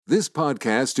This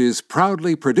podcast is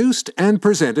proudly produced and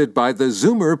presented by the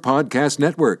Zoomer Podcast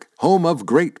Network, home of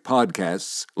great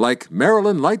podcasts like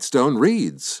Marilyn Lightstone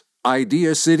Reads,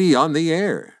 Idea City on the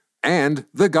Air, and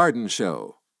The Garden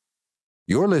Show.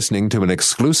 You're listening to an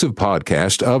exclusive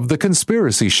podcast of The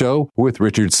Conspiracy Show with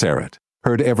Richard Serrett.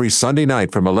 Heard every Sunday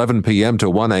night from 11 p.m. to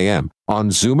 1 a.m. on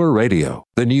Zoomer Radio,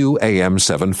 the new AM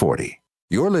 740.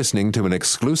 You're listening to an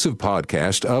exclusive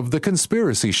podcast of The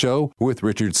Conspiracy Show with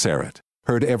Richard Serrett.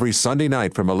 Heard every Sunday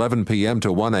night from 11 p.m.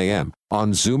 to 1 a.m.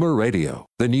 on Zoomer Radio,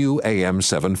 the new AM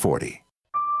 740.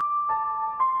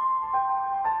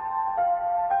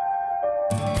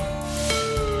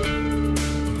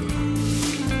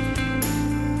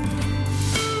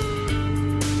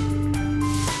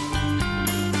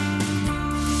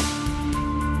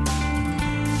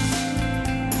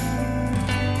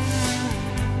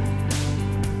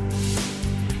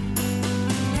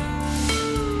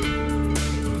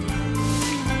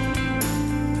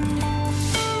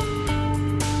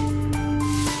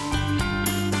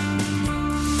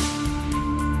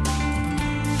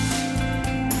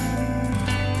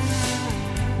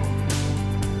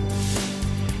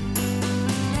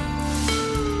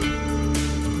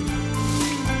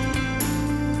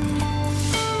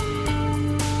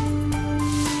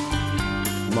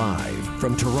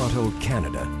 From Toronto,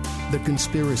 Canada, The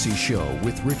Conspiracy Show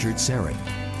with Richard Serrett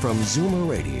from Zoomer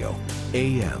Radio,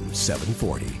 AM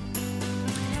 740.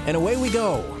 And away we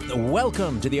go.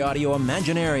 Welcome to the Audio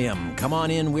Imaginarium. Come on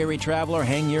in, weary traveler,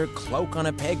 hang your cloak on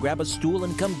a peg, grab a stool,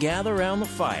 and come gather around the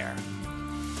fire.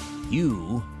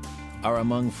 You are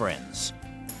among friends.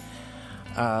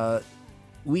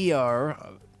 We are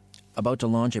about to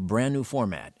launch a brand new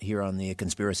format here on the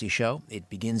Conspiracy Show. It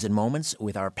begins in moments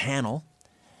with our panel.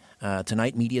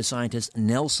 Tonight, media scientist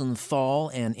Nelson Thal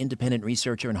and independent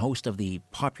researcher and host of the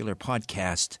popular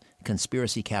podcast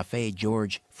Conspiracy Cafe,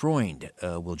 George Freund,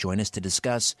 will join us to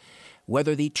discuss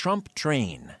whether the Trump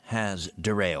train has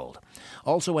derailed.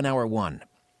 Also in Hour 1,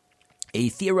 a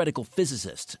theoretical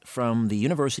physicist from the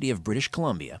University of British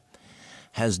Columbia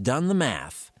has done the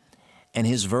math, and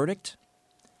his verdict: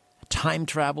 time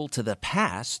travel to the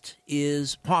past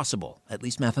is possible, at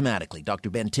least mathematically. Dr.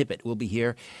 Ben Tippett will be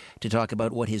here to talk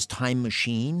about what his time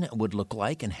machine would look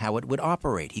like and how it would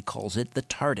operate. He calls it the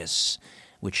TARDIS,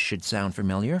 which should sound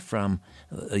familiar from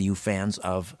you fans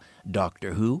of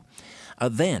Doctor Who.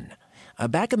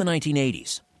 Back in the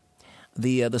 1980s,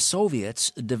 the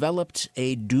Soviets developed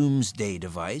a Doomsday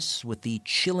device with the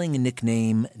chilling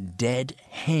nickname Dead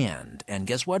Hand. And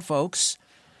guess what, folks?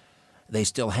 They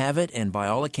still have it, and by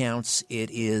all accounts, it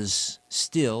is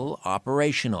still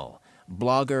operational.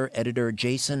 Blogger, editor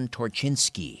Jason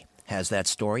Torchinsky has that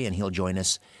story, and he'll join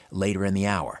us later in the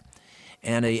hour.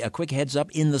 And a quick heads up,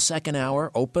 in the second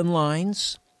hour, open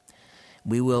lines.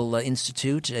 We will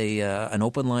institute an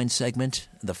open line segment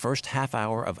the first half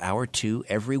hour of Hour 2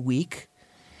 every week.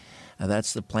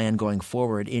 That's the plan going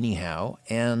forward anyhow.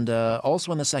 And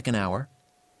also in the second hour,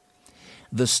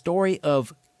 the story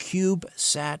of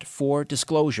CUBESat for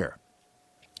Disclosure.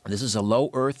 This is a low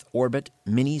Earth orbit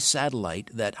mini satellite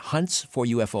that hunts for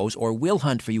UFOs, or will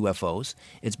hunt for UFOs.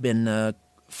 It's been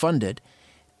funded,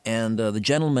 and the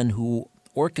gentleman who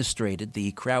orchestrated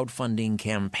the crowdfunding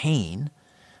campaign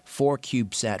for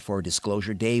CUBESat for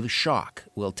Disclosure, Dave Schock,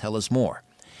 will tell us more.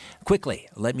 Quickly,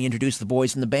 let me introduce the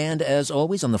boys in the band, as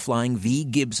always, on the Flying V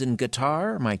Gibson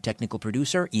guitar, my technical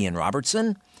producer, Ian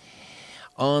Robertson.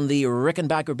 On the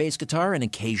Rickenbacker bass guitar and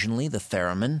occasionally the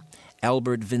theremin,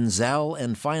 Albert Vinzel,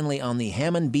 and finally on the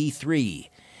Hammond B3,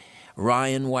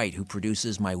 Ryan White, who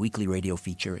produces my weekly radio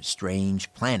feature,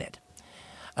 Strange Planet.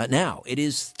 Now, it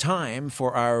is time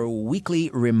for our weekly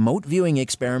remote viewing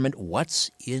experiment, What's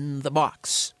in the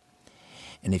Box?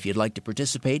 And if you'd like to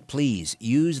participate, please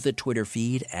use the Twitter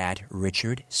feed at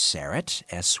Richard Serrett,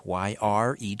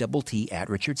 S-Y-R-E-T-T, at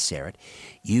Richard Serrett.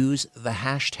 Use the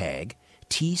hashtag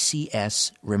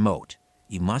TCS Remote.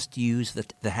 You must use the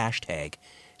hashtag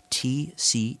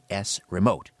TCS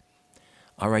Remote.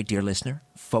 All right, dear listener,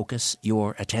 focus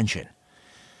your attention.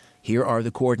 Here are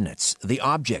the coordinates. The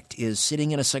object is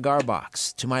sitting in a cigar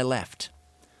box to my left,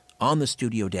 on the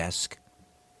studio desk,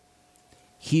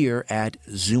 here at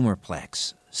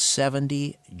Zoomerplex,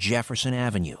 70 Jefferson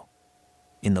Avenue,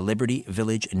 in the Liberty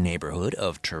Village neighborhood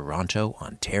of Toronto,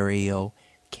 Ontario,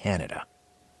 Canada.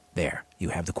 There,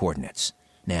 you have the coordinates.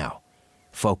 Now,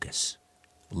 focus.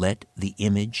 Let the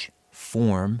image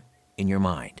form in your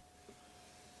mind.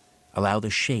 Allow the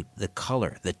shape, the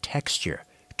color, the texture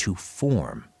to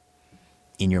form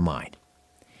in your mind.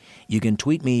 You can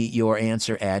tweet me your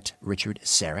answer at Richard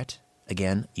Serrett.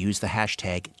 Again, use the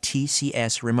hashtag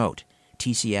TCS Remote.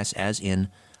 TCS as in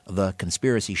The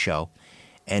Conspiracy Show,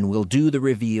 and we'll do the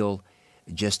reveal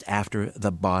just after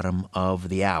the bottom of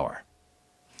the hour.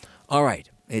 All right,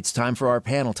 it's time for our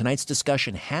panel. Tonight's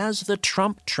discussion: has the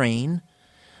Trump train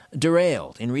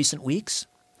derailed? In recent weeks,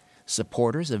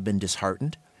 supporters have been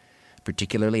disheartened,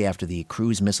 particularly after the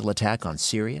cruise missile attack on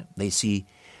Syria. They see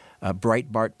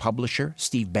Breitbart publisher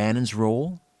Steve Bannon's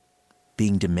role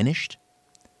being diminished.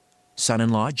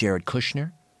 Son-in-law Jared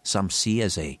Kushner, some see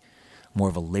as more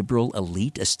of a liberal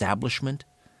elite establishment,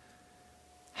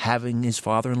 having his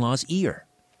father-in-law's ear.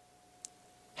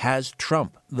 Has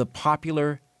Trump, the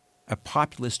populist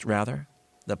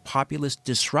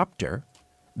disruptor,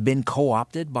 been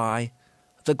co-opted by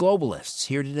the globalists?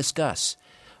 Here to discuss,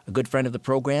 a good friend of the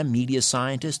program, media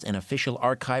scientist and official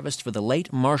archivist for the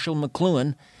late Marshall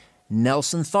McLuhan,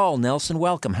 Nelson Thal. Nelson,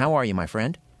 welcome. How are you, my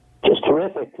friend? Just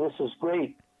terrific. This is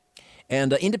great.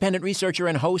 And independent researcher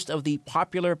and host of the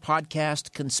popular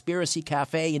podcast Conspiracy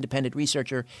Cafe, independent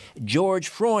researcher George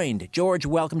Freund. George,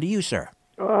 welcome to you, sir.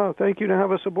 Thank you to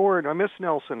have us aboard. I miss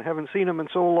Nelson. Haven't seen him in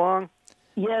so long.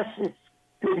 Yes, it's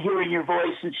good hearing your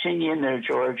voice and seeing you in there,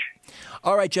 George.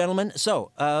 All right, gentlemen.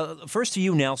 So, first to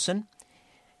you, Nelson.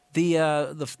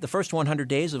 The first 100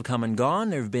 days have come and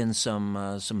gone. There have been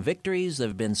some victories. There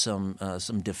have been some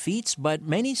defeats, but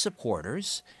many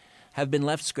supporters have been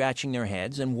left scratching their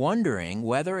heads and wondering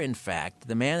whether, in fact,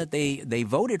 the man that they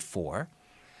voted for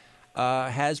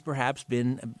has perhaps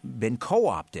been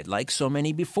co-opted, like so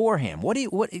many before him.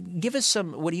 Give us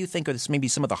some? What do you think are maybe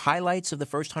some of the highlights of the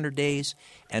first 100 days,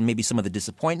 and maybe some of the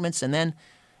disappointments, and then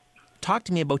talk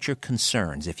to me about your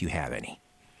concerns, if you have any.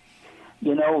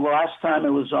 You know, last time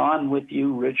I was on with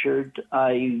you, Richard,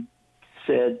 I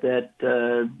said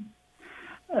that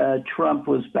Trump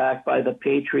was backed by the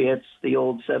Patriots, the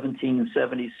old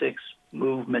 1776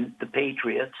 movement, the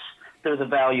Patriots. They're the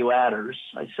value adders,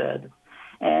 I said.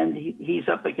 And he's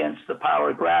up against the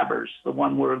power grabbers, the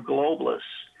one-word globalists.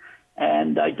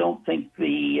 And I don't think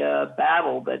the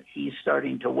battle that he's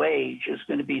starting to wage is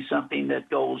going to be something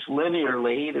that goes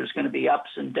linearly. There's going to be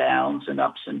ups and downs and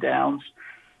ups and downs.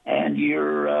 And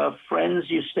your friends,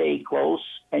 you stay close,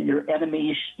 and your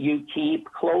enemies, you keep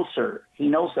closer. He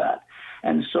knows that.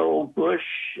 And so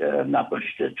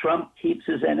Trump keeps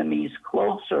his enemies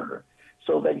closer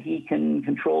so that he can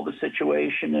control the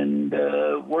situation and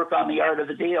work on the art of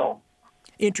the deal.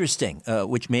 Interesting,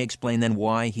 which may explain then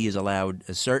why he has allowed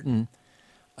certain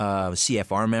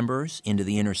CFR members into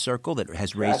the inner circle that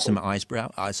has raised some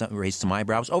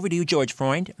eyebrows. Over to you, George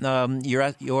Freund.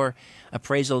 Your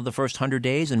appraisal of the first 100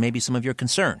 days and maybe some of your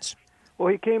concerns. Well,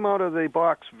 he came out of the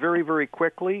box very, very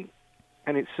quickly,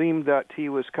 and it seemed that he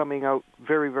was coming out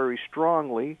very, very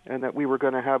strongly, and that we were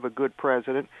going to have a good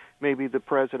president, maybe the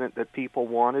president that people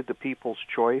wanted, the people's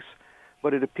choice.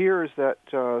 But it appears that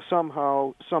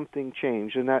somehow something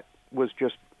changed, and that was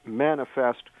just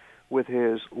manifest with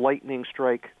his lightning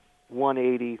strike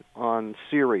 180 on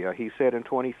Syria. He said in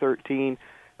 2013,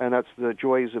 and that's the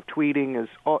joys of tweeting,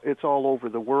 it's all over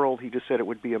the world. He just said it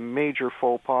would be a major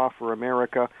faux pas for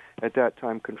America, at that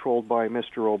time controlled by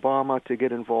Mr. Obama, to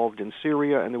get involved in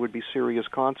Syria, and there would be serious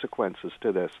consequences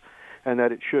to this, and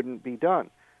that it shouldn't be done.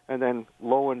 And then,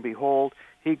 lo and behold,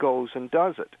 he goes and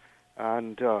does it.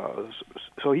 And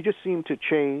so he just seemed to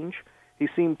change. He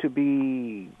seemed to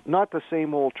be not the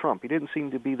same old Trump. He didn't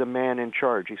seem to be the man in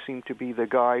charge. He seemed to be the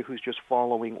guy who's just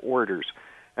following orders.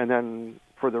 And then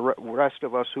for the rest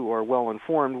of us who are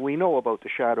well-informed, we know about the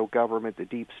shadow government, the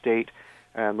deep state,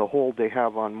 and the hold they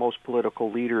have on most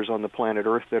political leaders on the planet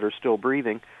Earth that are still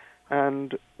breathing.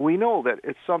 And we know that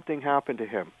something happened to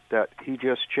him, that he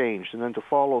just changed. And then to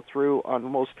follow through on the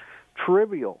most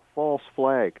trivial false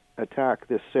flag attack,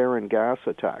 this sarin gas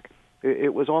attack,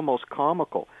 it was almost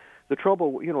comical. The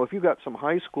trouble, if you got some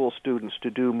high school students to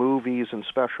do movies and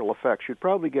special effects, you'd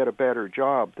probably get a better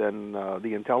job than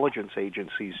the intelligence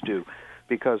agencies do,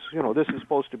 because, this is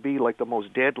supposed to be like the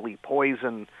most deadly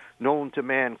poison known to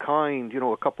mankind.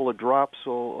 A couple of drops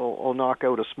will knock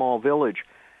out a small village.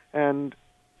 And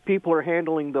people are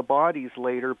handling the bodies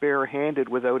later barehanded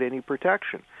without any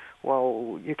protection.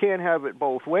 Well, you can't have it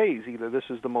both ways. Either this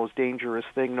is the most dangerous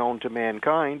thing known to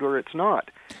mankind, or it's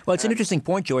not. Well, it's an interesting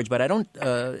point, George, but I don't,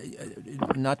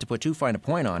 not to put too fine a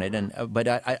point on it, but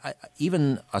I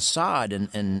even Assad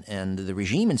and the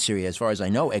regime in Syria, as far as I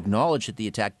know, acknowledged that the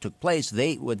attack took place.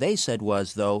 What they said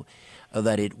was, though,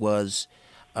 that it was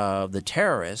the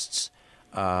terrorists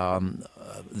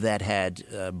that had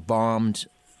bombed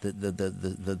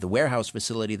the warehouse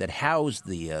facility that housed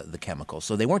the chemicals.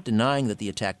 So they weren't denying that the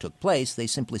attack took place. They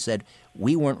simply said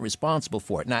we weren't responsible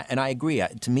for it. And I agree.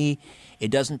 To me, it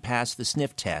doesn't pass the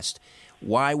sniff test.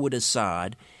 Why would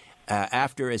Assad,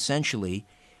 after essentially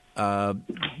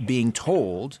being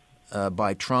told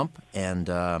by Trump and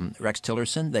Rex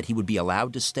Tillerson that he would be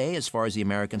allowed to stay as far as the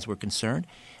Americans were concerned.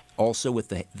 Also, with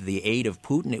the aid of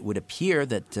Putin, it would appear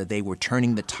that they were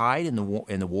turning the tide in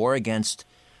the war against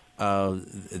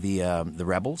the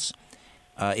rebels.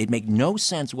 It made no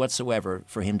sense whatsoever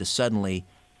for him to suddenly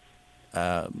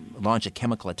launch a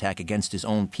chemical attack against his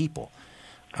own people.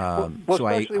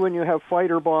 Especially when you have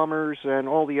fighter bombers and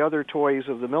all the other toys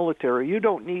of the military, you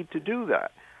don't need to do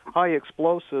that. High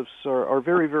explosives are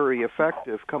very, very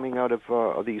effective coming out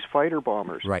of these fighter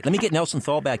bombers. Right. Let me get Nelson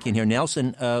Thal back in here.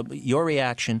 Nelson, your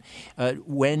reaction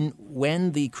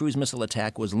when the cruise missile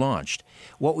attack was launched,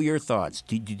 what were your thoughts?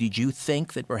 Did you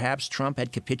think that perhaps Trump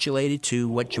had capitulated to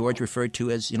what George referred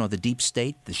to as, the deep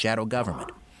state, the shadow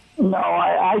government? No,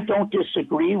 I don't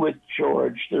disagree with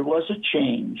George. There was a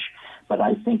change. But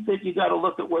I think that you got to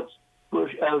look at what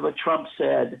Trump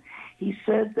said. He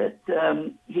said that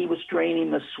he was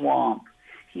draining the swamp.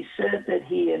 He said that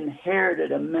he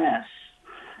inherited a mess.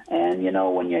 And,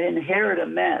 when you inherit a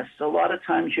mess, a lot of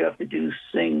times you have to do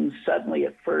things suddenly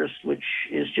at first, which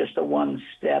is just a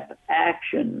one-step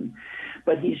action.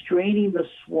 But he's draining the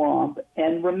swamp.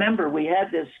 And remember, we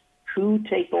had this coup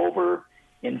take over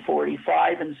in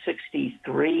 45 and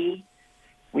 63.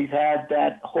 We've had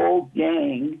that whole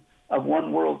gang of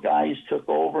One World guys took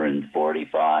over in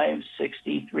 45,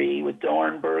 63 with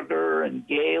Dornberger and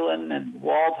Galen and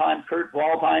Waldheim, Kurt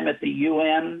Waldheim at the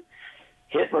UN,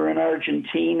 Hitler in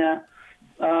Argentina.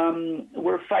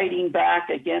 We're fighting back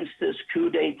against this coup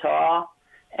d'etat,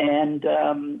 and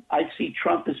I see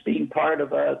Trump as being part of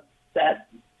that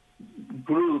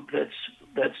group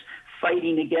that's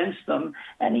fighting against them,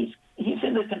 and he's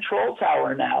in the control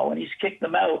tower now, and he's kicked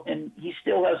them out, and he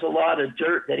still has a lot of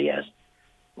dirt that he has to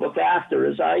look after,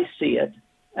 as I see it.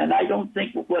 And I don't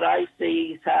think what I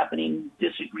see is happening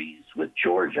disagrees with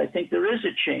George. I think there is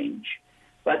a change,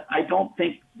 but I don't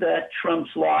think that Trump's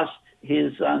lost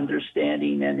his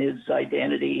understanding and his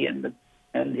identity and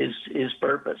his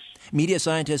purpose. Media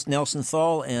scientist Nelson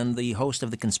Thal and the host of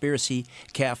the Conspiracy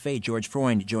Cafe, George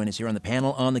Freund, join us here on the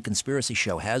panel on The Conspiracy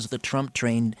Show. Has the Trump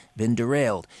train been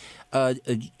derailed?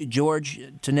 George,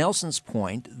 to Nelson's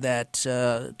point that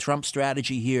Trump's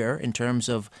strategy here in terms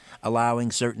of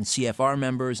allowing certain CFR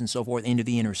members and so forth into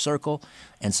the inner circle,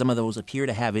 and some of those appear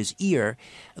to have his ear,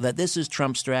 that this is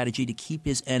Trump's strategy to keep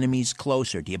his enemies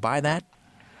closer. Do you buy that?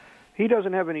 He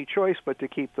doesn't have any choice but to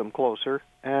keep them closer.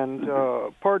 And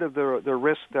part of the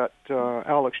risk that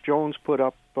Alex Jones put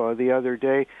up the other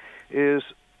day is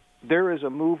there is a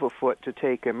move afoot to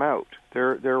take him out.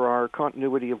 There are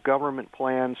continuity of government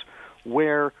plans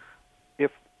where if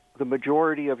the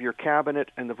majority of your cabinet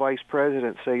and the vice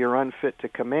president say you're unfit to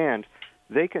command,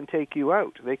 they can take you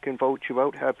out. They can vote you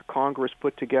out, have Congress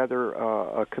put together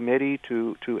a committee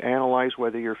to analyze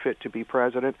whether you're fit to be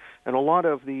president. And a lot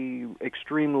of the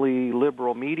extremely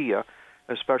liberal media,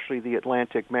 especially the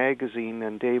Atlantic magazine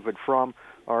and David Frum,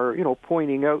 are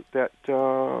pointing out that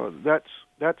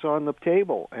that's on the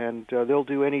table, and they'll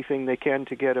do anything they can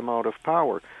to get him out of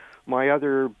power. My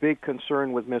other big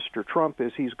concern with Mr. Trump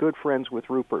is he's good friends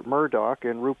with Rupert Murdoch,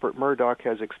 and Rupert Murdoch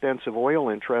has extensive oil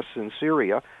interests in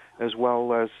Syria, as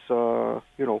well as,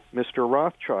 Mr.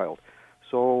 Rothschild.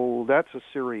 So that's a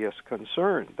serious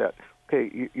concern that,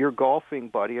 okay, your golfing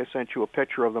buddy, I sent you a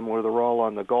picture of them where they're all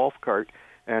on the golf cart,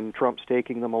 and Trump's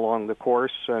taking them along the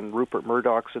course, and Rupert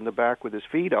Murdoch's in the back with his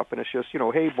feet up, and it's just,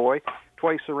 hey, boy,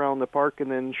 twice around the park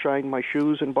and then shine my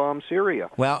shoes and bomb Syria.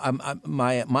 Well,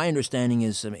 my understanding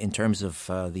is in terms of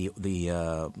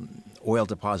the oil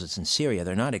deposits in Syria,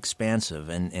 they're not expansive,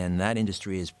 and that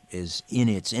industry is in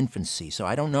its infancy. So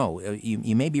I don't know.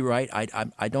 You may be right.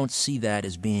 I don't see that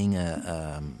as being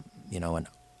an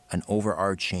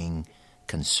overarching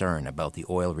concern about the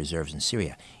oil reserves in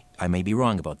Syria. I may be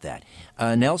wrong about that.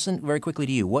 Nelson, very quickly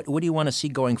to you. What do you want to see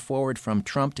going forward from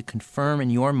Trump to confirm in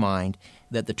your mind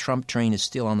that the Trump train is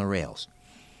still on the rails?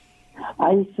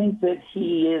 I think that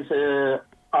he is a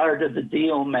art of the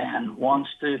deal man, wants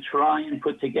to try and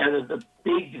put together the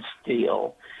biggest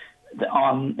deal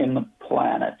in the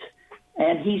planet.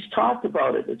 And he's talked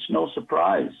about it. It's no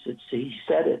surprise. He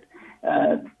said it.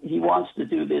 He wants to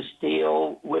do this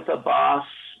deal with Abbas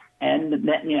and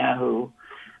Netanyahu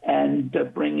and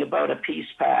bring about a peace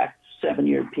pact,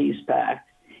 7-year peace pact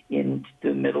in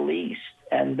the Middle East.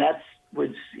 And that's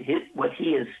what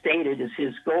he has stated is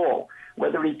his goal.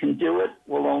 Whether he can do it,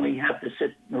 we'll only have to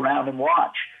sit around and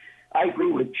watch. I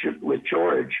agree with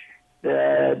George.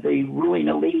 The ruling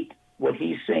elite, what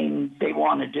he's saying they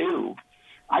want to do,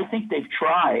 I think they've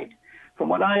tried. From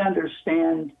what I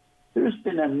understand, there's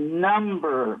been a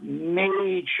number of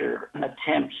major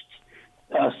attempts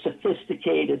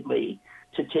sophisticatedly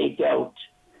to take out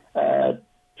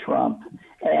Trump.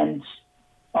 And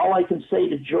all I can say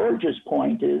to George's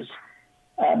point is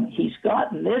he's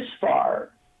gotten this far.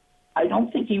 I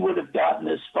don't think he would have gotten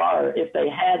this far if they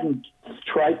hadn't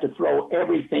tried to throw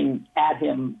everything at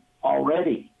him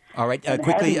already. All right,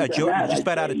 quickly, George, just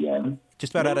about out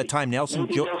of time, Nelson.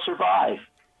 Maybe he'll survive.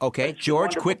 Okay, That's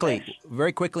George, quickly, thing.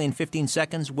 very quickly in 15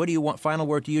 seconds, what do you want? Final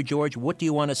word to you, George. What do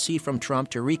you want to see from Trump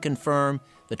to reconfirm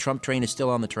the Trump train is still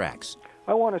on the tracks?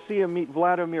 I want to see him meet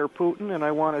Vladimir Putin, and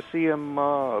I want to see him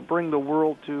bring the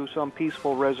world to some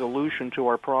peaceful resolution to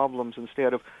our problems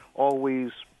instead of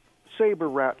always saber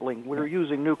rattling. We're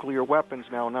using nuclear weapons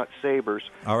now, not sabers.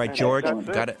 All right, George,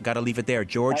 got to leave it there.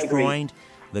 George Freund,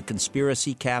 the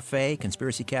Conspiracy Cafe,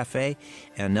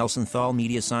 and Nelson Thal,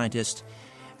 media scientist,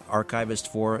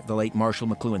 archivist for the late Marshall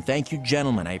McLuhan. Thank you,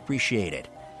 gentlemen. I appreciate it.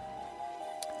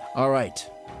 All right.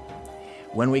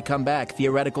 When we come back,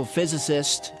 theoretical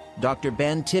physicist Dr.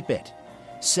 Ben Tippett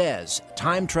says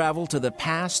time travel to the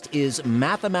past is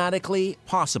mathematically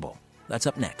possible. That's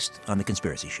up next on The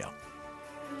Conspiracy Show.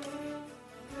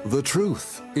 The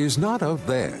truth is not out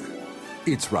there.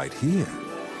 It's right here.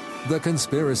 The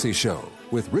Conspiracy Show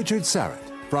with Richard Sarrett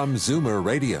from Zoomer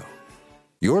Radio.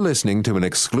 You're listening to an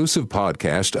exclusive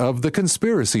podcast of The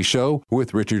Conspiracy Show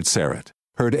with Richard Sarrett.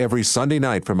 Heard every Sunday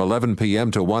night from 11 p.m.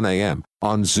 to 1 a.m.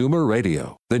 on Zoomer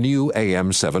Radio, the new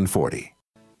AM 740.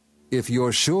 If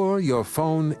you're sure your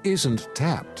phone isn't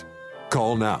tapped,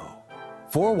 call now.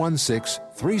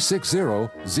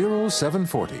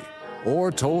 416-360-0740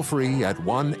 or toll free at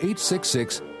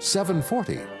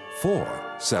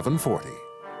 1-866-740-4740.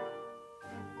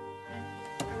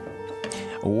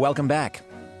 Welcome back.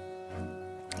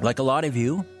 Like a lot of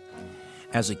you,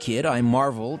 as a kid, I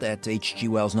marveled at H.G.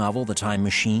 Wells' novel, The Time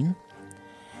Machine,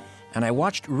 and I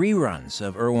watched reruns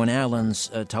of Irwin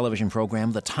Allen's television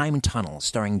program, The Time Tunnel,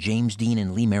 starring James Dean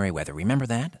and Lee Merriweather. Remember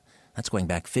that? That's going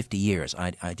back 50 years.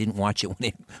 I didn't watch it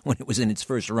when it was in its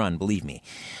first run, believe me.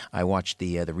 I watched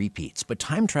the repeats. But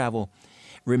time travel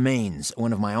remains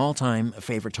one of my all-time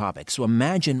favorite topics. So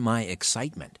imagine my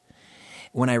excitement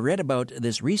when I read about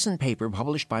this recent paper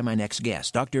published by my next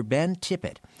guest. Dr. Ben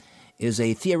Tippett is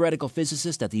a theoretical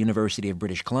physicist at the University of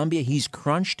British Columbia. He's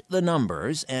crunched the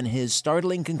numbers, and his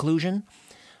startling conclusion,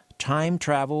 time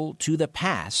travel to the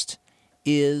past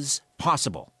is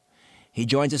possible. He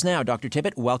joins us now. Dr.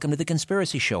 Tippett, welcome to The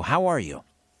Conspiracy Show. How are you?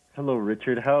 Hello,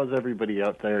 Richard. How's everybody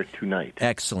out there tonight?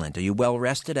 Excellent. Are you well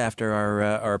rested after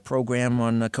our program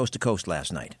on Coast to Coast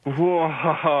last night? Whoa,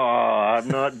 I'm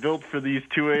not built for these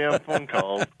 2 a.m. phone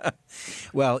calls.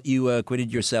 Well, you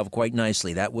acquitted yourself quite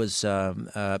nicely. That was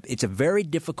it's a very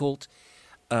difficult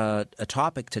a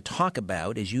topic to talk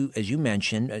about, as you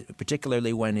mentioned,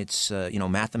 particularly when it's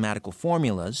mathematical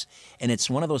formulas, and it's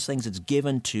one of those things that's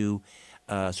given to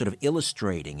sort of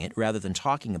illustrating it rather than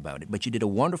talking about it. But you did a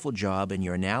wonderful job, and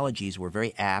your analogies were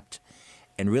very apt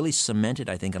and really cemented,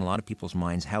 I think, in a lot of people's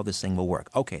minds how this thing will work.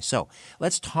 Okay, so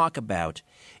let's talk about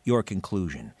your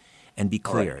conclusion and be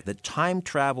clear that time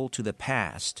travel to the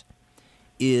past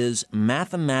is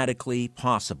mathematically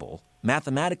possible,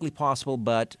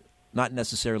 but not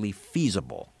necessarily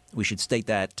feasible. We should state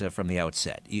that from the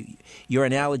outset. Your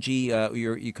analogy,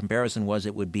 your comparison was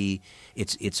it would be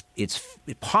it's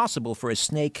possible for a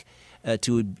snake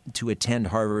to attend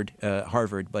Harvard,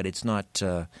 but it's not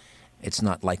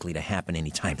likely to happen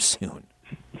anytime soon.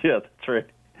 Yeah, that's right.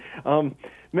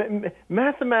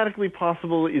 Mathematically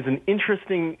possible is an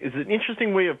interesting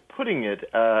way of putting it,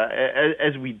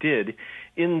 as we did,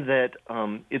 in that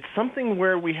it's something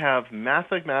where we have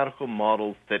mathematical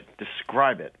models that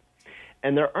describe it.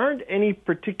 And there aren't any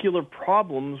particular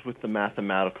problems with the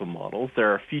mathematical models.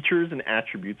 There are features and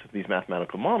attributes of these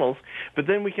mathematical models, but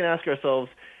then we can ask ourselves,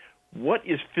 what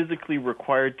is physically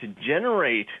required to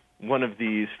generate one of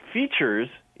these features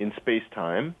in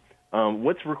space-time?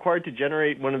 What's required to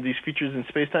generate one of these features in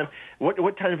space-time?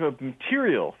 What kind of a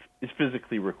material is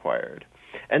physically required?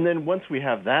 And then once we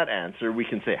have that answer, we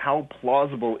can say, how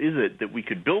plausible is it that we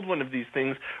could build one of these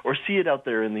things or see it out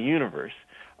there in the universe?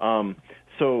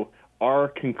 So our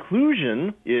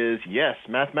conclusion is, yes,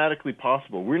 mathematically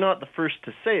possible. We're not the first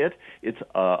to say it. It's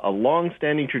a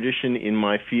long-standing tradition in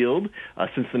my field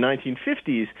since the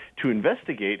 1950s to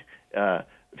investigate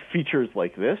features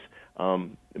like this.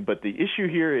 But the issue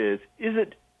here is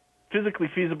it physically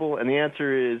feasible? And the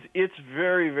answer is it's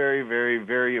very, very, very,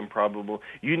 very improbable.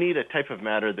 You need a type of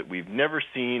matter that we've never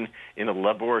seen in a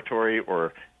laboratory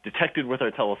or detected with our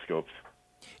telescopes.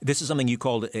 This is something you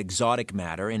called exotic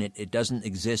matter, and it doesn't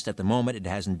exist at the moment. It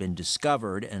hasn't been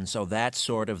discovered, and so that's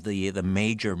sort of the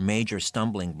major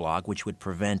stumbling block, which would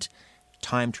prevent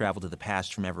time travel to the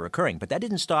past from ever occurring. But that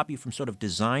didn't stop you from sort of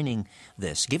designing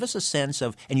this. Give us a sense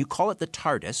of, and you call it the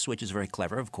TARDIS, which is very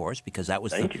clever, of course, because that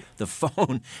was the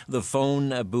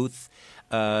phone booth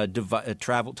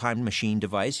travel time machine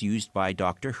device used by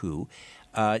Doctor Who.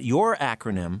 Your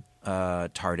acronym,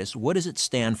 TARDIS, what does it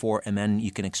stand for? And then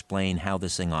you can explain how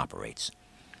this thing operates.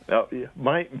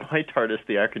 My TARDIS,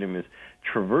 the acronym is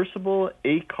Traversable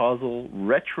Acausal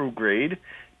Retrograde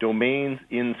Domains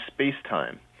in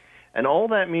Space-Time. And all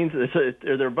that means is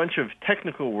there are a bunch of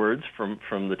technical words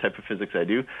from the type of physics I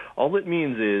do. All it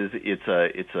means is it's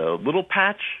a little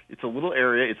patch, it's a little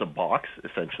area, it's a box,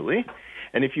 essentially.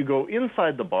 And if you go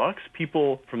inside the box,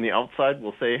 people from the outside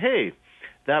will say, hey,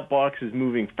 that box is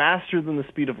moving faster than the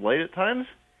speed of light at times,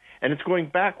 and it's going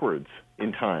backwards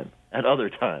in time at other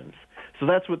times. So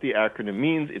that's what the acronym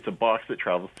means. It's a box that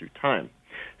travels through time.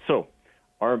 So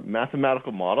our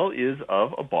mathematical model is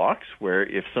of a box where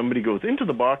if somebody goes into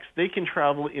the box, they can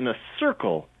travel in a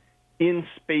circle in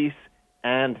space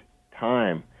and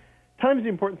time. Time is the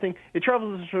important thing. It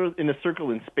travels in a circle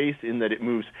in space in that it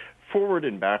moves forward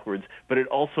and backwards, but it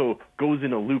also goes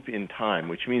in a loop in time,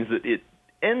 which means that it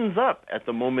ends up at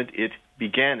the moment it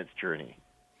began its journey.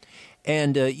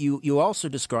 And you also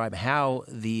describe how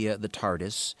the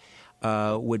TARDIS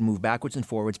would move backwards and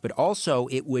forwards, but also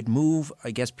it would move, I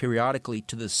guess, periodically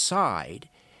to the side.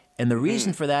 And the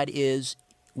reason for that is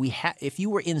if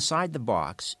you were inside the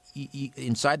box,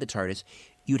 inside the TARDIS,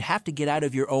 you'd have to get out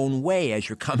of your own way as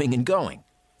you're coming and going.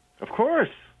 Of course.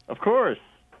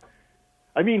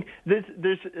 I mean, there's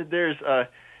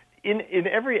in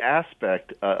every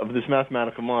aspect of this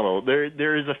mathematical model,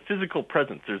 there is a physical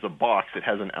presence. There's a box. It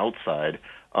has an outside.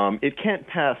 It can't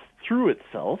pass through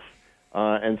itself,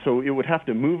 and so it would have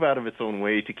to move out of its own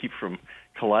way to keep from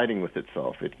colliding with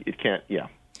itself. It can't, yeah.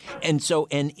 And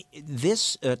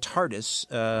this TARDIS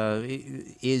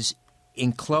is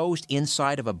enclosed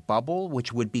inside of a bubble,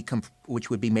 which would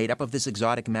be made up of this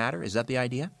exotic matter. Is that the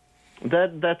idea?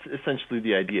 That's essentially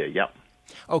the idea. Yeah.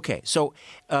 Okay, so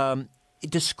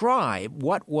describe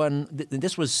what one.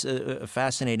 This was a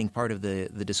fascinating part of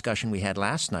the discussion we had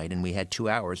last night, and we had 2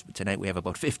 hours. But tonight we have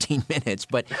about 15 minutes.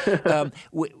 But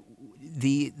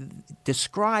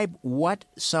describe what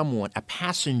a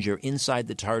passenger inside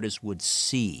the TARDIS would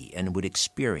see and would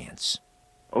experience.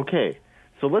 Okay,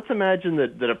 so let's imagine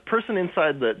that a person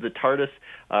inside the TARDIS,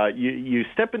 you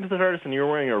step into the TARDIS and you're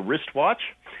wearing a wristwatch,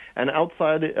 and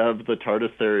outside of the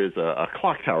TARDIS there is a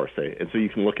clock tower, say, and so you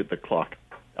can look at the clock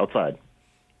outside.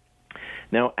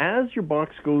 Now, as your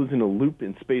box goes in a loop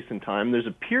in space and time, there's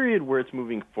a period where it's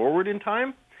moving forward in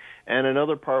time and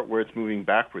another part where it's moving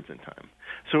backwards in time.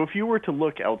 So if you were to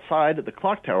look outside at the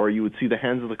clock tower, you would see the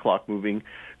hands of the clock moving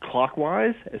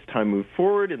clockwise as time moved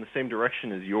forward in the same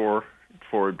direction as your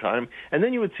forward time, and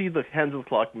then you would see the hands of the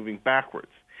clock moving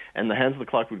backwards, and the hands of the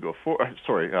clock would go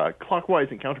clockwise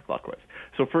and counterclockwise.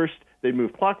 So first they'd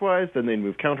move clockwise, then they'd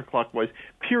move counterclockwise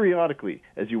periodically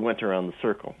as you went around the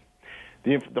circle.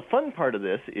 The fun part of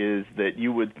this is that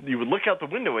you would look out the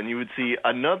window and you would see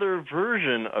another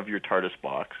version of your TARDIS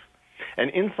box,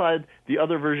 and inside the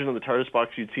other version of the TARDIS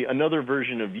box you'd see another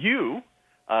version of you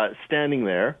standing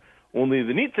there. Only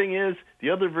the neat thing is the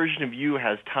other version of you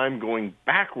has time going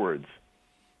backwards.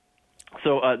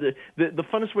 So the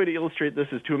funnest way to illustrate this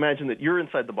is to imagine that you're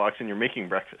inside the box and you're making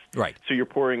breakfast. Right. So you're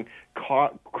pouring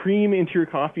cream into your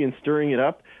coffee and stirring it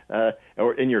up,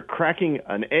 and you're cracking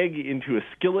an egg into a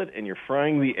skillet and you're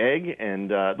frying the egg,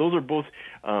 and those are both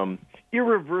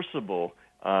irreversible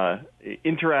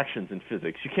interactions in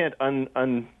physics. You can't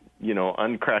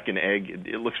uncrack an egg.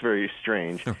 It looks very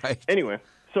strange. Right. Anyway,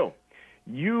 so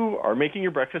you are making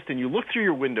your breakfast, and you look through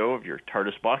your window of your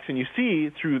TARDIS box, and you see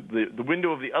through the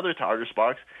window of the other TARDIS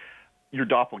box your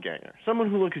doppelganger, someone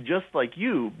who looks just like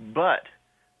you, but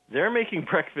they're making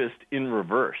breakfast in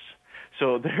reverse.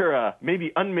 So they're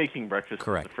maybe unmaking breakfast,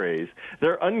 correct, is the phrase.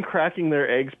 They're uncracking their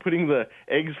eggs, putting the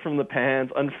eggs from the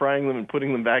pans, unfrying them, and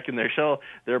putting them back in their shell.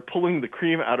 They're pulling the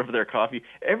cream out of their coffee.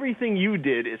 Everything you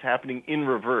did is happening in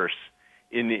reverse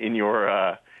in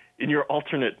your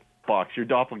alternate box. Your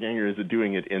doppelganger is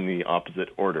doing it in the opposite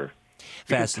order.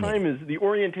 Fascinating. Because the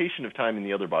orientation of time in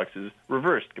the other box is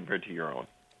reversed compared to your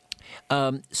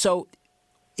own. So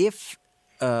if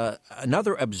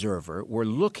another observer were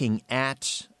looking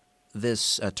at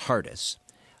this TARDIS,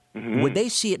 would they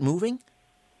see it moving?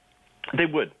 They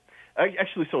would.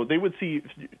 Actually, so they would see,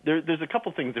 there's a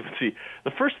couple things they would see.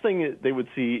 The first thing they would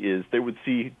see is they would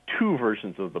see two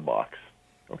versions of the box.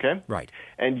 Okay? Right.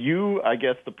 And you, I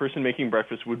guess, the person making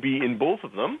breakfast, would be in both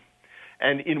of them,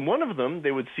 And in one of them,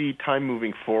 they would see time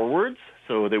moving forwards,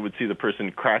 so they would see the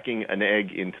person cracking an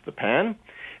egg into the pan.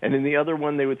 And in the other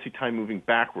one, they would see time moving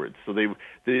backwards. So the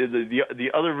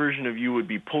other version of you would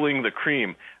be pulling the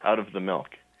cream out of the milk.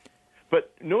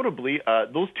 But notably,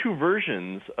 those two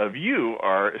versions of you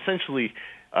are essentially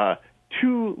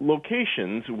two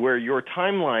locations where your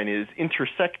timeline is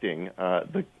intersecting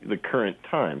the current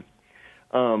time,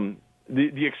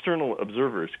 the external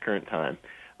observer's current time.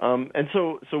 And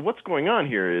so what's going on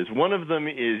here is one of them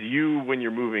is you when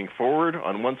you're moving forward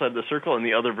on one side of the circle, and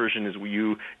the other version is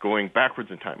you going backwards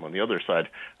in time on the other side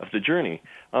of the journey.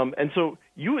 And so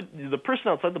the person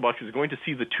outside the box is going to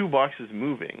see the two boxes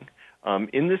moving.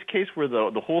 In this case, where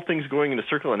the whole thing's going in a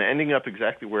circle and ending up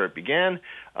exactly where it began,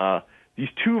 these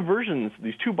two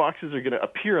boxes are going to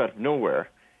appear out of nowhere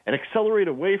and accelerate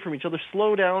away from each other,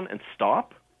 slow down and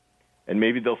stop. And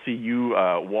maybe they'll see you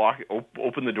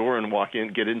open the door and walk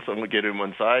in, get in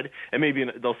one side, and maybe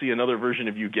they'll see another version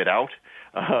of you get out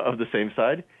of the same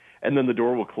side, and then the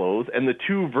door will close, and the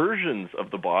two versions of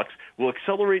the box will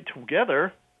accelerate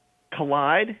together,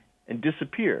 collide, and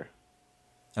disappear.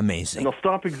 Amazing. And they'll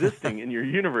stop existing in your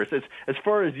universe. As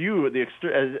far as you,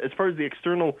 as far as the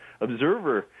external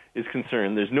observer is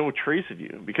concerned, there's no trace of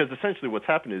you, because essentially what's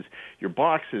happened is your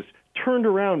box is turned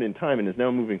around in time and is now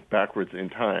moving backwards in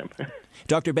time.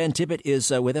 Dr. Ben Tippett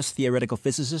is with us, theoretical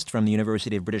physicist from the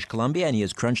University of British Columbia, and he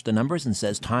has crunched the numbers and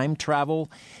says time travel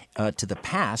to the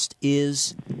past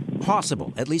is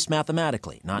possible, at least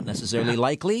mathematically. Not necessarily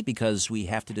likely, because we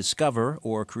have to discover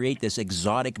or create this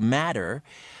exotic matter,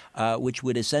 which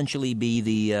would essentially be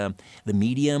the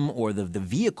medium or the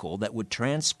vehicle that would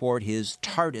transport his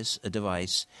TARDIS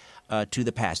device to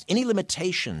the past. Any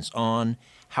limitations on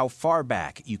how far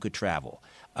back you could travel,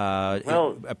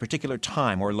 a particular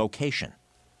time or location?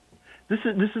 This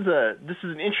is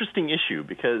an interesting issue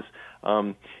because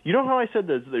you know how I said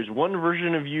there's one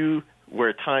version of you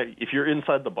where time, if you're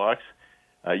inside the box,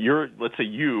 let's say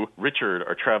you, Richard,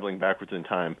 are traveling backwards in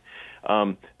time.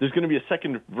 There's going to be a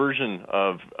second version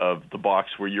of the box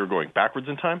where you're going backwards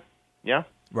in time. Yeah?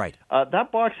 Right.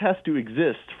 That box has to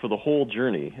exist for the whole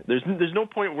journey. There's no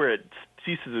point where it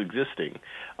ceases existing.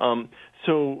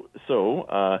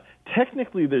 So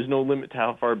technically there's no limit to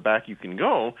how far back you can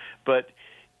go, but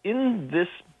in this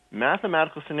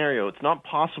mathematical scenario, it's not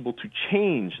possible to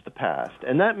change the past.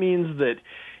 And that means that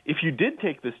if you did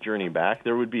take this journey back,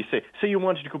 there would be, say you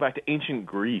wanted to go back to ancient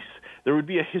Greece, there would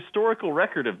be a historical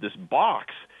record of this box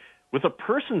with a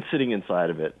person sitting inside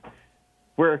of it,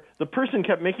 where the person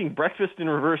kept making breakfast in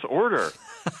reverse order,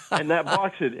 and that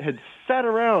box had sat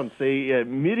around, say,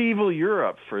 medieval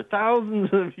Europe for thousands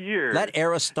of years. Let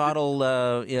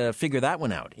Aristotle figure that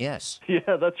one out, yes.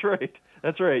 Yeah, that's right.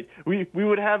 That's right. We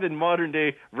would have in modern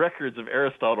day records of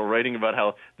Aristotle writing about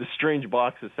how the strange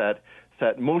box has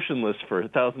sat motionless for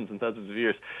thousands and thousands of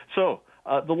years. So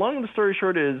the long and the story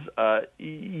short is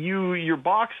your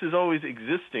box is always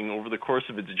existing over the course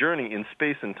of its journey in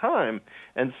space and time.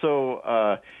 And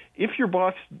so if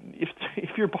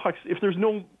there's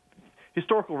no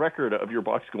historical record of your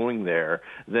box going there,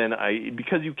 then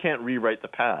because you can't rewrite the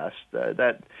past,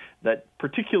 that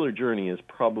particular journey is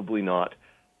probably not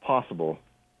possible.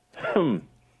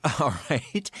 All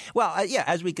right. Well, yeah,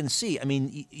 as we can see, I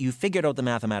mean, you figured out the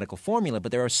mathematical formula,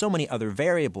 but there are so many other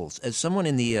variables. As someone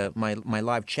in the my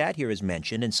live chat here has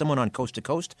mentioned, and someone on Coast to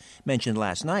Coast mentioned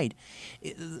last night,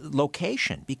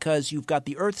 location, because you've got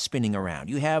the Earth spinning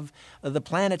around. You have the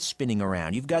planets spinning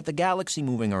around. You've got the galaxy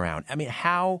moving around. I mean,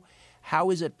 how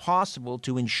is it possible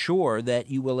to ensure that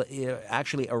you will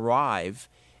actually arrive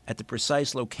at the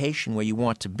precise location where you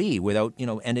want to be without,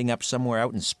 ending up somewhere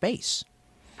out in space?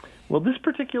 Well, this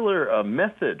particular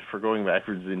method for going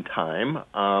backwards in time,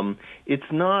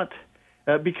 it's not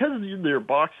because your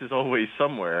box is always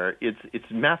somewhere.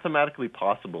 It's mathematically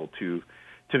possible to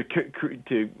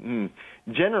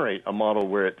generate a model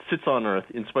where it sits on Earth,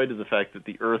 in spite of the fact that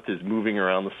the Earth is moving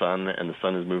around the sun and the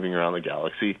sun is moving around the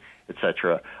galaxy,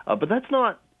 etc. But that's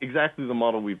not exactly the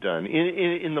model we've done.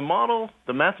 In the model,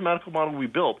 the mathematical model we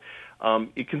built,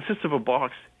 it consists of a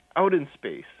box out in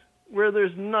space where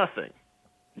there's nothing,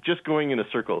 just going in a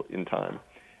circle in time.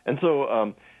 And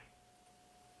so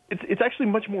it's actually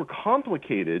much more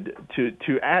complicated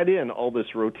to add in all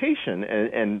this rotation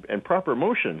and proper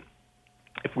motion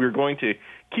if we're going to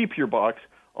keep your box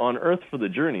on Earth for the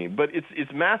journey. But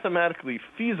it's mathematically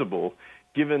feasible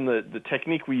given the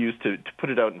technique we use to put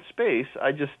it out in space.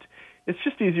 It's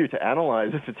just easier to analyze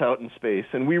if it's out in space.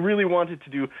 And we really wanted to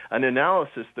do an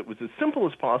analysis that was as simple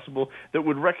as possible, that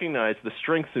would recognize the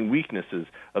strengths and weaknesses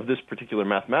of this particular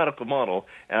mathematical model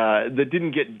that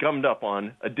didn't get gummed up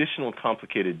on additional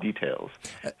complicated details.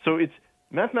 So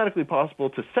mathematically possible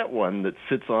to set one that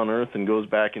sits on Earth and goes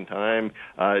back in time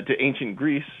to ancient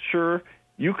Greece. Sure,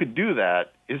 you could do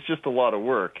that. It's just a lot of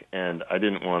work, and I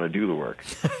didn't want to do the work.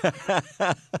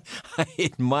 I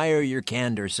admire your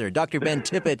candor, sir. Dr. Ben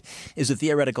Tippett is a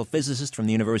theoretical physicist from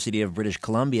the University of British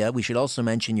Columbia. We should also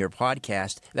mention your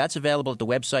podcast. That's available at the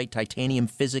website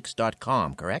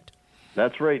titaniumphysics.com, correct?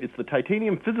 That's right. It's the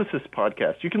Titanium Physicist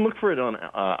podcast. You can look for it on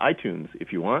iTunes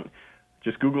if you want.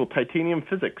 Just Google Titanium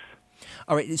Physics.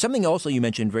 All right. Something also you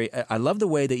mentioned, I love the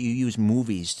way that you use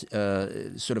movies,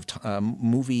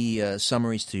 movie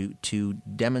summaries to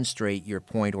demonstrate your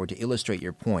point or to illustrate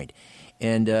your point.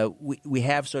 And we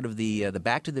have sort of the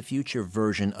Back to the Future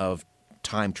version of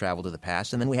time travel to the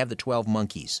past, and then we have the 12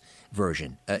 Monkeys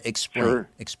version. Explain. Sure.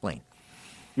 Explain.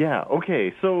 Yeah,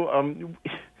 okay. So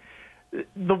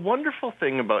the wonderful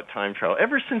thing about time travel,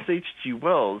 ever since H.G.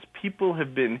 Wells, people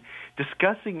have been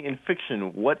discussing in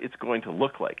fiction what it's going to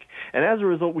look like. And as a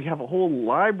result, we have a whole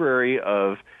library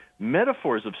of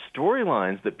metaphors, of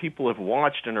storylines that people have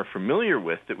watched and are familiar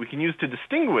with that we can use to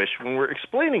distinguish when we're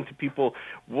explaining to people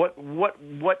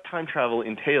what time travel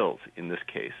entails in this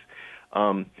case.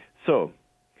 So,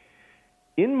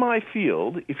 in my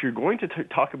field, if you're going to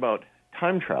talk about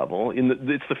time travel,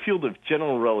 it's the field of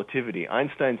general relativity,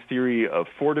 Einstein's theory of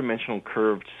four-dimensional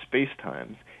curved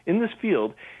spacetimes. In this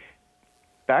field,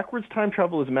 backwards time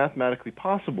travel is mathematically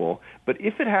possible, but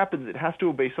if it happens, it has to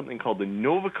obey something called the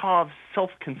Novikov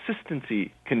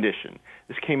self-consistency condition.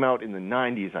 This came out in the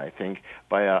 90s, I think,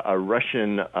 by a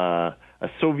Russian, a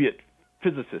Soviet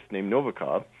physicist named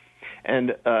Novikov.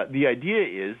 And the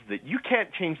idea is that you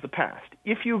can't change the past.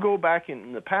 If you go back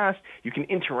in the past, you can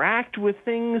interact with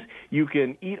things, you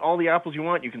can eat all the apples you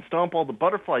want, you can stomp all the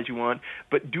butterflies you want,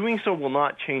 but doing so will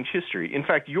not change history. In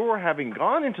fact, your having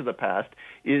gone into the past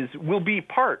will be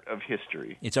part of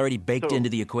history. It's already baked into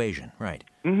the equation, right?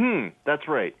 That's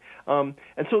right. And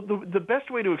so the best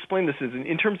way to explain this is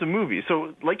in terms of movies.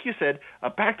 So like you said,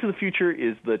 Back to the Future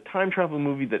is the time travel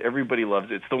movie that everybody loves.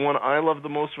 It's the one I loved the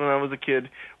most when I was a kid.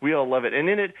 We all love it. And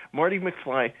in it, Marty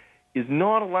McFly is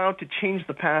not allowed to change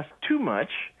the past too much,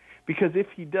 because if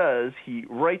he does, he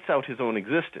writes out his own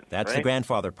existence. That's the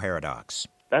grandfather paradox.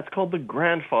 That's called the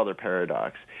grandfather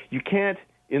paradox. You can't,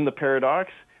 in the paradox,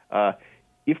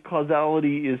 if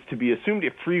causality is to be assumed,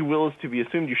 if free will is to be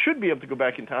assumed, you should be able to go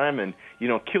back in time and,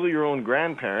 kill your own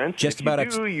grandparents. If you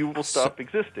do, you will stop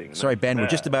existing. Sorry, Ben, we're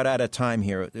just about out of time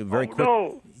here. Very quick,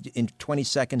 in 20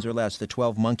 seconds or less, the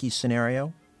 12 Monkeys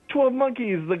scenario? 12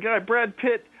 Monkeys, the guy, Brad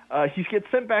Pitt, he gets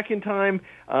sent back in time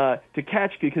to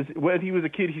catch, because when he was a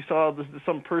kid, he saw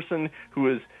some person who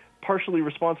was partially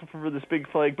responsible for this big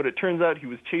flag, but it turns out he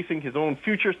was chasing his own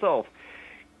future self.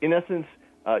 In essence,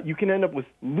 you can end up with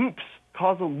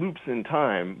causal loops in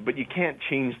time, but you can't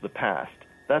change the past.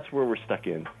 That's where we're stuck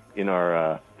in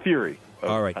our theory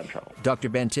of time travel. Dr.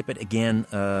 Ben Tippett, again,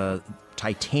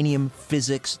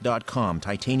 titaniumphysics.com.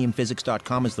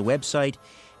 Titaniumphysics.com is the website.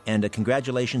 And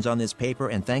congratulations on this paper,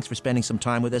 and thanks for spending some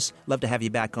time with us. Love to have you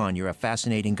back on. You're a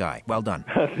fascinating guy. Well done.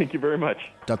 Thank you very much.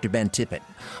 Dr. Ben Tippett.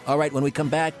 All right, when we come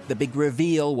back, the big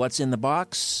reveal, what's in the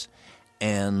box,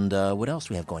 and what else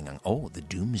do we have going on? Oh, the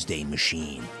Doomsday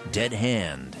Machine, Dead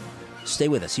Hand. Stay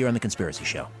with us here on The Conspiracy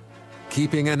Show.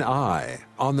 Keeping an eye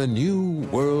on the New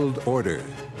World Order.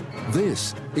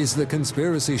 This is The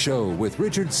Conspiracy Show with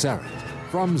Richard Syrett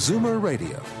from Zoomer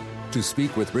Radio. To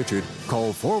speak with Richard,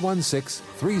 call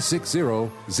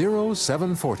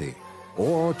 416-360-0740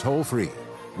 or toll free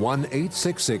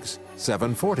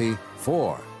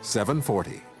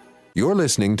 1-866-740-4740. You're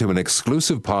listening to an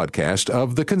exclusive podcast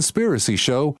of The Conspiracy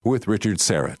Show with Richard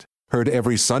Syrett. Heard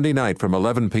every Sunday night from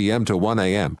 11 p.m. to 1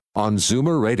 a.m. on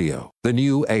Zoomer Radio, the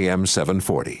new AM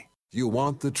 740. You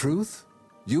want the truth?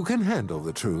 You can handle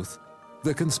the truth.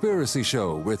 The Conspiracy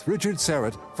Show with Richard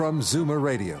Syrett from Zoomer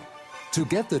Radio. To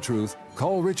get the truth,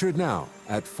 call Richard now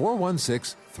at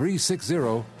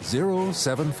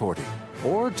 416-360-0740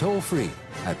 or toll free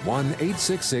at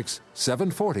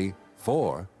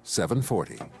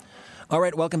 1-866-740-4740. All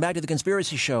right, welcome back to The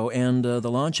Conspiracy Show and the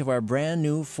launch of our brand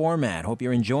new format. Hope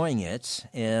you're enjoying it.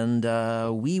 And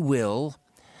we will,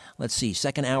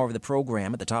 second hour of the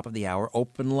program at the top of the hour,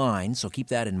 open line, so keep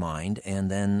that in mind. And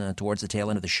then towards the tail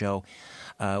end of the show,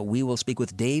 we will speak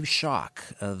with Dave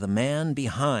Schock, the man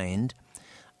behind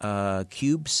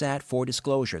CubeSat for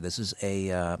Disclosure. This is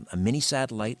a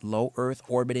mini-satellite, low-Earth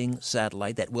orbiting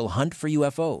satellite that will hunt for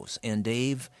UFOs. And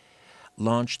Dave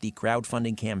launched the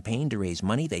crowdfunding campaign to raise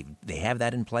money. They have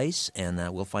that in place, and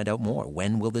we'll find out more.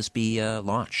 When will this be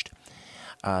launched?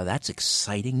 That's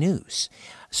exciting news.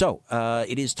 So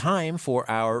it is time for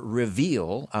our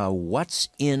reveal, what's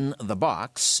in the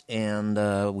box,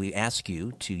 and we ask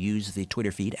you to use the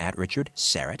Twitter feed at Richard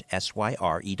Syrett,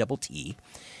 SYRETT,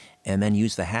 and then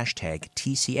use the hashtag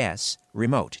TCS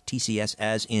Remote, TCS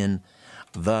as in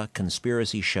The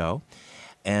Conspiracy Show.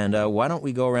 And why don't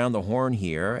we go around the horn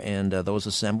here and those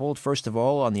assembled. First of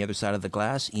all, on the other side of the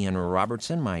glass, Ian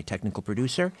Robertson, my technical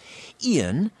producer.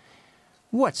 Ian,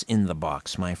 what's in the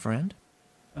box, my friend?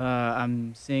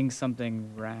 I'm seeing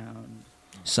something round.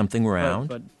 Something round?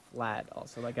 But flat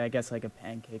also, I guess like a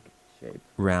pancake shape.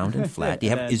 Round and flat. Do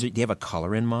you have a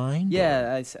color in mind?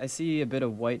 Yeah, I see a bit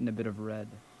of white and a bit of red.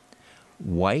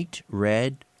 White,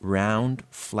 red, round,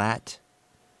 flat.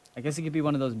 I guess it could be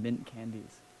one of those mint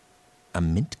candies. A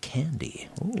mint candy.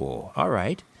 Oh, all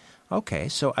right. Okay,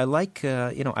 so I like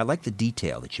the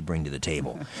detail that you bring to the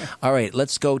table. All right,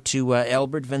 let's go to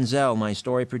Albert Venzel, my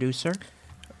story producer.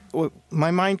 Well,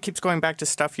 my mind keeps going back to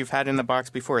stuff you've had in the box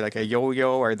before, like a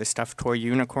yo-yo or the stuffed toy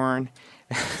unicorn.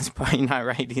 It's probably not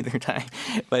right either time,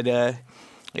 but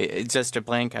it's just a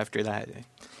blank after that.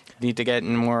 Need to get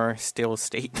in more still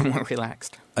state, more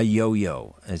relaxed. A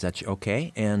yo-yo, is that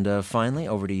okay? And finally,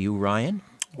 over to you, Ryan.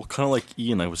 Well, kind of like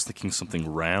Ian, I was thinking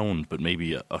something round, but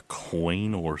maybe a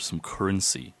coin or some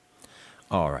currency.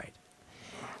 All right.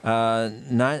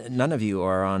 None of you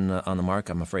are on the mark,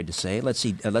 I'm afraid to say. Let's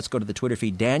see. Let's go to the Twitter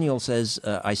feed. Daniel says,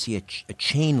 I see a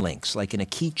chain links, like in a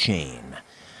keychain.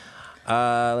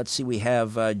 Let's see. We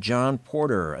have John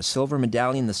Porter, a silver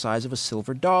medallion the size of a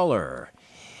silver dollar.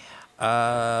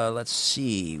 Let's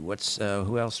see.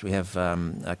 Who else? We have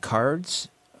cards,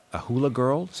 a hula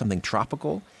girl, something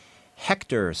tropical.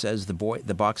 Hector says the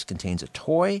box contains a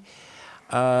toy.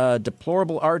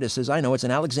 Deplorable Artist says, I know, it's an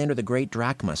Alexander the Great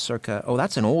drachma, circa... Oh,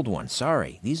 that's an old one.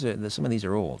 Sorry. Some of these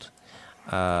are old.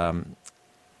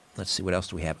 Let's see, what else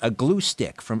do we have? A glue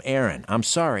stick from Aaron. I'm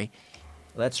sorry.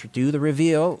 Let's do the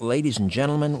reveal. Ladies and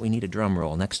gentlemen, we need a drum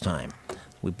roll next time.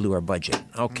 We blew our budget.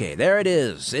 Okay, there it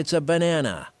is. It's a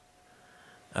banana.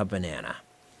 A banana.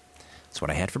 That's what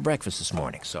I had for breakfast this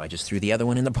morning, so I just threw the other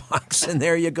one in the box, and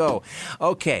there you go.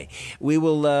 Okay, we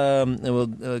will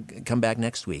come back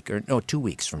next week, or no, 2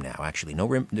 weeks from now, actually.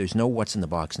 There's no What's in the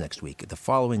Box next week. The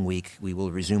following week, we will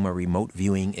resume our remote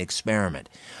viewing experiment.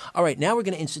 All right, now we're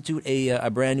going to institute a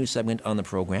brand new segment on the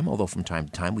program, although from time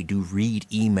to time we do read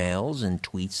emails and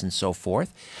tweets and so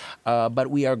forth. But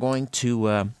we are going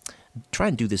to try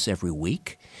and do this every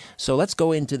week. So let's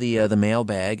go into the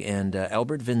mailbag, and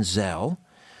Albert Venzel.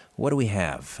 What do we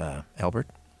have, Albert?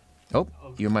 Oh,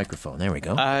 your microphone. There we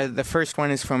go. The first one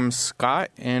is from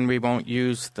Scott, and we won't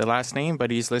use the last name,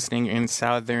 but he's listening in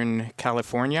Southern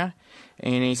California.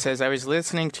 And he says, I was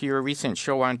listening to your recent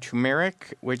show on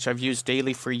turmeric, which I've used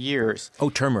daily for years.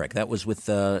 Oh, turmeric. That was with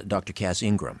Dr. Cass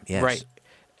Ingram. Yes. Right.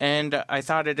 And I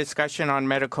thought a discussion on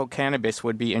medical cannabis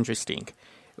would be interesting.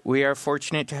 We are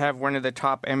fortunate to have one of the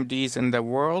top MDs in the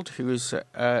world who's...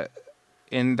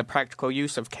 in the practical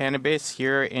use of cannabis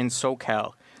here in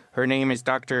SoCal. Her name is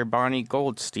Dr. Bonnie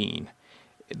Goldstein.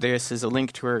 This is a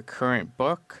link to her current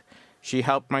book. She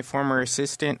helped my former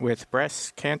assistant with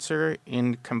breast cancer.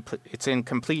 It's in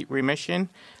complete remission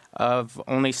of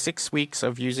only 6 weeks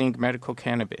of using medical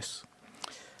cannabis.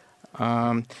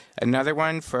 Another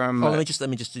one from... let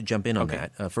me just jump in on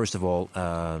that. First of all,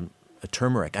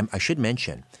 turmeric. I should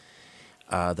mention...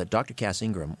 that Dr. Cass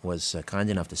Ingram was kind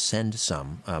enough to send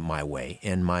some my way.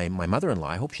 And my mother-in-law,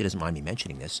 I hope she doesn't mind me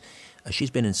mentioning this, she's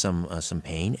been in some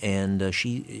pain, and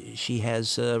she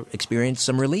has experienced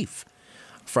some relief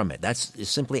from it. That's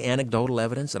simply anecdotal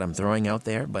evidence that I'm throwing out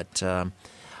there. But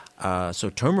so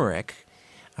turmeric,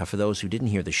 for those who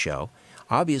didn't hear the show,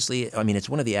 obviously, I mean, it's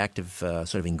one of the active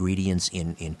sort of ingredients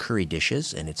in curry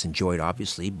dishes, and it's enjoyed,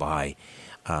 obviously, by...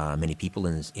 many people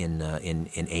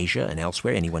in Asia and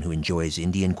elsewhere, anyone who enjoys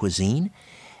Indian cuisine.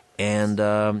 And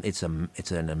it's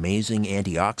an amazing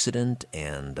antioxidant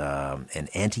and an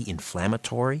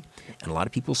anti-inflammatory, and a lot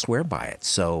of people swear by it.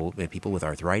 So people with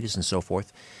arthritis and so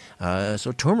forth.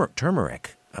 So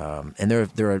turmeric, and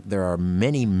there are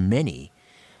many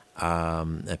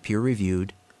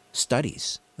peer-reviewed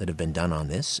studies that have been done on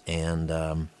this, and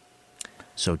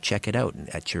so check it out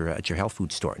at your health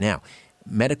food store. Now,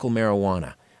 medical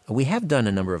marijuana. We have done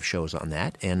a number of shows on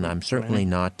that, and I'm certainly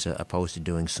not opposed to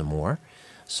doing some more.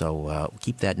 So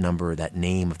keep that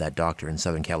name of that doctor in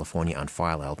Southern California on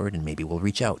file, Albert, and maybe we'll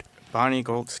reach out. Bonnie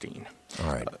Goldstein.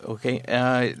 All right. Okay.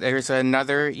 There's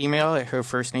another email. Her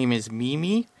first name is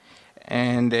Mimi,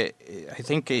 and I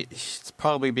think it's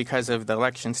probably because of the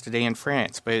elections today in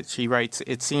France. But she writes,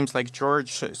 it seems like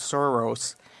George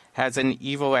Soros has an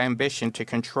evil ambition to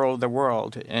control the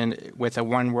world and with a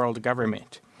one-world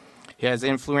government. He has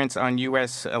influence on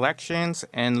U.S. elections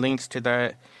and links to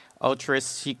the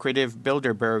ultra-secretive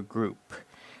Bilderberg Group,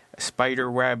 a spider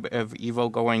web of evil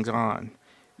goings-on.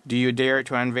 Do you dare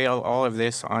to unveil all of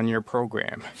this on your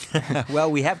program? Well,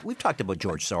 we've talked about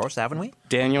George Soros, haven't we?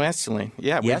 Daniel Esselin.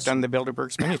 Yeah, we've Yes. done the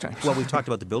Bilderbergs many times. Well, we've talked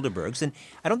about the Bilderbergs, and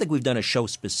I don't think we've done a show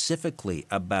specifically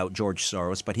about George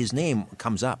Soros, but his name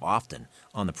comes up often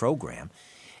on the program.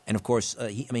 And of course,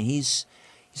 he's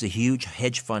a huge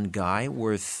hedge fund guy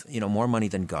worth more money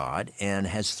than God, and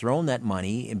has thrown that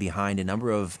money behind a number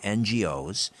of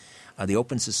NGOs. The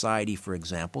Open Society, for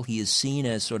example, he is seen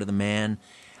as sort of the man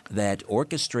that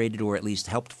orchestrated or at least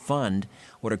helped fund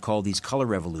what are called these color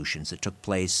revolutions that took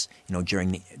place,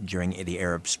 during the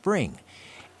Arab Spring.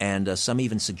 And some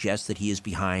even suggest that he is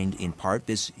behind, in part,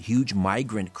 this huge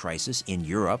migrant crisis in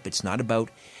Europe. It's not about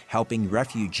helping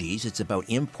refugees. It's about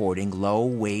importing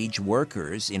low-wage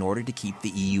workers in order to keep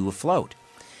the EU afloat.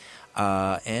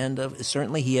 And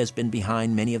certainly he has been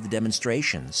behind many of the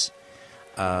demonstrations,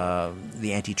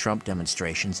 the anti-Trump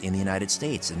demonstrations in the United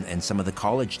States, and some of the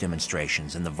college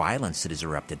demonstrations and the violence that has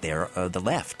erupted there, the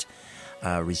left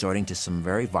resorting to some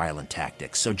very violent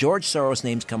tactics. So George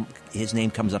Soros' his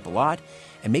name comes up a lot,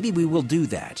 and maybe we will do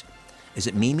that. Is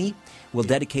it Mimi? We'll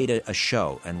dedicate a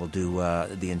show, and we'll do not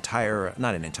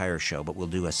an entire show, but we'll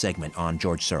do a segment on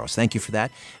George Soros. Thank you for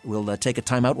that. We'll take a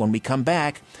time out. When we come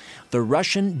back. The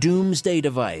Russian Doomsday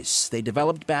device. They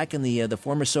developed back in the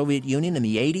former Soviet Union in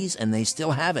the 80s, and they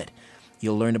still have it.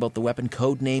 You'll learn about the weapon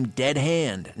codenamed Dead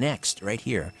Hand next, right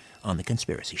here on The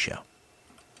Conspiracy Show.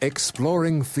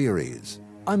 Exploring theories,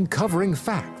 uncovering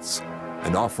facts,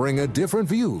 and offering a different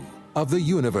view of the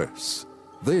universe.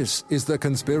 This is The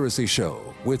Conspiracy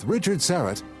Show with Richard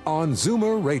Serrett on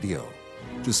Zoomer Radio.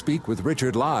 To speak with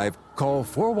Richard live, call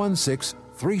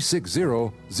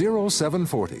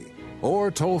 416-360-0740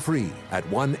 or toll free at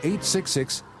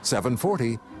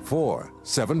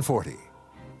 1-866-740-4740.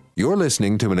 You're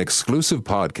listening to an exclusive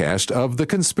podcast of The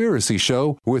Conspiracy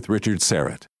Show with Richard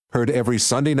Serrett. Heard every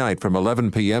Sunday night from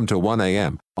 11 p.m. to 1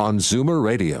 a.m. on Zoomer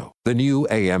Radio, the new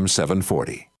AM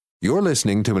 740. You're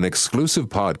listening to an exclusive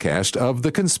podcast of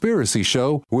The Conspiracy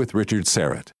Show with Richard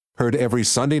Serrett. Heard every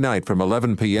Sunday night from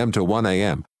 11 p.m. to 1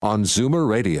 a.m. on Zoomer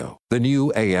Radio, the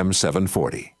new AM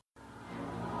 740.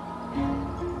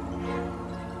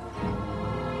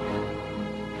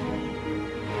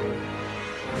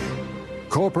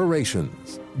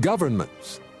 Corporations,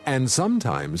 governments, and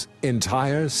sometimes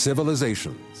entire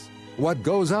civilizations. What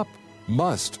goes up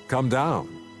must come down.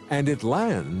 And it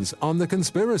lands on The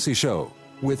Conspiracy Show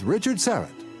with Richard Serrett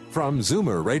from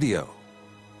Zoomer Radio.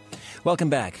 Welcome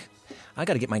back. I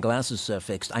got to get my glasses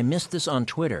fixed. I missed this on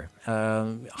Twitter.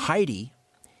 Heidi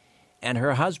and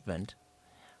her husband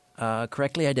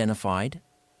correctly identified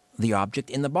the object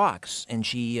in the box, and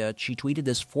she tweeted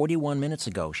this 41 minutes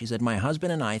ago. She said, "My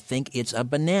husband and I think it's a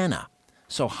banana."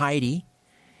 So Heidi,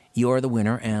 you're the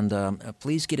winner, and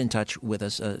please get in touch with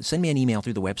us. Send me an email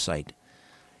through the website,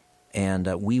 and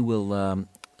we will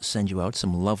send you out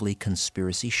some lovely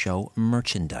Conspiracy Show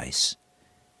merchandise.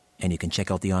 And you can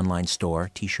check out the online store,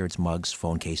 T-shirts, mugs,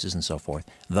 phone cases, and so forth,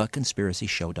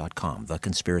 theconspiracyshow.com,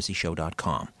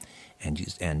 theconspiracyshow.com,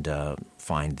 and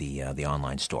find the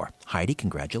online store. Heidi,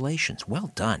 congratulations.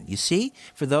 Well done. You see,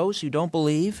 for those who don't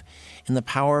believe in the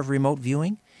power of remote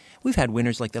viewing, we've had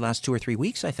winners like the last 2 or 3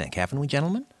 weeks, I think, haven't we,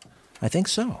 gentlemen? I think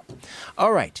so.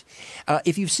 All right.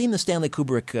 If you've seen the Stanley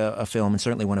Kubrick film, and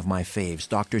certainly one of my faves,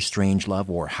 Dr. Strangelove,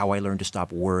 or How I Learned to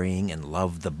Stop Worrying and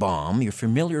Love the Bomb, you're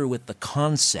familiar with the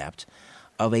concept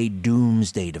of a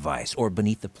doomsday device, or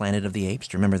Beneath the Planet of the Apes.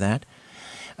 Do you remember that?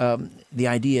 The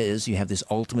idea is you have this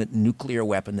ultimate nuclear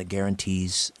weapon that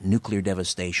guarantees nuclear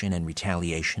devastation and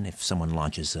retaliation if someone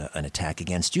launches an attack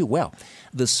against you. Well,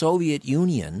 the Soviet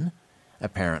Union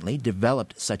apparently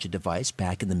developed such a device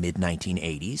back in the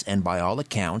mid-1980s, and by all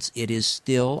accounts, it is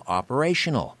still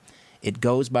operational. It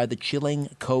goes by the chilling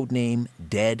codename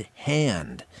Dead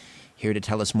Hand. Here to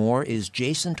tell us more is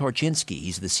Jason Torchinsky.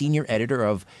 He's the senior editor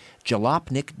of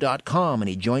Jalopnik.com, and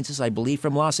he joins us, I believe,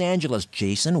 from Los Angeles.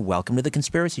 Jason, welcome to The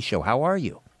Conspiracy Show. How are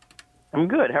you? I'm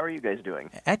good. How are you guys doing?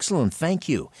 Excellent. Thank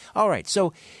you. All right.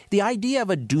 So the idea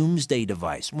of a doomsday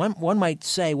device, one might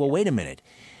say, well, wait a minute.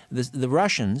 The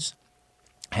Russians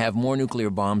have more nuclear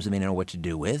bombs than they know what to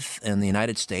do with. And the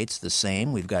United States, the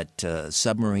same. We've got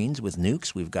submarines with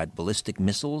nukes. We've got ballistic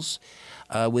missiles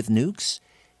with nukes.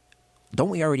 Don't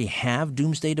we already have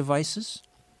doomsday devices?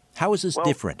 How is this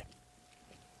different?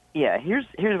 Yeah, here's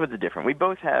what's different. We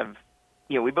both have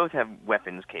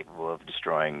weapons capable of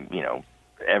destroying,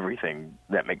 everything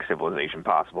that makes civilization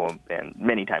possible, and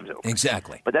many times over.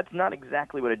 Exactly. But that's not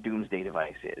exactly what a doomsday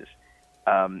device is.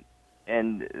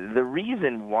 And the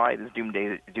reason why this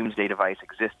doomsday device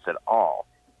exists at all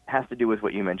has to do with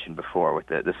what you mentioned before, with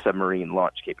the submarine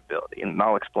launch capability, and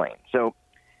I'll explain. So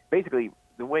basically,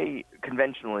 the way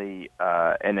conventionally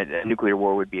a nuclear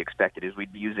war would be expected is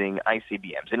we'd be using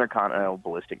ICBMs, intercontinental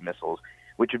ballistic missiles,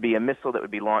 which would be a missile that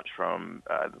would be launched from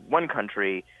one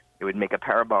country. It would make a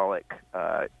parabolic,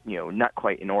 not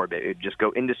quite in orbit. It would just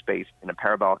go into space in a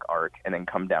parabolic arc and then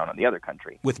come down on the other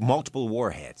country. With multiple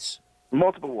warheads.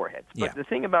 Multiple warheads. Yeah. But the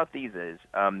thing about these is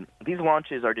these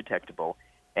launches are detectable,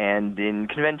 and in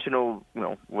conventional,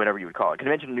 whatever you would call it,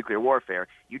 conventional nuclear warfare,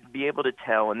 you'd be able to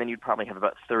tell, and then you'd probably have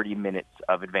about 30 minutes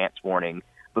of advance warning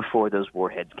before those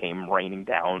warheads came raining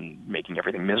down, making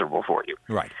everything miserable for you.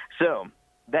 Right. So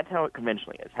that's how it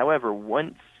conventionally is. However,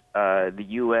 once the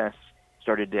U.S.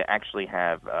 started to actually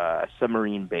have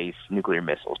submarine-based nuclear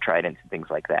missiles, Tridents and things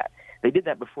like that, they did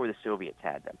that before the Soviets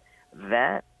had them.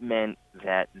 That meant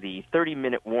that the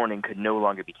 30-minute warning could no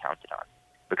longer be counted on,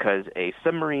 because a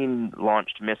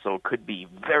submarine-launched missile could be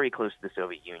very close to the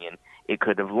Soviet Union. It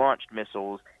could have launched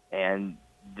missiles, and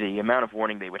the amount of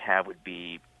warning they would have would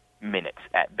be minutes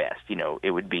at best.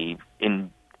 It would be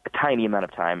in a tiny amount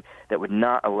of time that would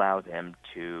not allow them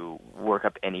to work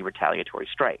up any retaliatory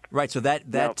strike. Right. So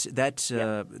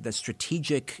the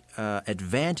strategic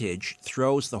advantage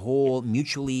throws the whole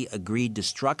mutually agreed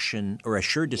destruction or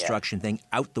assured destruction thing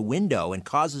out the window and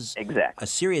causes a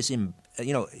serious,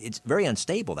 it's very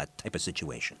unstable, that type of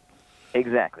situation.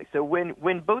 Exactly. So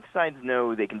when both sides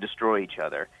know they can destroy each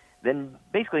other, then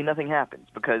basically nothing happens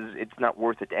because it's not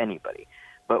worth it to anybody.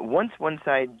 But once one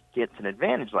side gets an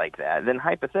advantage like that, then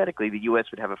hypothetically the U.S.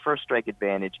 would have a first strike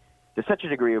advantage to such a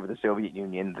degree over the Soviet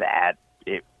Union that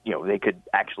they could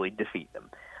actually defeat them.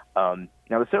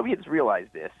 Now the Soviets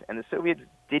realized this, and the Soviets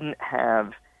didn't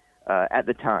have at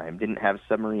the time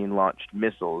submarine launched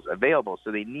missiles available, so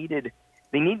they needed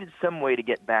some way to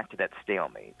get back to that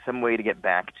stalemate, some way to get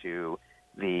back to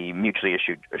the mutually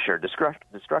assured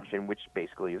destruction, which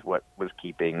basically is what was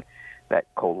keeping that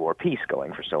Cold War peace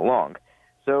going for so long.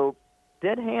 So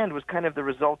Dead Hand was kind of the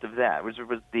result of that. It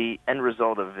was the end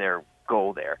result of their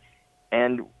goal there.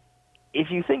 And if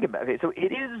you think about it, so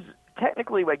it is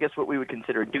technically, I guess, what we would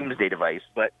consider a doomsday device,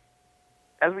 but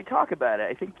as we talk about it,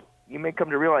 I think you may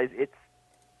come to realize it's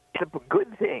a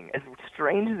good thing. As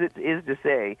strange as it is to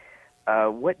say,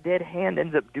 what Dead Hand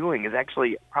ends up doing is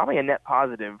actually probably a net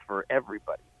positive for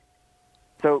everybody.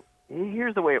 So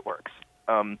here's the way it works.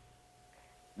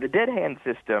 The Dead Hand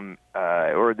system,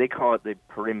 or they call it the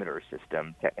perimeter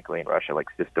system, technically in Russia, like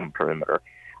system perimeter,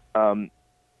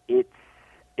 it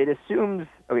assumes,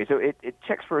 so it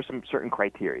checks for some certain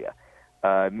criteria,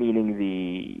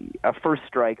 meaning a first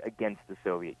strike against the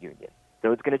Soviet Union.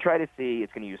 So it's going to try to see,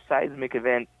 it's going to use seismic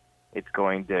events, it's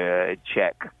going to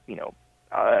check,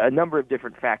 a number of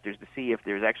different factors to see if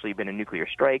there's actually been a nuclear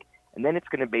strike, and then it's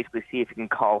going to basically see if it can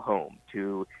call home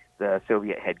to the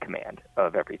Soviet head command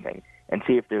of everything and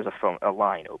see if there's a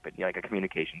line open, like a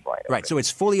communications line open. Right, so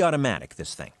it's fully automatic,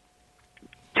 this thing.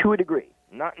 To a degree,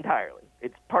 not entirely.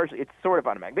 It's sort of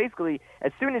automatic. Basically,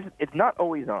 as soon as it's not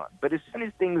always on, but as soon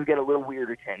as things get a little weird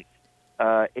or tense,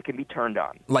 it can be turned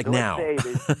on. Like so now.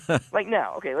 Like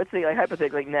now. Okay, let's say,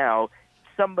 hypothetically, now,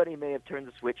 somebody may have turned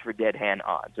the switch for Dead Hand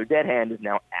on. So Dead Hand is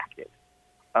now active.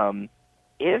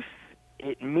 If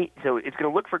so it's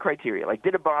going to look for criteria, like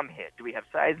did a bomb hit? Do we have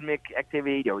seismic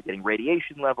activity? Are we getting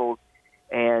radiation levels?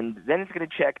 And then it's going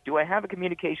to check, do I have a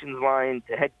communications line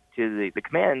to head to the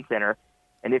command center?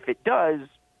 And if it does,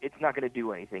 it's not going to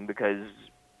do anything because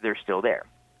they're still there.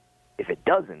 If it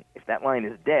doesn't, if that line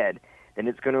is dead, then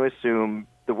it's going to assume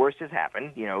the worst has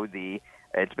happened.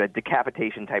 It's a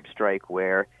decapitation type strike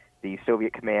where the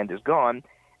Soviet command is gone,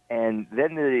 and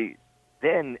then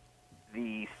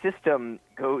the system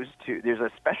goes to, there's a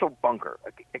special bunker.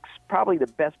 It's probably the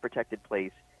best protected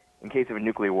place in case of a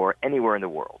nuclear war anywhere in the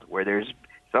world, where there's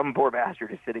some poor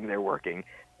bastard is sitting there working,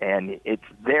 and it's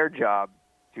their job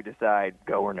to decide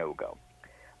go or no go.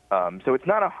 So it's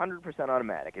not 100%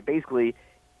 automatic.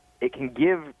 It can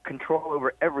give control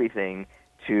over everything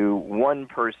to one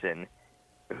person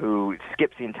who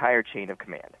skips the entire chain of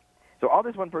command. So all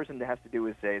this one person has to do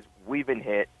is say, we've been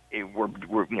hit, we're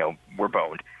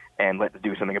boned, and let's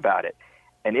do something about it.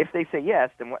 And if they say yes,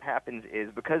 then what happens is,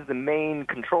 because the main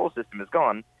control system is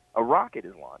gone, a rocket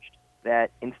is launched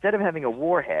that, instead of having a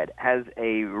warhead, has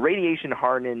a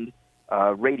radiation-hardened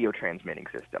radio transmitting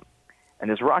system. And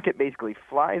this rocket basically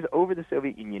flies over the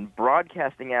Soviet Union,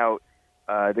 broadcasting out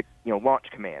the launch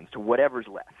commands to whatever's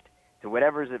left. to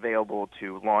whatever's available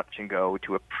to launch and go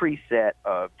to a preset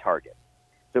of targets.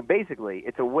 So basically,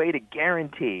 it's a way to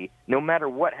guarantee, no matter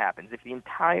what happens, if the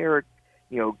entire,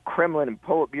 Kremlin and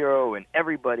Politburo and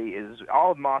everybody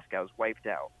all of Moscow is wiped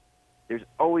out, there's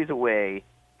always a way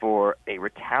for a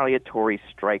retaliatory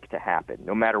strike to happen,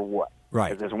 no matter what. Right.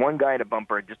 Because there's one guy in a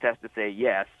bunker just has to say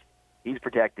yes, he's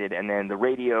protected, and then the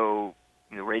radio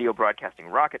broadcasting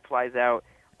rocket flies out,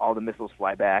 all the missiles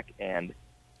fly back, and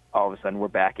all of a sudden we're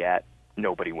back at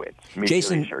nobody wins.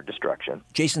 Mutually assured destruction.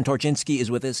 Jason Torchinsky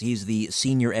is with us. He's the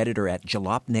senior editor at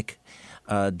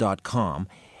jalopnik.com.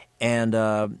 And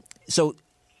so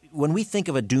when we think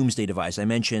of a doomsday device, I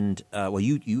mentioned,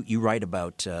 you write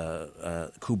about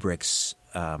Kubrick's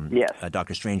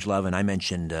Dr. Strangelove, and I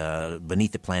mentioned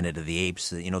Beneath the Planet of the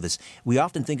Apes. We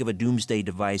often think of a doomsday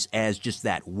device as just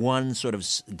that one sort of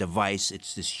device.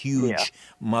 It's this huge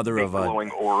mother of a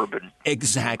glowing orb and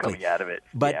coming out of it.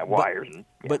 Wires.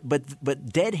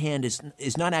 But Dead Hand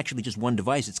is not actually just one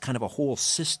device. It's kind of a whole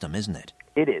system, isn't it?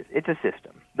 It is. It's a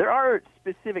system. There are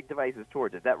specific devices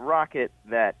towards it. That rocket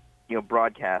that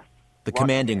broadcasts. The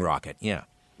commanding rocket, yeah.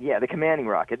 Yeah, the commanding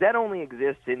rocket. That only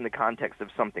exists in the context of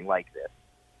something like this.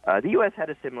 The U.S. had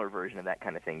a similar version of that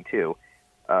kind of thing, too.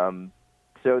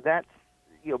 So that's,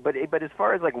 but as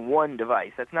far as like one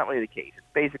device, that's not really the case. It's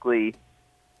basically,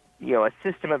 a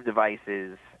system of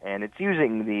devices, and it's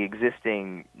using the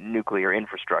existing nuclear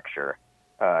infrastructure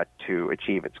to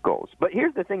achieve its goals. But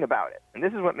here's the thing about it, and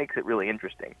this is what makes it really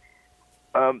interesting.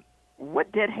 What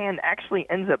Dead Hand actually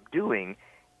ends up doing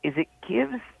is it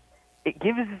gives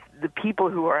the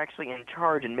people who are actually in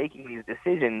charge and making these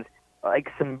decisions like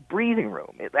some breathing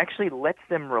room. It actually lets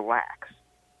them relax,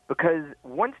 because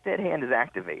once Dead Hand is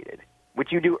activated,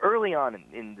 which you do early on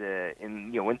in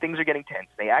when things are getting tense,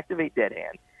 they activate Dead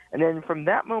Hand, and then from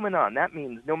that moment on, that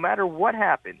means no matter what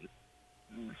happens,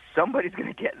 somebody's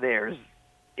going to get theirs.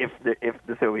 If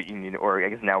the Soviet Union, or I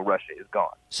guess now Russia, is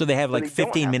gone. So they have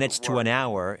 15 minutes to an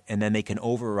hour, and then they can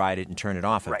override it and turn it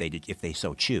off if they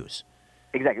so choose.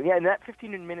 Exactly. Yeah, and that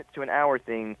 15 minutes to an hour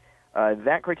thing,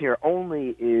 that criteria only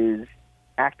is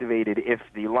activated if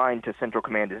the line to Central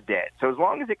Command is dead. So as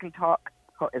long as it can call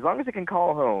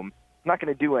home, it's not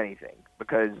going to do anything,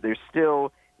 because there's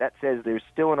still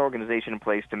an organization in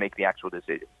place to make the actual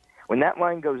decisions. When that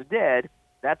line goes dead,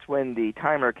 that's when the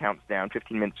timer counts down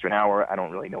 15 minutes to an hour. I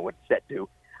don't really know what it's set to.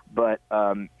 But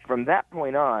from that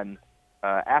point on,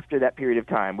 after that period of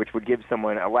time, which would give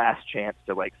someone a last chance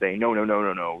to say, no,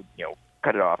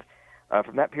 cut it off.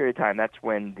 From that period of time, that's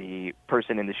when the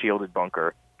person in the shielded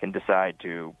bunker can decide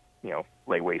to,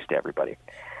 lay waste to everybody.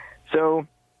 So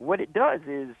what it does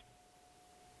is,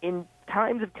 in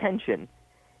times of tension,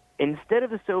 instead of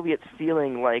the Soviets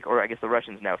feeling like, or I guess the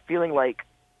Russians now, feeling like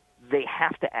they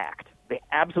have to act, they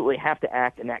absolutely have to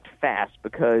act and act fast,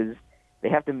 because they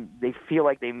feel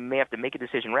like they may have to make a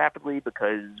decision rapidly,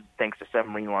 because thanks to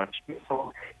submarine-launched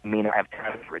missiles, they may not have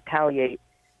time to retaliate.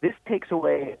 This takes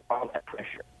away all that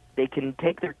pressure. They can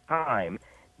take their time.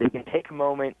 They can take a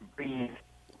moment, breathe,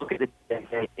 look at the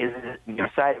decide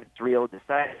if it's real,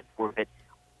 decide for it,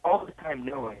 all the time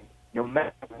knowing no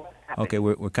matter what happens. Okay,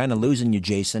 we're kind of losing you,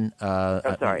 Jason.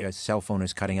 Sorry. Your cell phone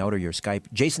is cutting out, or your Skype.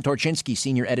 Jason Torchinsky,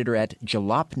 senior editor at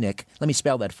Jalopnik. Let me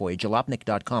spell that for you.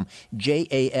 Jalopnik.com.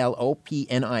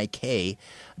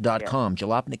 Jalopnik.com.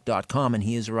 Jalopnik.com, and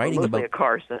he is writing about... a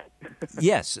car set.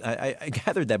 Yes, I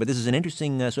gathered that, but this is an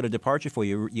interesting sort of departure for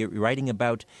you. You're writing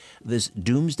about this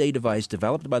doomsday device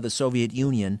developed by the Soviet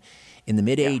Union in the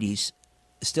mid-'80s,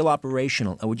 still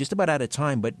operational. We're just about out of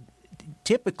time, but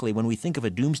typically when we think of a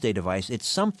doomsday device, it's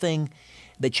something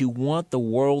that you want the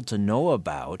world to know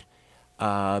about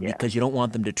because you don't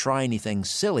want them to try anything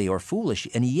silly or foolish.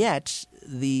 And yet,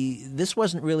 this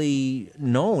wasn't really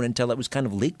known until it was kind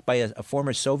of leaked by a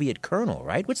former Soviet colonel,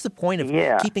 right? What's the point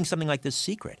of keeping something like this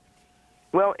secret?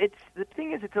 Well, the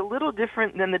thing is, it's a little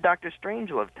different than the Dr.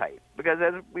 Strangelove type, because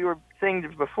as we were saying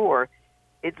before,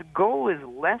 its goal is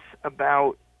less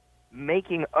about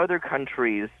making other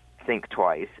countries think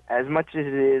twice as much as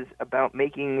it is about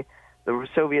making the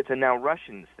Soviets and now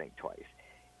Russians think twice.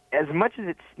 As much as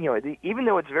it's, even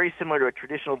though it's very similar to a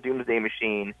traditional doomsday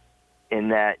machine in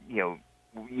that,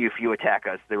 if you attack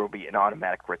us, there will be an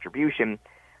automatic retribution,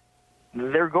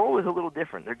 their goal is a little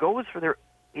different. Their goal is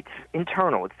it's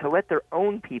internal. It's to let their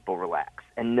own people relax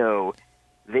and know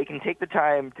they can take the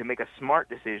time to make a smart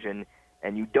decision,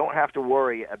 and you don't have to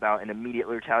worry about an immediate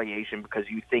retaliation because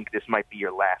you think this might be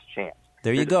your last chance.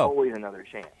 There you go. There's always another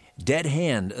chance. Dead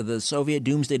Hand, the Soviet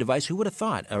doomsday device. Who would have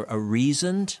thought? A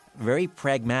reasoned, very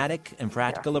pragmatic and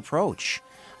practical approach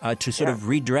to sort of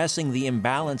redressing the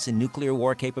imbalance in nuclear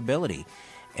war capability.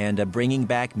 and bringing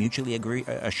back mutually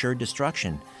assured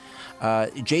destruction.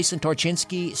 Jason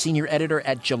Torchinsky, senior editor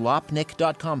at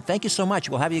jalopnik.com. Thank you so much.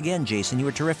 We'll have you again, Jason. You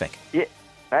were terrific. Yeah,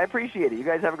 I appreciate it. You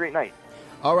guys have a great night.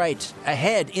 All right,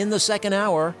 ahead in the second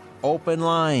hour, open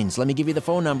lines. Let me give you the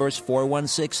phone numbers,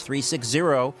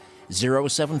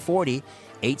 416-360-0740,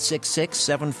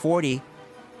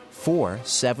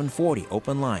 866-740-4740.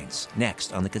 Open lines,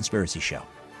 next on The Conspiracy Show.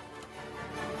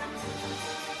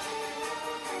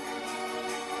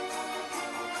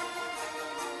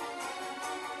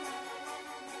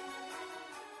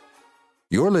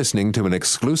 You're listening to an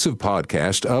exclusive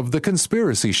podcast of The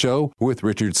Conspiracy Show with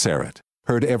Richard Serrett.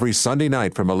 Heard every Sunday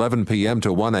night from 11 p.m.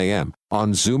 to 1 a.m.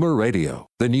 on Zoomer Radio,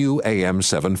 the new AM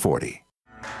 740.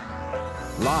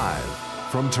 Live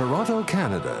from Toronto,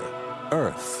 Canada,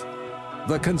 Earth.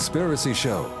 The Conspiracy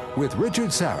Show with Richard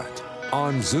Serrett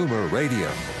on Zoomer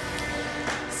Radio.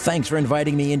 Thanks for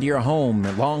inviting me into your home,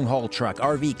 long-haul truck,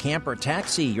 RV, camper,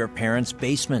 taxi, your parents'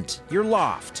 basement, your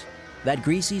loft, that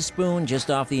greasy spoon just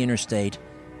off the interstate,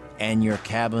 and your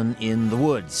cabin in the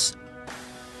woods.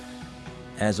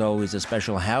 As always, a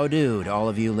special how-do to all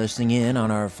of you listening in on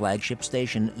our flagship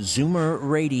station, Zoomer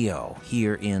Radio,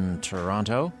 here in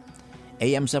Toronto.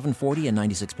 AM 740 and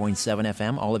 96.7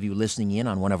 FM, all of you listening in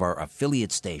on one of our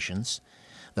affiliate stations.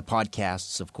 The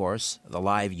podcasts, of course, the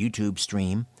live YouTube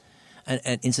stream.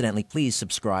 And incidentally, please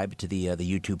subscribe to the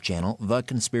YouTube channel, The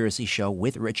Conspiracy Show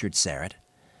with Richard Serrett.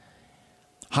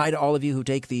 Hi to all of you who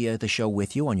take the show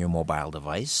with you on your mobile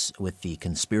device with the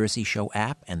Conspiracy Show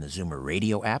app and the Zoomer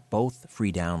Radio app, both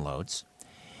free downloads.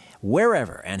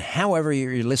 Wherever and however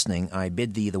you're listening, I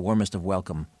bid thee the warmest of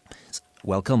welcomes,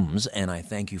 and I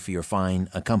thank you for your fine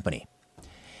company.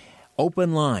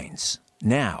 Open lines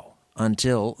now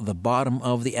until the bottom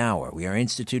of the hour. We are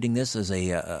instituting this as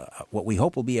what we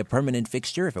hope will be a permanent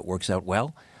fixture if it works out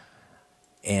well.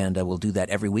 And we'll do that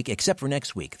every week, except for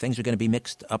next week. Things are going to be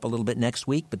mixed up a little bit next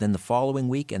week, but then the following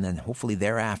week, and then hopefully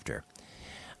thereafter.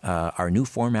 Our new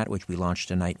format, which we launched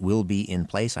tonight, will be in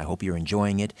place. I hope you're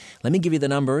enjoying it. Let me give you the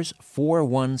numbers.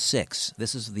 416.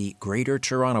 This is the Greater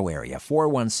Toronto Area.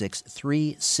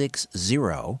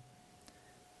 416-360-0740.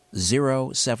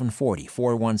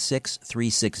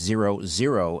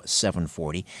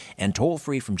 416-360-0740. And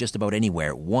toll-free from just about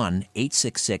anywhere,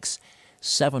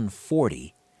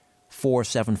 1-866-740-4740.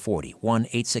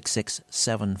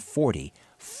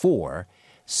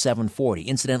 1-866-740-4740.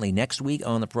 Incidentally, next week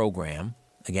on the program,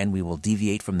 again, we will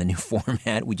deviate from the new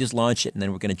format. We just launched it, and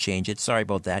then we're going to change it. Sorry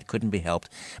about that. Couldn't be helped.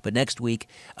 But next week,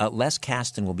 Les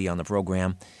Kasten will be on the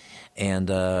program, and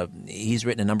he's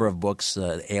written a number of books,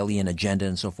 Alien Agenda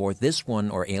and so forth. This one,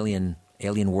 or Alien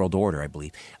World Order, I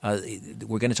believe,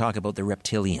 we're going to talk about the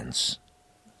reptilians.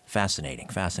 Fascinating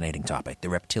topic. The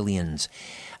reptilians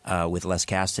with Les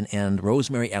Kasten, and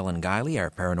Rosemary Ellen Guiley,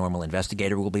 our paranormal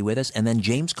investigator, will be with us. And then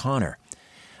James Conner,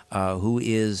 who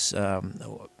is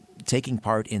taking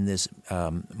part in this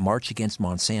march against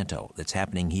Monsanto that's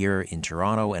happening here in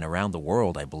Toronto and around the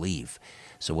world, I believe.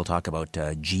 So we'll talk about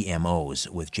GMOs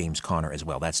with James Conner as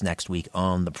well. That's next week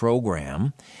on the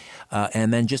program.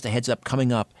 And then just a heads up,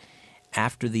 coming up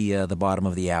after the bottom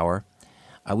of the hour,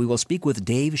 we will speak with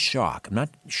Dave Schock. I'm not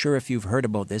sure if you've heard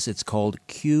about this. It's called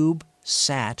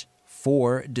CubeSat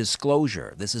for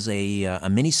Disclosure. This is a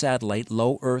mini satellite,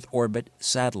 low Earth orbit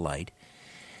satellite.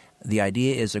 The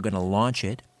idea is they're going to launch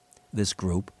it, this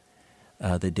group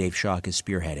that Dave Schock is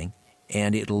spearheading,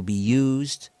 and it'll be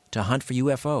used to hunt for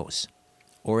UFOs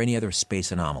or any other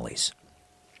space anomalies.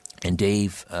 And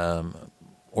Dave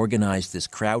organized this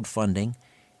crowdfunding,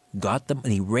 and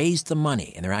he raised the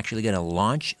money, and they're actually going to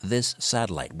launch this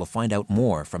satellite. We'll find out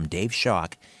more from Dave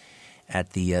Schock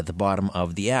at the bottom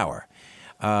of the hour.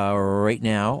 Right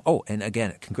now, and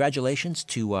again, congratulations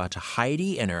to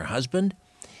Heidi and her husband,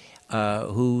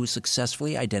 who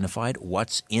successfully identified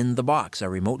what's in the box, a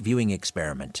remote viewing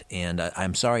experiment. And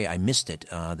I'm sorry I missed it.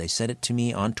 They sent it to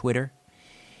me on Twitter,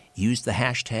 used the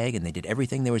hashtag, and they did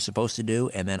everything they were supposed to do,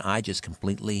 and then I just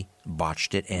completely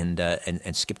botched it and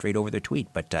skipped right over their tweet.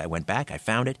 But I went back, I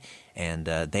found it, and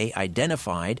they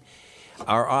identified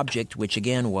our object, which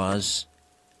again was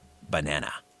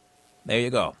banana. There you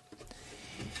go.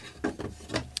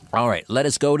 All right, let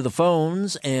us go to the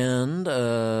phones, and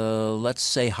let's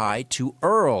say hi to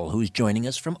Earl, who's joining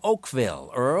us from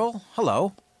Oakville. Earl,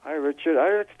 hello. Hi, Richard.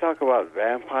 I'd like to talk about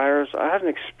vampires. I had an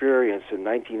experience in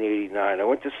 1989. I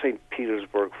went to St.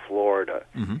 Petersburg, Florida,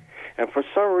 and for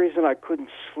some reason I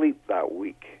couldn't sleep that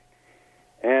week.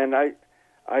 And I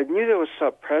knew there was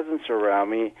some presence around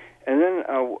me, and then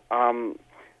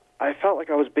I felt like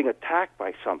I was being attacked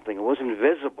by something. It was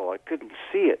invisible. I couldn't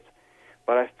see it,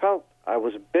 but I felt I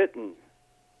was bitten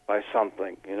by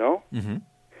something, you know? Mm-hmm.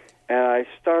 And I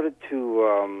started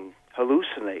to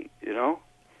hallucinate, you know?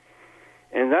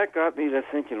 And that got me to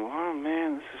thinking, wow,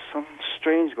 man, this is something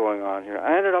strange going on here.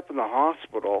 I ended up in the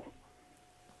hospital.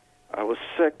 I was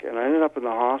sick, and I ended up in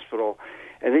the hospital,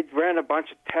 and they ran a bunch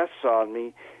of tests on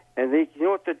me, and you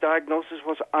know what the diagnosis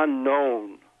was?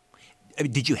 Unknown.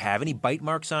 Did you have any bite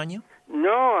marks on you? No,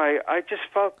 I just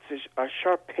felt a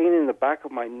sharp pain in the back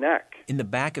of my neck. In the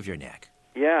back of your neck?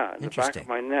 Yeah, in the back of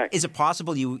my neck. Is it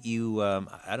possible you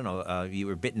I don't know, you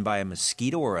were bitten by a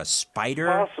mosquito or a spider?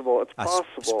 It's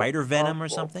possible. Spider venom or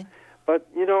something? But,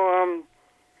 you know,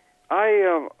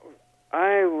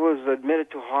 I was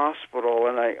admitted to hospital,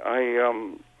 and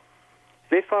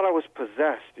they thought I was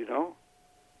possessed, you know?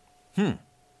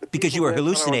 Because you were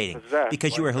hallucinating.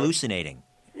 Because you were like hallucinating.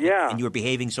 Yeah. And you were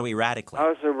behaving so erratically. I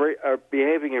was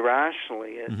behaving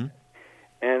irrationally.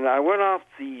 And I went off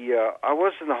I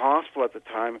was in the hospital at the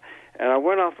time, and I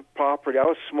went off the property. I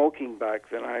was smoking back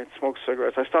then. I had smoked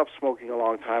cigarettes. I stopped smoking a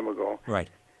long time ago. Right.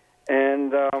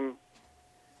 And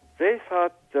they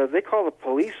thought, they called the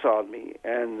police on me,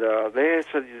 and they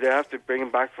said they have to bring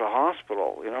him back to the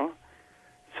hospital, you know?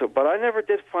 So, but I never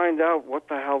did find out what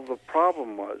the hell the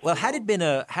problem was. Well, had it been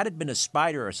a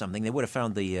spider or something, they would have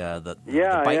found the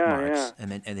bite marks,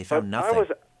 and they found nothing.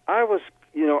 I was,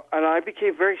 you know, and I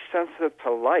became very sensitive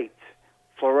to light,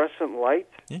 fluorescent light.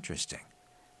 Interesting.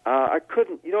 I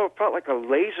couldn't, you know, it felt like a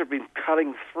laser beam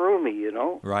cutting through me, you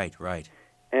know. Right.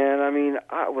 And I mean,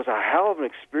 it was a hell of an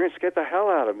experience. Get the hell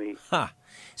out of me. Huh.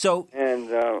 So. And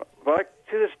but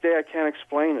to this day, I can't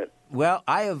explain it. Well,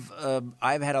 I've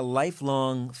had a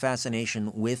lifelong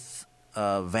fascination with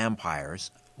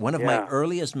vampires. One of my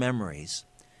earliest memories,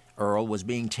 Earl, was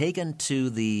being taken to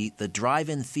the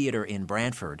drive-in theater in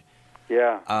Brantford.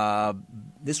 Yeah.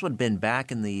 This would have been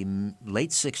back in the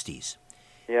late 60s.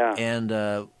 Yeah.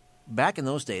 And back in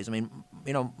those days, I mean,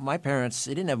 you know, my parents,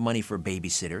 they didn't have money for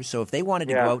babysitters, so if they wanted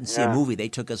to go out and see a movie, they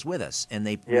took us with us. And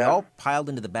we all piled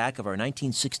into the back of our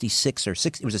 1966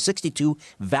 it was a 62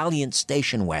 Valiant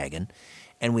station wagon,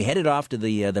 and we headed off to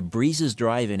the Breezes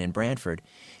Drive-In in Brantford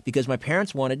because my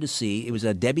parents wanted to see, it was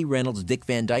a Debbie Reynolds, Dick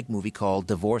Van Dyke movie called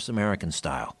Divorce American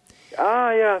Style.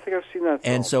 Ah, yeah, I think I've seen that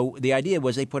film. And so the idea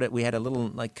was we had a little,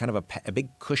 like, kind of a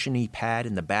big cushiony pad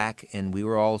in the back, and we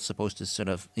were all supposed to sort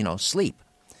of, you know, sleep.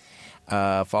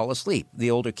 Fall asleep.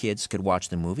 The older kids could watch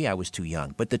the movie. I was too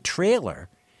young. But the trailer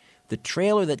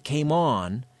that came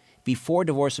on before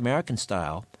Divorce American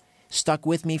Style stuck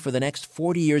with me for the next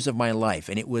 40 years of my life,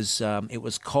 and it was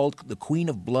called The Queen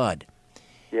of Blood.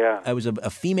 Yeah. It was a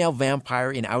female vampire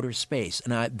in outer space,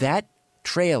 and that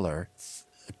trailer,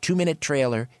 a 2-minute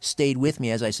trailer, stayed with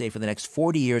me, as I say, for the next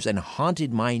 40 years and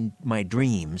haunted my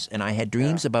dreams. And I had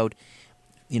dreams about,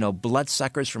 you know,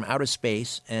 bloodsuckers from outer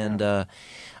space, and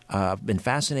I've been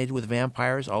fascinated with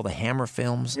vampires, all the Hammer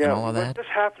films and all of that. This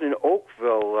happened in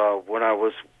Oakville when I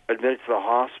was admitted to the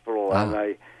hospial,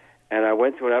 and I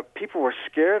went to it. People were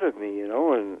scared of me, you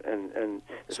know, and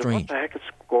said, what the heck is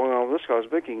going on with this guy? I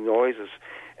was making noises.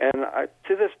 And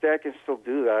to this day, I can still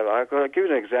do that. I'll give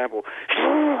you an example.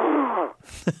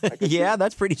 Yeah,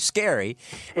 that's pretty scary.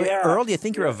 Yeah. Earl, do you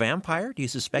think you're a vampire? Do you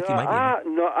suspect you might be?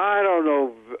 No, I don't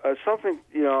know. Something,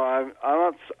 you know,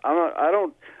 I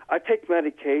don't. I take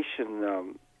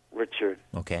medication, Richard.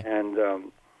 Okay. And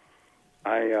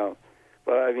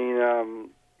but I mean,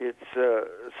 it's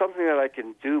something that I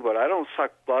can do, but I don't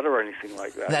suck blood or anything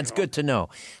like that. That's good to know.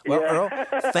 Well, Earl,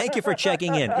 thank you for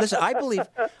checking in. Listen, I believe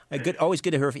always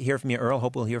good to hear from you, Earl.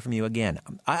 Hope we'll hear from you again.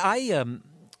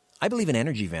 I believe in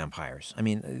energy vampires. I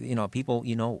mean, you know, people,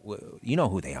 you know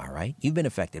who they are, right? You've been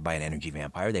affected by an energy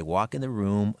vampire. They walk in the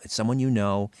room. It's someone you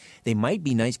know. They might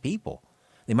be nice people.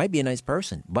 They might be a nice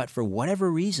person, but for whatever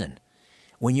reason,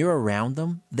 when you're around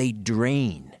them, they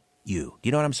drain you. Do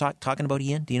you know what I'm talking about,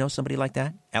 Ian? Do you know somebody like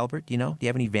that? Albert, do you know? Do you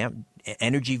have any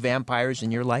energy vampires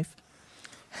in your life?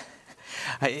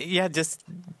 Just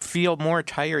feel more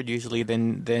tired usually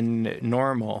than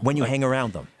normal. When you hang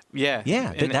around them? Yeah.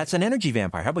 Yeah, that's an energy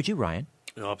vampire. How about you, Ryan?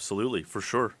 Absolutely, for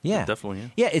sure. Yeah.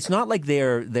 Definitely, Yeah, it's not like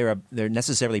they're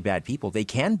necessarily bad people. They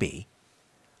can be.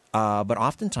 But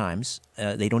oftentimes,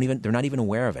 they're not even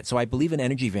aware of it. So I believe in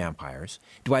energy vampires.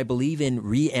 Do I believe in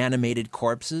reanimated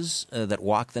corpses that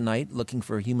walk the night looking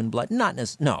for human blood?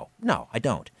 No, I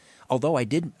don't. Although I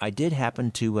did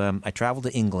happen to, I traveled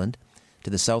to England, to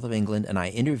the south of England, and I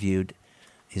interviewed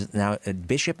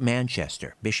Bishop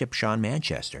Sean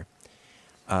Manchester,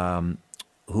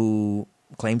 who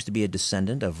claims to be a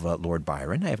descendant of Lord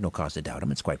Byron. I have no cause to doubt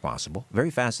him. It's quite possible. Very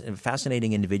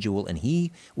fascinating individual, and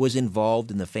he was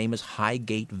involved in the famous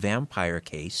Highgate vampire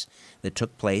case that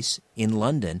took place in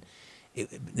London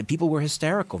The people were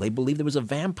hysterical. They believed there was a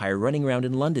vampire running around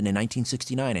in London in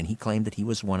 1969, and he claimed that he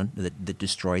was one that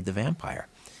destroyed the vampire.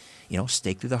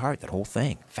 Stake through the heart, that whole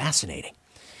thing. Fascinating.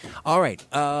 All right,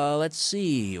 let's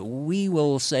see. We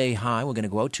will say hi. We're going to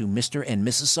go out to Mr. and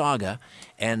Mrs. Saga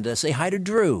and say hi to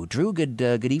Drew. Drew, good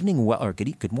evening, or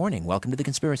good morning. Welcome to the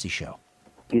Conspiracy Show.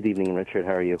 Good evening, Richard.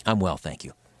 How are you? I'm well, thank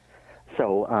you.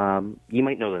 So, you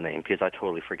might know the name because I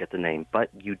totally forget the name, but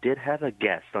you did have a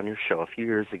guest on your show a few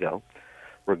years ago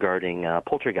regarding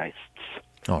poltergeists.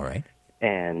 All right.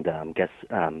 And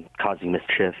causing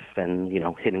mischief and,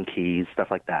 hidden keys,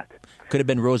 stuff like that. Could have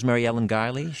been Rosemary Ellen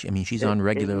Guiley. She's on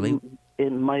regularly.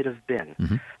 It might have been.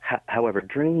 Mm-hmm. However,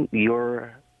 during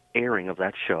your airing of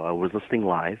that show, I was listening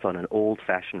live on an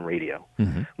old-fashioned radio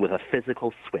with a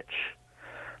physical switch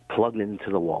plugged into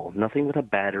the wall. Nothing with a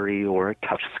battery or a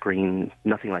touch screen,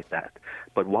 nothing like that.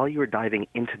 But while you were diving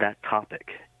into that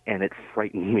topic, and it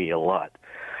frightened me a lot,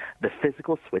 the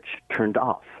physical switch turned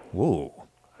off. Whoa.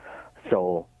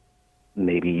 So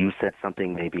maybe you said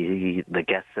something, maybe the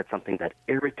guest said something that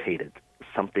irritated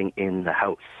something in the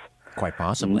house. Quite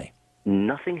possibly.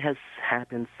 Nothing has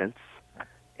happened since.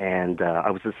 And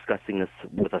I was discussing this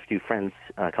with a few friends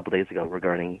a couple days ago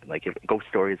regarding ghost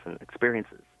stories and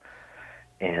experiences.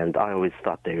 And I always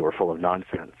thought they were full of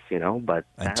nonsense, but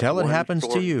until it happens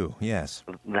to you, yes.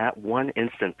 That one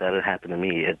instant that it happened to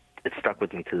me, it stuck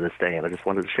with me to this day, and I just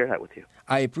wanted to share that with you.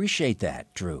 I appreciate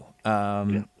that, Drew.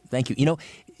 Thank you.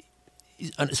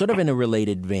 Sort of in a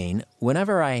related vein,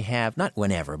 whenever I have, not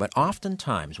whenever, but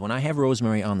oftentimes when I have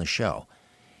Rosemary on the show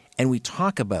and we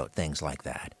talk about things like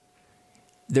that,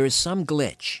 there is some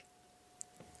glitch.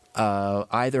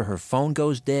 Either her phone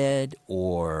goes dead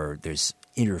or there's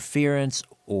interference,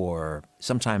 or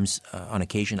sometimes on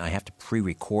occasion I have to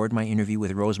pre-record my interview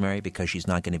with Rosemary because she's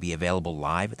not going to be available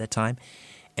live at that time.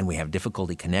 And we have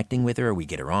difficulty connecting with her. We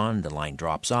get her on, the line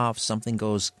drops off, something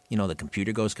goes, the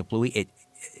computer goes kaplooey.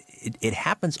 It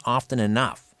happens often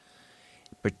enough,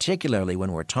 particularly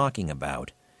when we're talking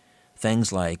about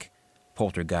things like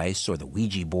poltergeists or the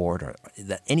Ouija board or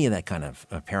any of that kind of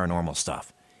paranormal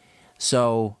stuff.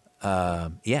 So,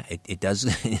 it does,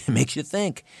 it makes you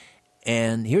think.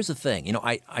 And here's the thing,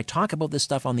 I talk about this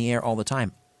stuff on the air all the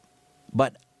time,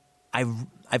 but I've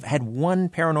had one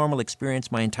paranormal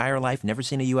experience my entire life, never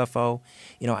seen a UFO.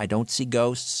 I don't see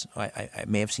ghosts. I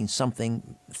may have seen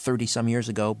something 30-some years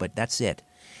ago, but that's it.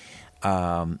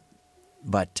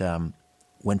 But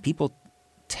when people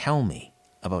tell me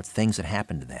about things that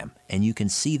happen to them, and you can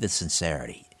see the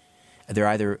sincerity, they're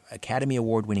either Academy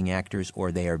Award-winning actors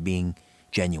or they are being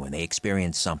genuine. They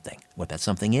experience something. What that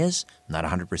something is, I'm not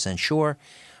 100% sure,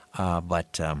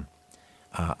 but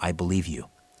I believe you.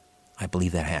 I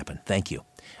believe that happened. Thank you.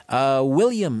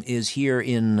 William is here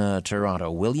in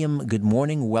Toronto. William, good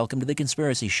morning. Welcome to the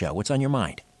Conspiracy Show. What's on your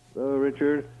mind? Hello,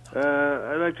 Richard.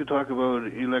 I'd like to talk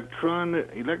about here's a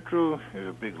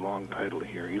big long title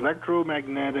here,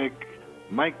 electromagnetic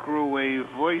microwave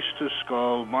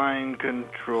voice-to-skull mind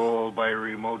control by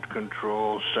remote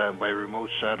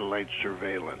satellite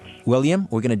surveillance. William,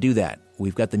 we're going to do that.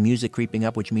 We've got the music creeping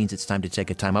up, which means it's time to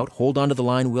take a time out. Hold on to the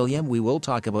line, William. We will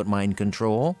talk about mind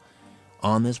control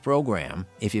on this program.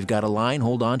 If you've got a line,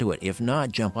 hold on to it. If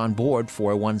not, jump on board,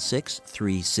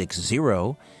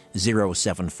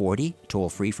 416-360-0740, toll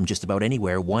free from just about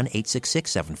anywhere,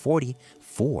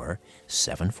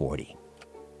 1-866-740-4740.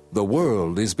 The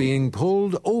world is being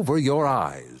pulled over your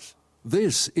eyes.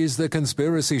 This is The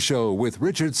Conspiracy Show with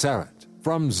Richard Sarrett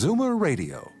from Zoomer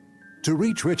Radio. To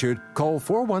reach Richard, call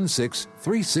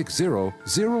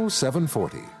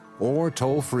 416-360-0740 or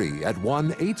toll free at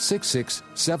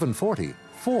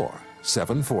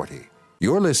 1-866-740-4740.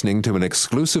 You're listening to an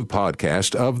exclusive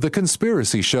podcast of The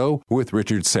Conspiracy Show with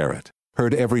Richard Sarrett.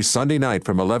 Heard every Sunday night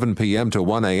from 11 p.m. to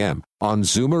 1 a.m. on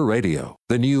Zoomer Radio,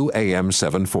 the new AM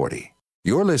 740.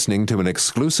 You're listening to an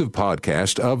exclusive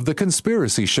podcast of The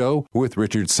Conspiracy Show with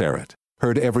Richard Sarrett.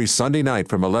 Heard every Sunday night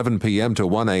from 11 p.m. to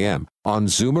 1 a.m. on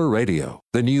Zoomer Radio,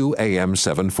 the new AM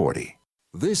 740.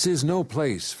 This is no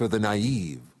place for the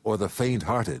naive or the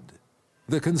faint-hearted.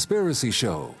 The Conspiracy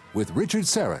Show with Richard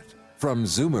Sarrett from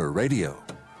Zoomer Radio.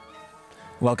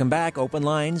 Welcome back. Open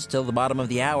lines till the bottom of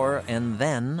the hour. And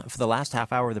then, for the last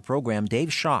half hour of the program, Dave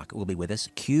Schock will be with us,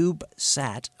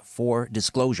 CubeSat for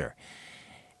Disclosure.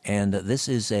 And this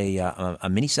is a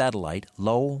mini satellite,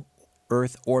 low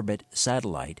Earth orbit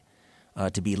satellite,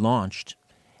 to be launched.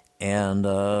 And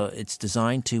it's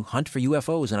designed to hunt for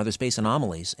UFOs and other space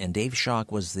anomalies. And Dave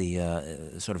Schock was the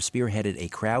sort of spearheaded a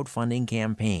crowdfunding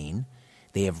campaign.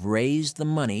 They have raised the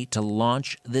money to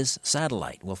launch this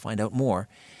satellite. We'll find out more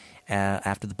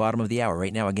after the bottom of the hour.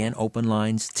 Right now, again, open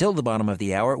lines till the bottom of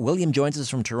the hour. William joins us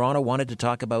from Toronto, wanted to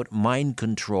talk about mind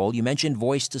control. You mentioned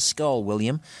voice to skull,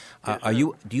 William.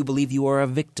 Do you believe you are a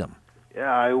victim? Yeah,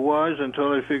 I was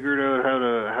until I figured out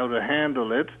how to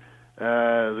handle it.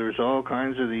 There's all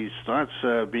kinds of these thoughts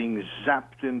being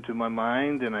zapped into my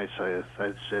mind, and I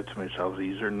said to myself,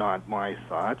 these are not my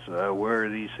thoughts. Where are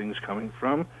these things coming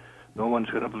from? No one's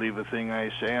going to believe a thing I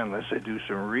say unless I do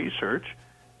some research.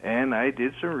 And I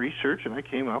did some research, and I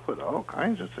came up with all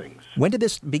kinds of things. When did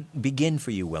this begin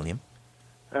for you, William?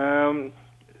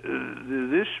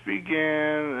 This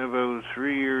began about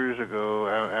 3 years ago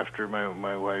after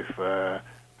my wife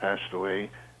passed away,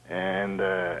 and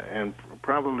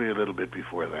probably a little bit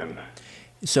before then.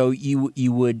 So you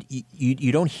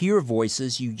don't hear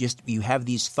voices. You have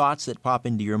these thoughts that pop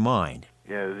into your mind.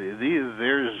 Yeah,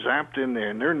 they're zapped in there,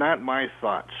 and they're not my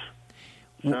thoughts.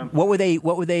 What were they?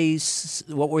 What were these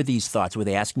thoughts? Were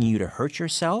they asking you to hurt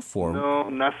yourself, or no?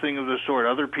 Nothing of the sort.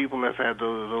 Other people have had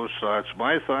those thoughts.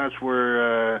 My thoughts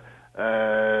were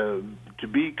to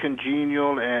be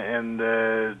congenial and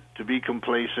to be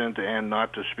complacent and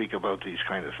not to speak about these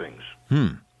kind of things.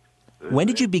 When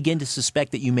did you begin to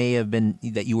suspect that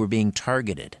you were being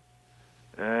targeted?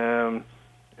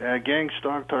 A gang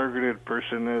stalk targeted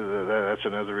person. That's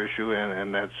another issue,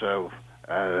 and that's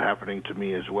happening to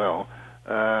me as well.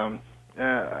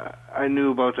 I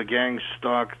knew about the gang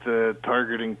stalked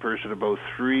targeting person about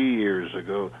 3 years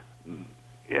ago.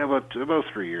 Yeah, about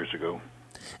 3 years ago.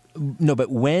 No, but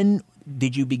when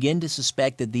did you begin to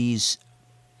suspect that these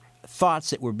thoughts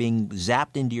that were being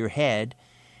zapped into your head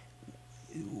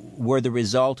were the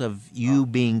result of you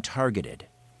being targeted?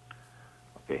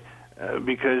 Okay.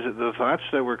 Because the thoughts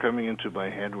that were coming into my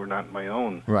head were not my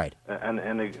own. Right. And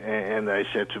I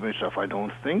said to myself, I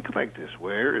don't think like this.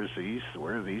 Where are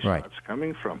these right. thoughts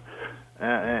coming from?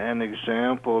 An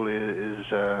example is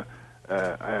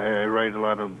I write a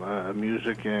lot of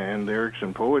music and lyrics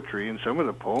and poetry, and some of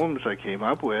the poems I came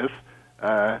up with,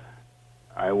 I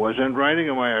wasn't writing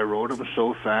them. I wrote them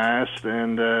so fast,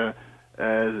 and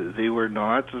they were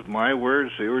not my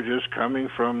words. They were just coming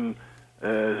from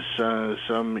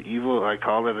some evil, I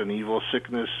call it an evil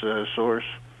sickness source.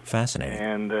 Fascinating.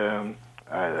 And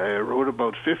I wrote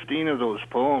about 15 of those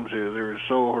poems. They were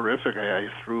so horrific.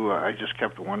 I just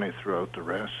kept one. I threw out the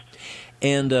rest.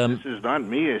 And this is not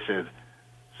me, I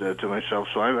said to myself.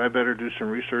 So I better do some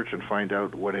research and find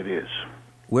out what it is.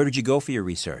 Where did you go for your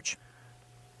research?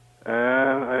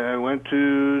 I went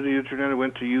to the internet. I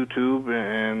went to YouTube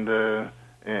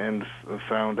and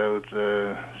found out,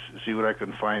 see what I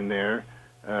can find there.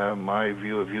 My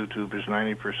view of YouTube is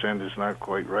 90% is not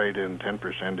quite right, and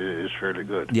 10% is fairly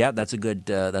good. Yeah, that's a good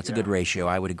a good ratio.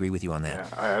 I would agree with you on that.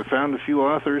 Yeah. I found a few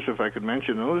authors, if I could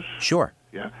mention those. Sure.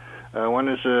 Yeah. One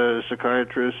is a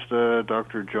psychiatrist,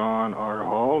 Dr. John R.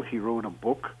 Hall. He wrote a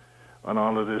book on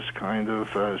all of this kind of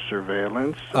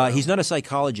surveillance. He's not a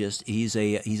psychologist. He's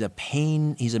a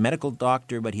medical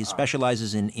doctor, but he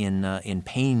specializes in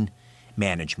pain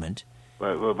management.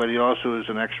 But he also is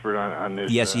an expert on this.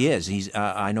 Yes, he is.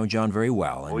 I know John very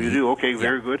well. Oh, you do? Okay,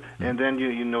 very good. And then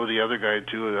you know the other guy,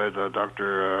 too,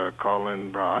 Dr.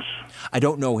 Colin Ross. I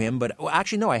don't know him, but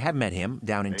actually, no, I have met him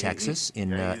down in Texas.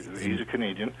 He's a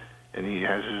Canadian, and he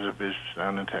has his business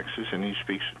down in Texas, and he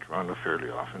speaks in Toronto fairly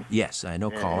often. Yes, I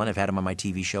know Colin. I've had him on my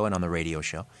TV show and on the radio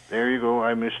show. There you go.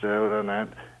 I missed out on that.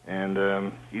 And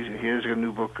he has a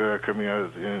new book coming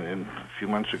out in a few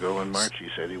months ago in March, he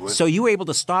said he would. So you were able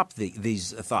to stop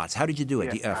these thoughts. How did you do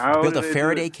it? Yeah. Build a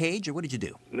Faraday cage, or what did you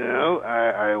do? No,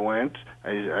 I went.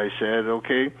 I said,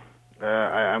 okay,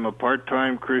 I'm a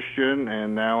part-time Christian,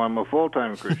 and now I'm a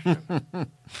full-time Christian.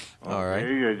 All right.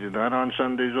 Not on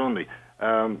Sundays only.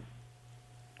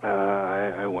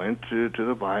 I went to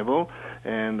the Bible,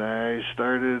 and I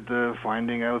started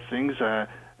finding out things.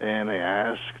 And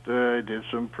I did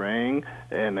some praying,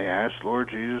 and I asked Lord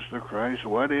Jesus the Christ,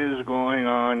 what is going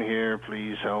on here?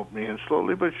 Please help me. And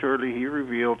slowly but surely, he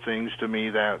revealed things to me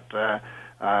that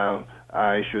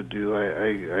I should do.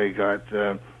 I got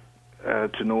to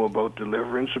know about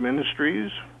deliverance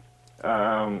ministries,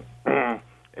 and I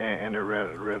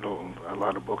read a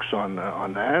lot of books on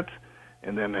that.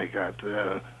 And then I got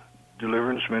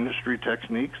deliverance ministry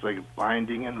techniques like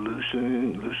binding and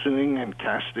loosening and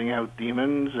casting out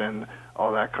demons and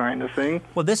all that kind of thing.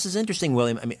 Well, this is interesting,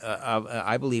 William. I mean,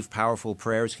 I believe powerful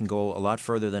prayers can go a lot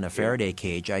further than a Faraday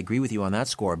cage. I agree with you on that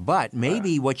score. But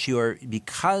maybe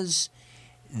because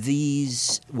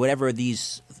whoever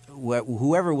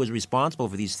was responsible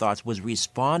for these thoughts was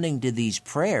responding to these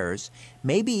prayers,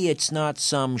 maybe it's not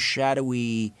some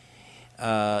shadowy,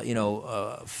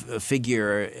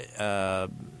 figure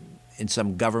in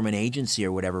some government agency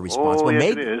or whatever responsible. Oh, yes,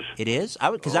 maybe it is. It is?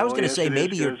 Because I was going to say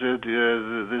maybe you're...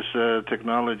 This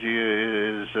technology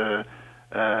is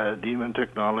demon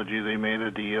technology. They made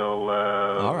a deal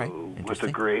with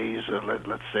the Greys,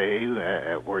 let's say,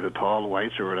 or the tall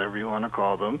whites or whatever you want to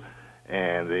call them,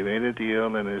 and they made a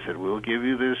deal, and they said, we'll give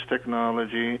you this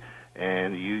technology,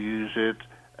 and you use it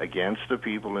against the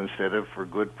people instead of for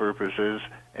good purposes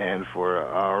and for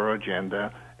our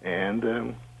agenda, and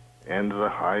the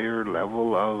higher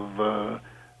level of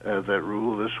that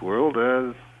rule this world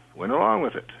went along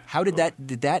with it. How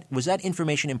was that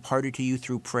information imparted to you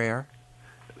through prayer?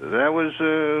 That was,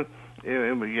 the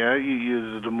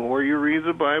more you read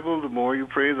the Bible, the more you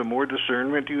pray, the more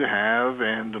discernment you have,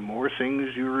 and the more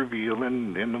things you reveal,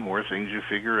 and the more things you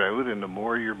figure out, and the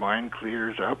more your mind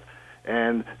clears up,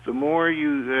 and the more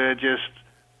you just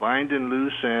bind and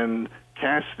loose and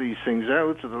cast these things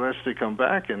out, the less they come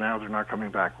back, and now they're not coming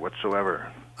back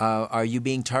whatsoever. Are you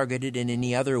being targeted in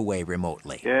any other way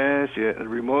remotely? Yes,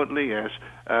 remotely, yes.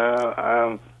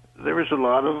 There was a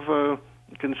lot of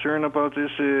concern about this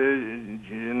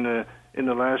in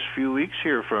the last few weeks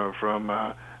here from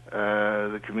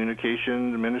the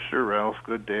communications minister, Ralph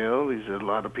Goodale. He said a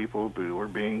lot of people were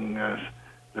being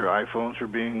their iPhones are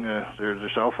being their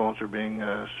cell phones are being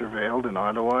surveilled in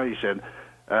Ottawa. He said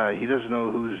he doesn't know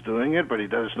who's doing it, but he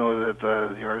does know that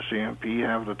the RCMP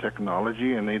have the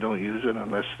technology and they don't use it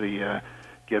unless they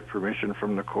get permission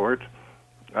from the court.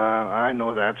 I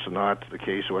know that's not the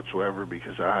case whatsoever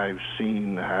because I've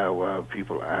seen how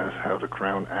how the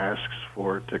Crown asks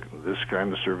for this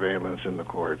kind of surveillance in the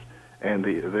court, and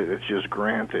it's just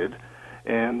granted.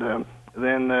 And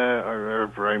then our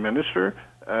Prime Minister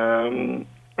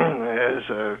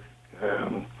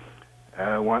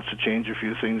wants to change a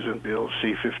few things in Bill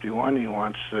C-51. He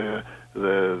wants the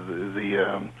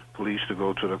police to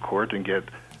go to the court and get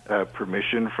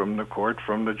permission from the court,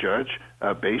 from the judge,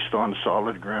 based on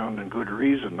solid ground and good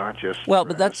reason, not just... Well,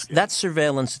 but that's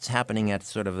surveillance that's happening at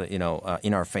sort of,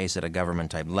 in our face at a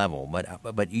government-type level. But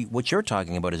what you're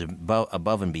talking about is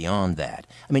above and beyond that.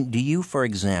 I mean, do you, for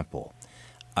example,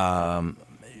 do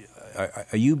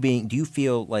you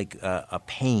feel like a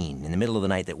pain in the middle of the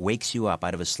night that wakes you up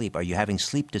out of a sleep? Are you having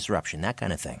sleep disruption, that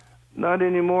kind of thing? Not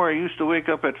anymore. I used to wake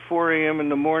up at 4 a.m. in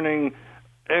the morning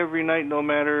every night, no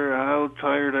matter how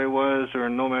tired I was or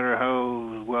no matter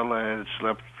how well I had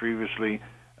slept previously.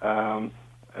 4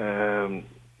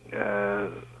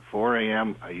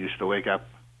 a.m. I used to wake up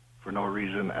for no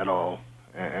reason at all.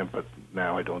 But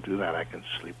now I don't do that. I can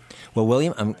sleep. Well,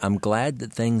 William, I'm glad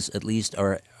that things at least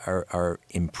are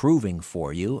improving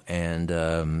for you, and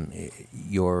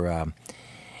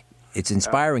it's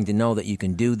inspiring to know that you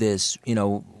can do this,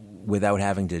 without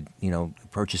having to,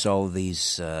 purchase all of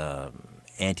these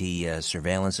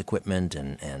anti-surveillance equipment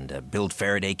and build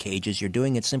Faraday cages. You're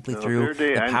doing it simply through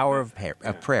the power of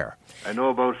prayer. I know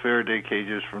about Faraday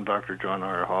cages from Dr. John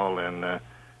R. Hall, and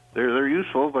they're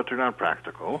useful, but they're not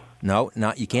practical. No,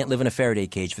 you can't live in a Faraday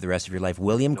cage for the rest of your life.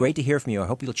 William, great to hear from you. I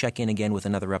hope you'll check in again with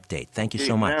another update. Thank you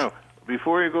so much. Now,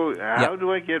 before you go, how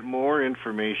do I get more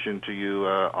information to you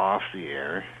off the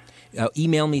air?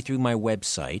 Email me through my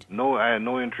website.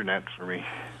 No internet for me.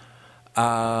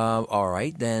 All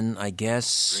right, then I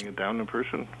guess... Bring it down in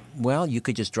person? Well, you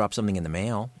could just drop something in the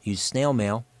mail. Use snail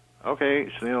mail. Okay,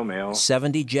 snail mail.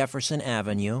 70 Jefferson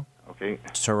Avenue. Okay.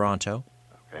 Toronto.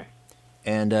 Okay.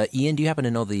 And Ian, do you happen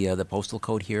to know the postal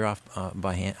code here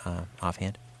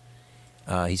offhand?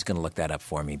 He's going to look that up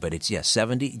for me. But it's,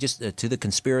 70, just to the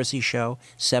Conspiracy Show,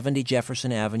 70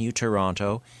 Jefferson Avenue,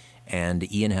 Toronto.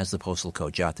 And Ian has the postal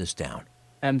code. Jot this down.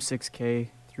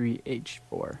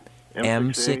 M6K3H4.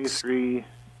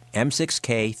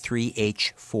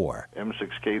 M6K3H4.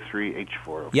 M6K3H4.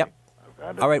 Okay. Yep.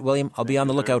 All right, William. I'll be on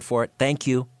the lookout for it. Thank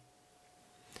you.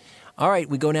 All right,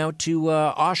 we go now to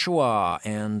Oshawa,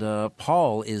 and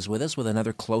Paul is with us with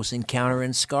another close encounter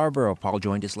in Scarborough. Paul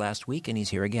joined us last week, and he's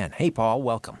here again. Hey, Paul,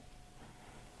 welcome.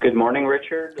 Good morning,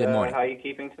 Richard. Good morning. How are you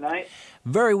keeping tonight?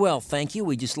 Very well, thank you.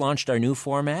 We just launched our new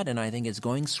format, and I think it's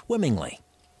going swimmingly.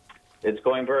 It's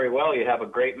going very well. You have a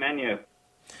great menu.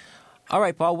 All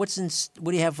right, Paul, what do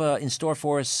you have in store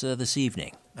for us this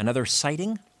evening? Another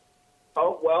sighting?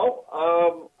 Oh, well,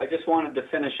 I just wanted to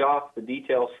finish off the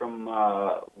details from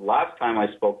last time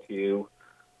I spoke to you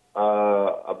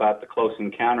about the close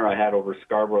encounter I had over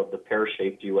Scarborough of the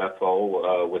pear-shaped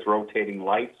UFO with rotating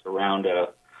lights around a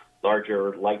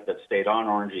larger light that stayed on,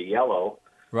 orangey yellow.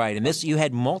 Right, and you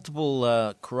had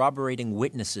multiple corroborating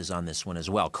witnesses on this one as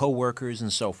well, co-workers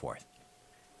and so forth.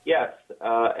 Yes,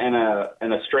 and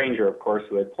a stranger, of course,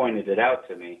 who had pointed it out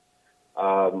to me.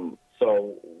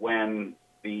 So when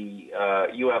the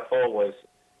UFO was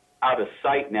out of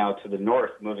sight now to the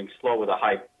north, moving slow with a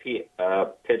high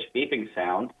pitch beeping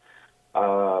sound.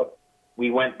 We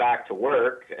went back to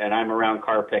work, and I'm around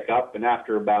car pickup, and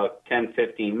after about 10,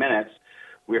 15 minutes,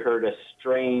 we heard a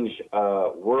strange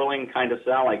whirling kind of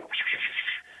sound,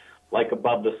 like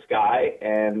above the sky,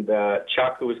 and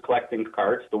Chuck, who was collecting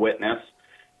carts, the witness,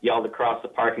 yelled across the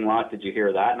parking lot, "Did you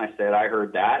hear that?" And I said, "I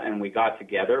heard that," and we got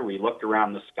together. We looked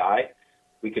around the sky.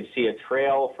 We could see a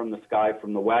trail from the sky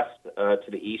from the west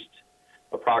to the east,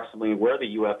 approximately where the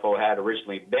UFO had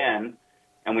originally been.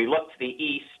 And we looked to the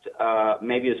east,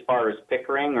 maybe as far as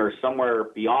Pickering or somewhere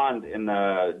beyond in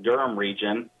the Durham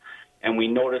region, and we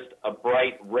noticed a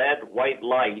bright red-white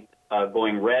light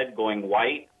going red, going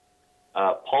white,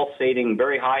 pulsating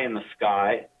very high in the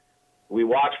sky. We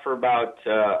watched for about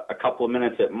a couple of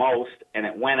minutes at most, and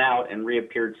it went out and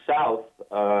reappeared south,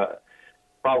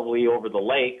 probably over the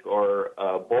lake or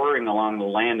bordering along the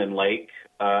land and lake,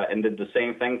 and did the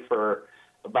same thing for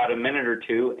about a minute or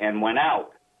two and went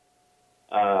out.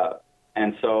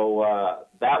 And so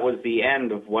that was the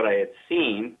end of what I had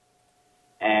seen.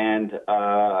 And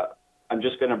I'm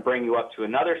just going to bring you up to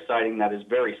another sighting that is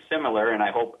very similar, and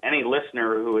I hope any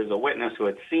listener who is a witness who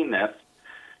had seen this.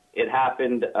 It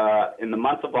happened in the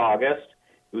month of August.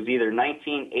 It was either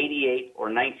 1988 or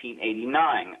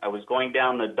 1989. I was going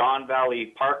down the Don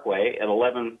Valley Parkway at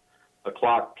 11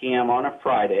 o'clock p.m. on a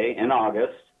Friday in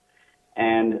August,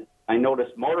 and I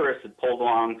noticed motorists had pulled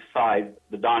alongside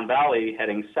the Don Valley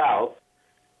heading south,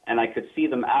 and I could see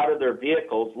them out of their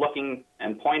vehicles looking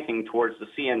and pointing towards the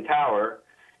CN Tower,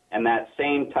 and that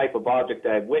same type of object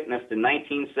I had witnessed in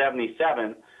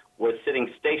 1977 was sitting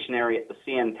stationary at the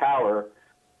CN Tower,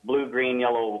 blue, green,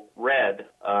 yellow, red,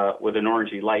 with an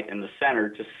orangey light in the center,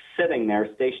 just sitting there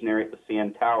stationary at the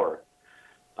CN Tower.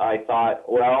 I thought,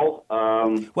 well,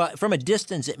 from a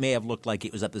distance, it may have looked like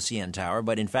it was at the CN Tower,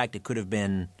 but in fact, it could have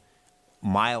been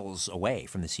miles away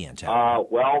from the CN Tower.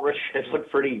 Rich, it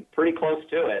looked pretty close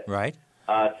to it. Right.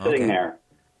 Sitting there.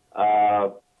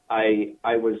 I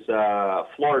was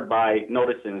floored by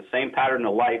noticing the same pattern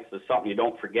of lights as something you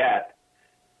don't forget.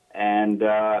 And,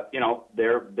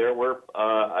 there were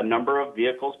a number of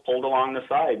vehicles pulled along the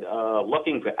side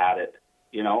looking at it,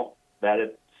 that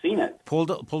had seen it. Pulled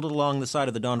it along the side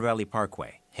of the Don Valley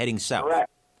Parkway, heading south.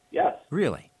 Correct. Yes.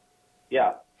 Really?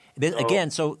 Yeah.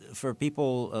 So for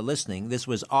people listening, this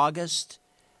was August,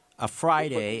 a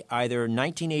Friday, either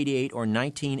 1988 or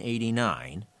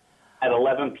 1989. At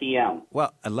 11 p.m.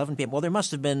 Well, 11 p.m. Well, there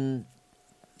must have been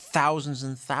thousands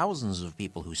and thousands of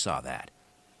people who saw that.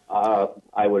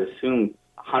 I would assume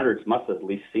hundreds must have at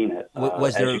least seen it.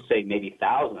 Was there... As you say, maybe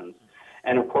thousands.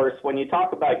 And, of course, when you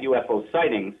talk about UFO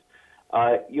sightings,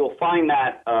 you'll find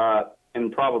that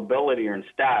in probability or in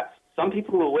stats, some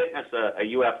people who witness a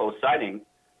UFO sighting,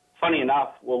 funny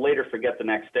enough, will later forget the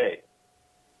next day.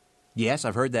 Yes,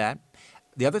 I've heard that.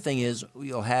 The other thing is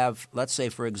you'll have, let's say,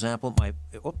 for example,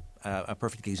 a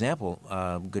perfect example,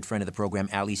 good friend of the program,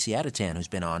 Ali Siadatan, who's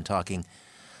been on talking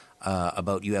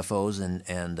about UFOs,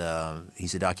 and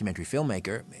he's a documentary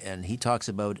filmmaker, and he talks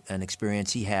about an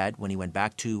experience he had when he went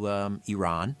back to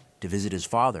Iran to visit his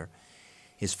father.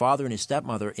 His father and his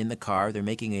stepmother in the car, they're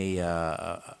making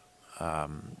an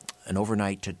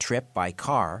overnight trip by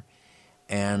car,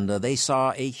 and they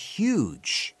saw a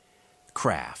huge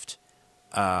craft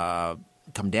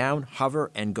come down, hover,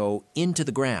 and go into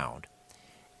the ground.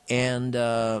 And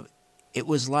it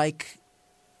was like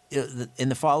in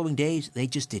the following days, they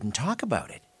just didn't talk about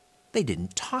it. They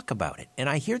didn't talk about it. And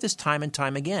I hear this time and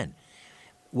time again,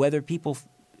 whether people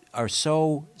are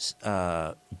so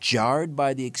jarred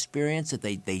by the experience that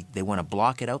they want to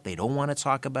block it out, they don't want to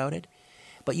talk about it.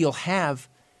 But you'll have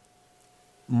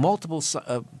multiple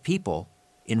people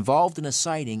involved in a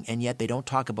sighting, and yet they don't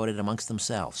talk about it amongst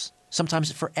themselves, sometimes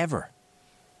forever.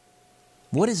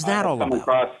 What is that all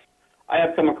about? I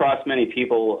have come across many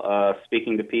people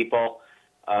speaking to people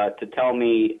to tell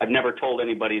me, I've never told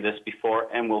anybody this before,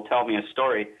 and will tell me a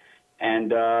story,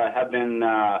 and have been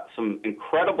some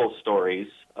incredible stories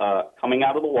coming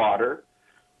out of the water,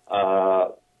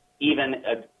 even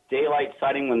a daylight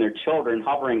sighting when their children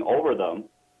hovering over them,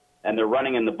 and they're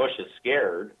running in the bushes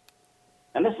scared.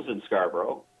 And this is in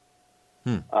Scarborough.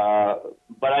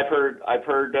 But I've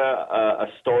heard a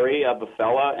story of a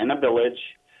fella in a village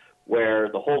where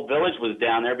the whole village was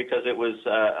down there because it was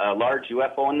a large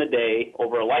UFO in the day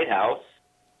over a lighthouse,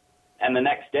 and the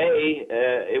next day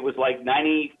it was like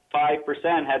 95%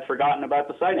 had forgotten about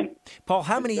the sighting. Paul,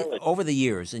 how many over the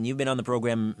years, and you've been on the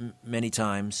program many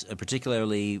times,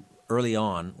 particularly early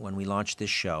on when we launched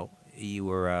this show, you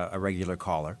were a regular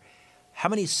caller. How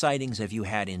many sightings have you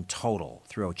had in total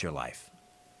throughout your life?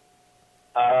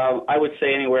 I would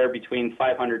say anywhere between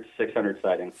 500 to 600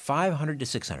 sightings. 500 to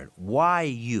 600. Why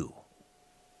you?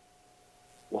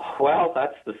 Well,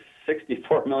 that's the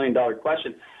 $64 million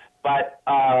question. But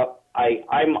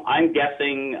I'm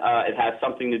guessing it has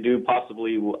something to do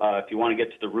possibly, if you want to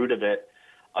get to the root of it,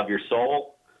 of your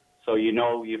soul. So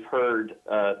you've heard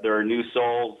there are new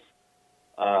souls,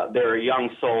 there are young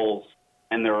souls,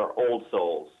 and there are old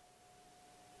souls.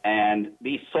 And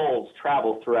these souls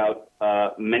travel throughout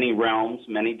many realms,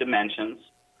 many dimensions,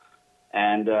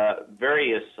 and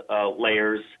various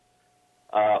layers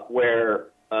where,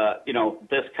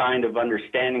 this kind of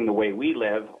understanding the way we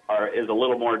live is a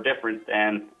little more different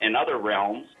than in other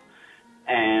realms.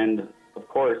 And, of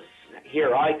course,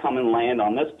 here I come and land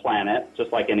on this planet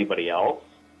just like anybody else.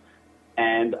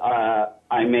 And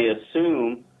I may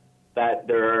assume that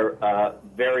there are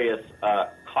various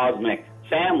cosmic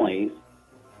families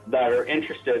that are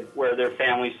interested where their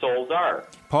family souls are.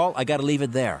 Paul, I got to leave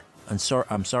it there. I'm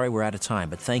sorry we're out of time,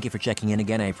 but thank you for checking in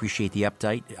again. I appreciate the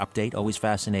update. Always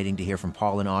fascinating to hear from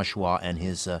Paul in Oshawa and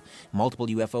his multiple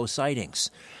UFO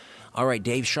sightings. All right,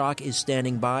 Dave Schock is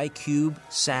standing by.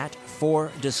 CubeSat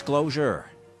for Disclosure.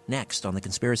 Next on The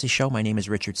Conspiracy Show, my name is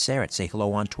Richard Serrett. Say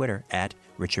hello on Twitter at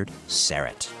Richard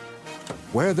Serrett.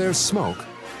 Where there's smoke,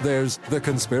 there's The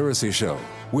Conspiracy Show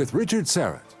with Richard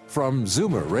Serrett from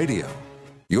Zoomer Radio.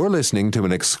 You're listening to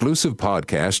an exclusive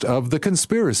podcast of The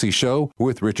Conspiracy Show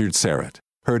with Richard Serrett.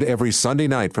 Heard every Sunday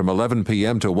night from 11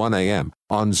 p.m. to 1 a.m.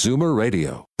 on Zoomer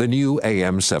Radio, the new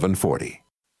AM 740.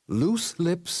 Loose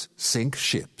lips sink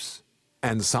ships.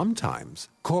 And sometimes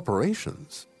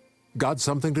corporations. Got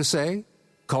something to say?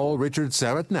 Call Richard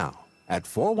Serrett now at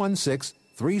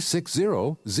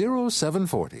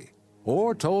 416-360-0740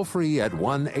 or toll free at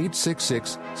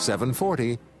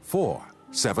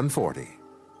 1-866-740-4740.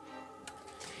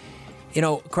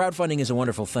 Crowdfunding is a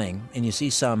wonderful thing, and you see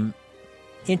some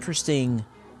interesting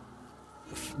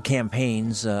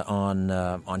campaigns on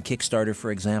Kickstarter, for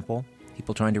example,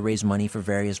 people trying to raise money for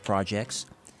various projects.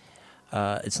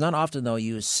 It's not often, though,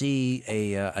 you see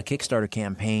a Kickstarter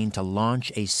campaign to launch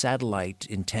a satellite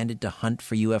intended to hunt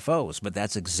for UFOs, but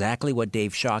that's exactly what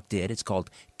Dave Schock did. It's called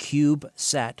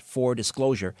CubeSat for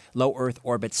Disclosure, Low Earth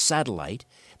Orbit Satellite,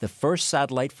 the first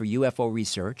satellite for UFO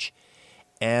research,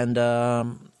 and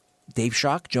Dave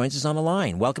Schock joins us on the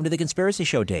line. Welcome to The Conspiracy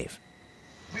Show, Dave.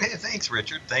 Hey, thanks,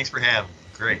 Richard. Thanks for having me.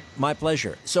 Great. My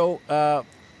pleasure. So,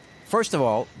 first of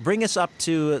all, bring us up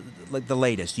to the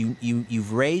latest.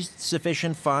 You've raised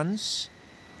sufficient funds,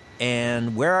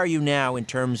 and where are you now in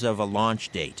terms of a launch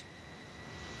date?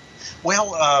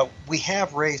 Well, we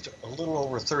have raised a little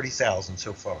over $30,000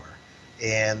 so far,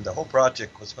 and the whole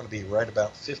project was going to be right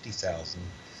about $50,000.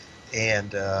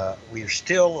 And we are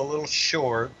still a little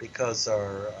short because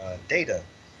our data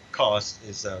cost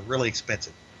is really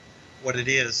expensive. What it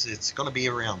is, it's going to be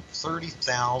around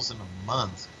 $30,000 a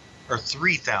month, or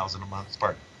 $3,000 a month,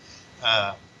 pardon,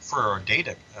 for our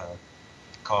data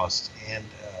cost. And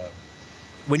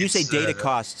when you say data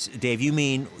costs, Dave, you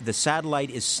mean the satellite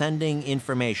is sending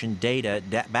information, data,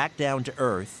 back down to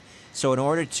Earth. So in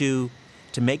order to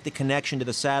make the connection to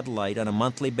the satellite on a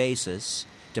monthly basis,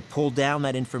 to pull down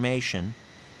that information,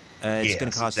 it's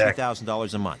going to cost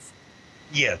 $3,000 a month.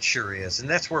 Yeah, it sure is. And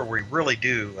that's where we really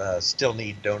do still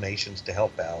need donations to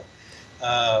help out.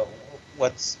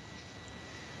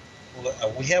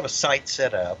 We have a site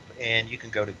set up, and you can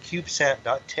go to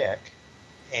cubesat.tech,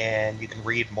 and you can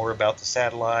read more about the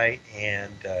satellite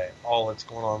and all that's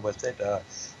going on with it.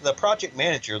 The project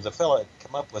manager, the fellow that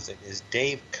come up with it, is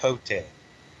Dave Cote.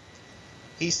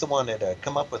 He's the one that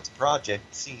come up with the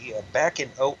project. See, back in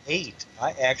 2008,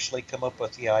 I actually come up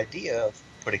with the idea of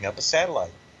putting up a satellite.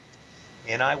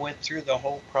 And I went through the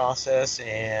whole process,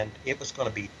 and it was going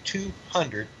to be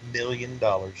 $200 million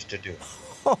to do it.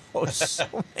 Oh, so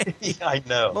many. I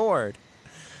know. Lord.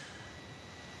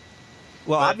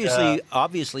 Well,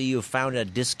 obviously you've found a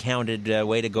discounted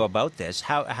way to go about this.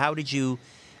 How did you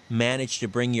manage to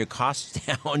bring your costs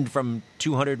down from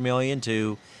 $200 million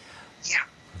to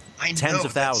tens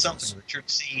of thousands? That's something, Richard.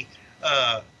 See,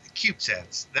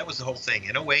 CubeSats, that was the whole thing.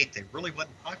 In 2008, they really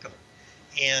wasn't popular.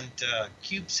 And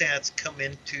CubeSats come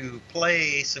into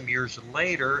play some years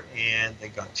later, and they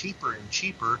got cheaper and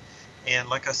cheaper. And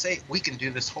like I say, we can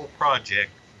do this whole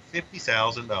project for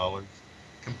 $50,000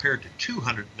 compared to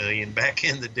 $200 million back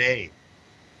in the day.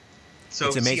 So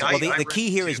it's amazing. The key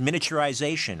here is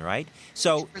miniaturization, right?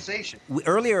 So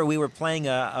earlier we were playing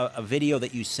a video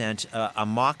that you sent, a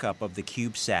mock-up of the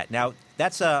CubeSat. Now,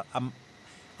 that's a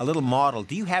little model.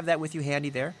 Do you have that with you handy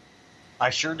there? I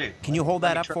sure do. Can you hold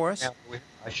that up for us?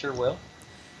 I sure will.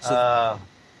 I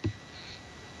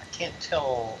can't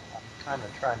tell. I'm kind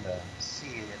of trying to see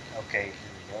it. Okay, here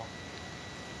we go.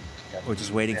 We're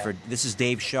just waiting for. This is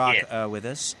Dave Schock with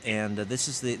us, and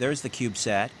there's the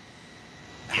CubeSat.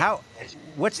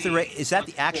 What's the is that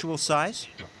the actual size?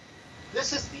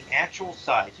 This is the actual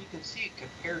size. You can see it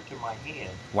compared to my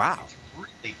hand. Wow. It's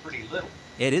really pretty little.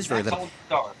 It is very That's little.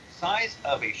 all dark. Size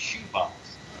of a shoebox.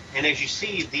 And as you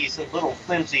see, these little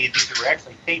flimsy, these are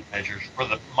actually tape measures for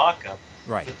the mock-up.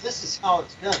 Right. But this is how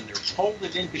it's done. They're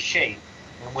folded into shape,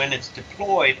 and when it's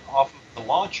deployed off of the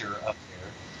launcher up there,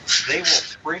 they will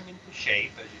spring into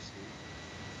shape, as you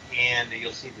see. And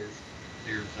you'll see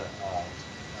there's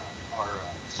our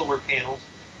solar panels,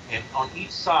 and on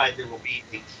each side there will be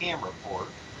a camera port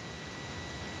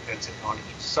that's on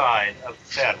each side of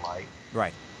the satellite.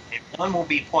 Right. And one will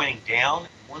be pointing down, and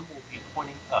one will be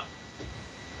pointing up.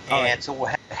 And so we'll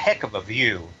have a heck of a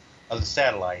view of the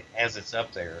satellite as it's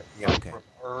up there. You know, from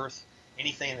Earth,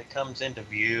 anything that comes into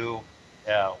view,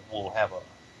 we'll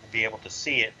be able to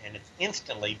see it, and it's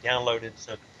instantly downloaded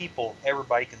so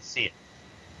everybody can see it.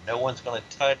 No one's going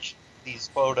to touch these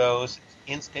photos. It's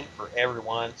instant for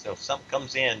everyone. So if something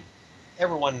comes in,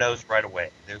 everyone knows right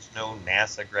away. There's no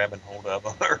NASA grabbing hold of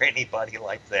them or anybody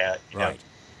like that. You know?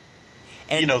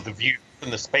 And the view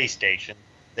from the space station.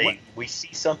 We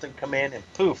see something come in and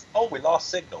poof, we lost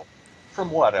signal. From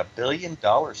what, $1 billion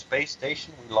space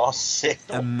station, we lost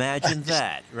signal? Imagine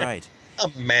that, right.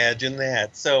 Imagine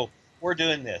that. So we're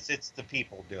doing this. It's the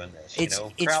people doing this. It's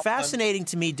fascinating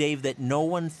to me, Dave, that no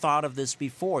one thought of this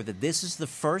before, that this is the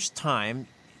first time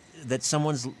that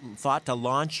someone's thought to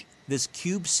launch this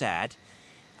CubeSat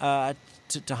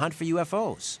to hunt for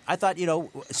UFOs. I thought,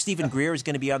 Stephen Greer is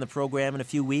going to be on the program in a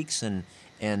few weeks and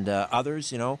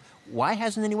others, Why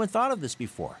hasn't anyone thought of this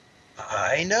before?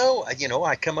 I know.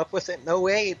 I come up with it in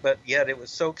 2008, but yet it was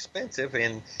so expensive.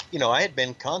 And, I had been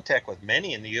in contact with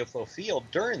many in the UFO field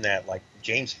during that, like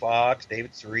James Fox,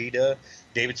 David Sereda.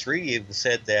 David Sereda even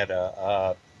said that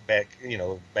back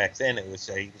then he was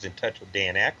in touch with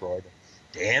Dan Aykroyd.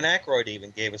 Dan Aykroyd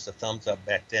even gave us a thumbs up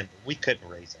back then, but we couldn't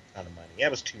raise that kind of money.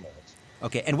 That was too much.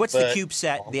 Okay, and what's the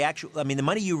CubeSat? The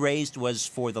money you raised was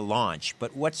for the launch,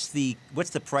 but what's the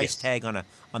price tag on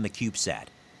the CubeSat?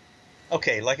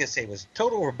 Okay, like I say, it was a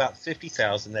total of about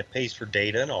 $50,000 that pays for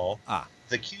data and all.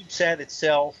 The CubeSat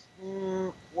itself,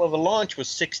 the launch was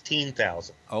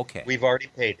 $16,000. Okay, we've already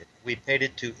paid it. We paid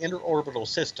it to Interorbital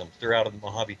Systems. They're out of the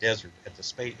Mojave Desert at the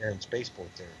Air and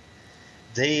Spaceport there.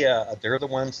 They're the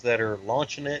ones that are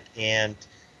launching it, and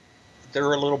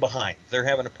they're a little behind. They're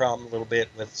having a problem a little bit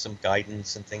with some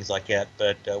guidance and things like that,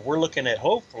 but we're looking at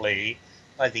hopefully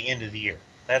by the end of the year.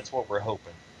 That's what we're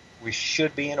hoping. We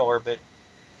should be in orbit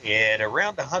at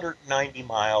around 190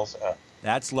 miles up.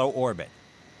 That's low orbit.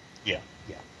 Yeah.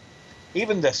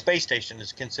 Even the space station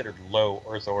is considered low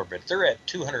Earth orbit. They're at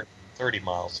 230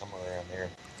 miles, somewhere around there.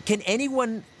 Can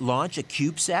anyone launch a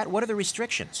CubeSat? What are the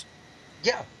restrictions?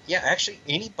 Yeah, actually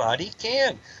anybody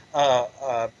can.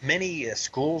 Many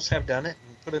schools have done it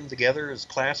and put them together as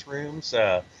classrooms.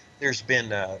 There's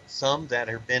been some that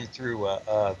have been through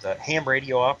the ham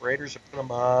radio operators have put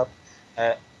them up.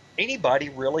 Anybody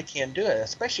really can do it,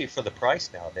 especially for the price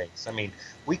nowadays. I mean,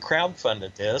 we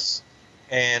crowdfunded this,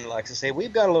 and like I say,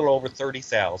 we've got a little over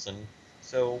 30,000.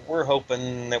 So we're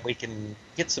hoping that we can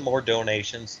get some more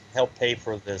donations, help pay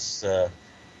for this,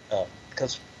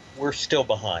 because we're still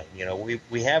behind.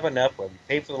 We have enough. We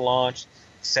pay for the launch.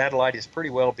 The satellite is pretty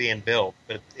well being built,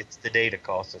 but it's the data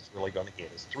cost that's really going to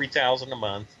hit us. $3,000 a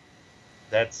month.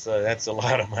 That's a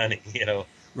lot of money,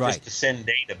 right, just to send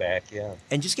data back. Yeah.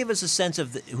 And just give us a sense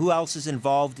of who else is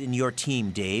involved in your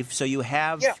team, Dave. So you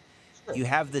have we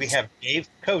have Dave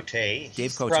Cote.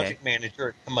 He's the project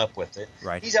manager to come up with it.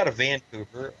 Right. He's out of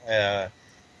Vancouver, and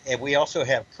we also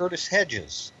have Curtis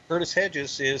Hedges. Curtis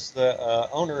Hedges is the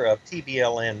owner of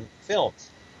TBLN Films.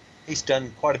 He's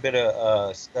done quite a bit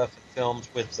of stuff in films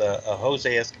with Jose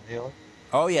Escamilla.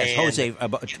 Oh, yes, Jose,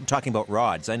 talking about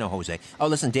rods. I know Jose. Oh,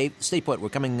 listen, Dave, stay put. We're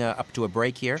coming up to a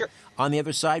break here. Sure. On the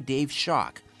other side, Dave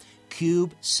Schock,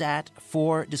 CubeSat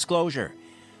for Disclosure.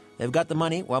 They've got the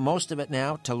money, most of it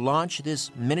now, to launch this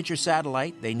miniature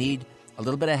satellite. They need a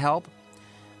little bit of help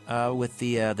with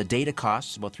the data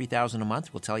costs, about $3,000 a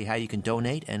month. We'll tell you how you can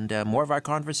donate, and more of our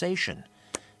conversation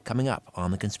coming up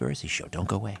on The Conspiracy Show. Don't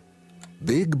go away.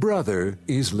 Big Brother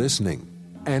is listening,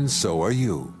 and so are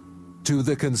you, to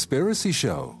The Conspiracy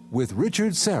Show with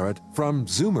Richard Serrett from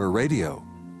Zoomer Radio.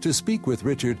 To speak with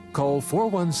Richard, call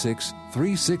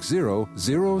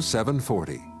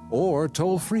 416-360-0740 or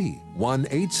toll free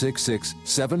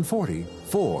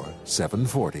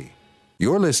 1-866-740-4740.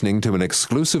 You're listening to an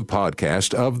exclusive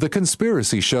podcast of The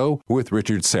Conspiracy Show with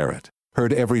Richard Serrett.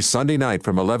 Heard every Sunday night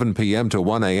from 11 p.m. to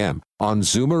 1 a.m. on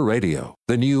Zoomer Radio,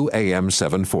 the new AM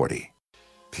 740.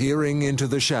 Peering into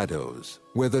the shadows,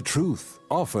 where the truth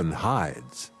often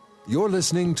hides. You're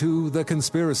listening to The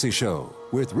Conspiracy Show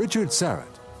with Richard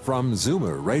Sarrett from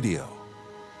Zoomer Radio.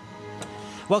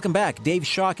 Welcome back. Dave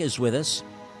Schock is with us.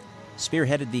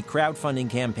 Spearheaded the crowdfunding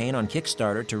campaign on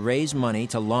Kickstarter to raise money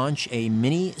to launch a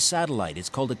mini satellite. It's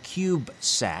called a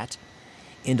CubeSat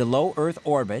into low Earth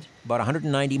orbit, about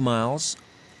 190 miles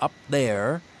up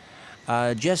there,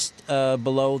 just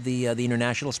below the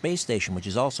International Space Station, which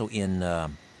is also in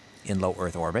low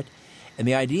Earth orbit. And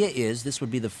the idea is this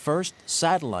would be the first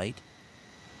satellite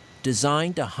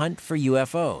designed to hunt for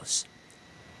UFOs.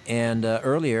 And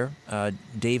earlier,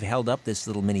 Dave held up this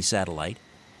little mini satellite.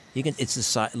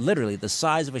 It's literally the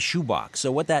size of a shoebox.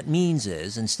 So what that means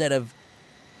is instead of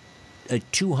a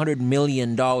 $200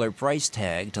 million price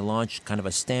tag to launch kind of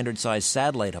a standard-sized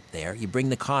satellite up there, you bring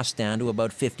the cost down to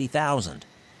about $50,000,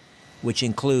 which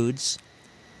includes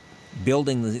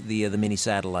building the mini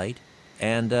satellite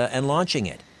and launching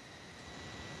it.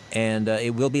 And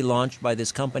it will be launched by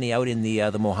this company out in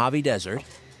the Mojave Desert.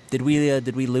 Did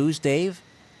we lose Dave?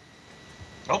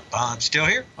 Oh, I'm still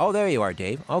here. Oh, there you are,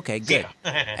 Dave. Okay, good.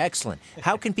 Yeah. Excellent.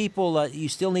 How can people? You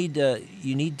still need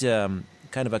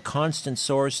kind of a constant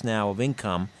source now of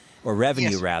income or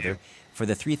revenue, rather, for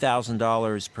the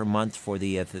 $3,000 per month for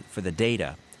the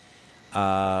data.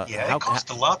 It costs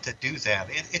a lot to do that.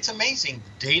 It's amazing.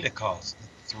 The data costs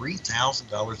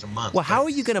 $3,000 a month. Well, how are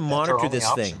you going to monitor this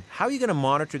option. thing? How are you going to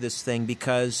monitor this thing?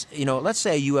 Because, let's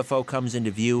say a UFO comes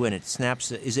into view and it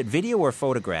snaps. Is it video or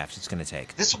photographs it's going to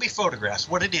take? This will be photographs.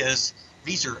 What it is,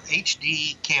 these are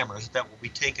HD cameras that will be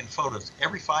taking photos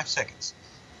every 5 seconds.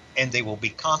 And they will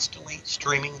be constantly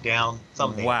streaming down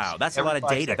thumbnails. Wow, that's a lot of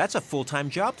data. Seconds. That's a full-time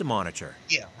job to monitor.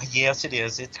 Yeah, yes, it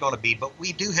is. It's going to be. But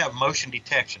we do have motion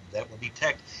detection that will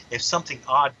detect if something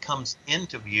odd comes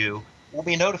into view. We'll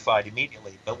be notified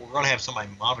immediately, but we're going to have somebody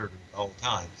monitor it all the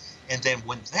time. And then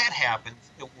when that happens,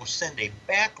 it will send a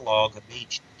backlog of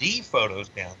HD photos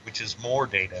down, which is more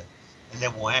data. And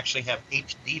then we'll actually have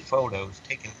HD photos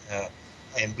taken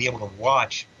and be able to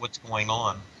watch what's going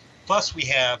on. Plus, we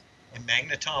have a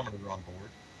magnetometer on board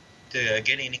to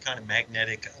get any kind of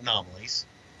magnetic anomalies.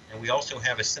 And we also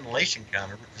have a scintillation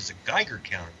counter, which is a Geiger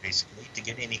counter, basically, to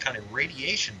get any kind of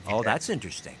radiation detected. Oh, that's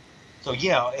interesting. So,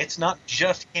 yeah, it's not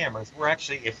just cameras. We're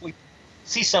actually, if we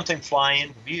see something fly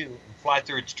into view and fly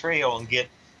through its trail and get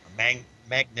a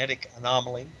magnetic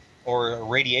anomaly or a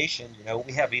radiation,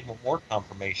 we have even more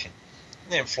confirmation.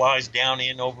 And then it flies down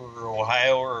in over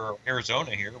Ohio or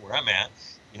Arizona here, where I'm at,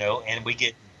 and we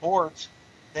get reports,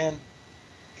 then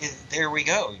there we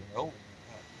go,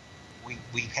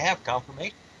 we have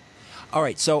confirmation. All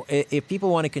right, so if people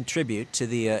want to contribute to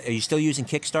the, are you still using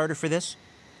Kickstarter for this?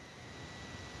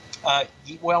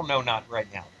 Well, no, not right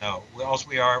now. No,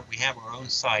 we have our own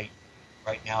site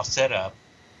right now set up,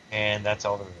 and that's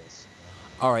all there is.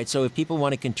 All right, so if people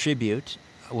want to contribute,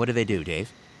 what do they do,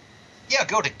 Dave? Yeah,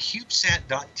 go to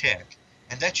CubeSat.tech,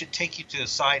 and that should take you to a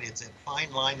site. It's at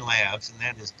Fine Line Labs, and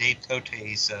that is Dave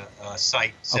Cote's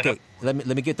site set up. Okay, let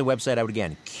me get the website out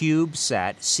again.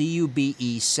 CubeSat,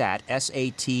 CUBESAT,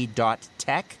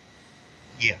 SAT.tech.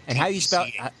 Yeah. And how do you spell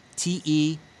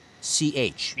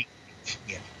TECH?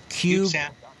 Yeah.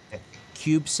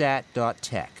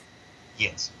 CubeSat.tech.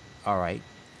 Yes. All right,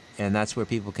 and that's where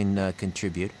people can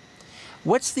contribute.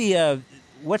 What's the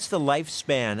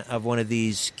lifespan of one of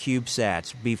these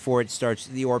CubeSats before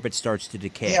the orbit starts to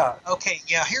decay? Yeah. Okay.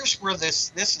 Yeah. Here's where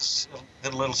this is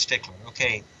the little stickler.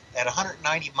 Okay. At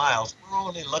 190 miles, we're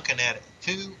only looking at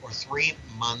 2 or 3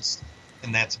 months,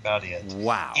 and that's about it.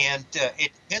 Wow. And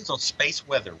it depends on space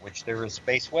weather, which there is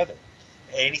space weather.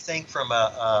 Anything from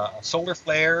solar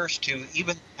flares to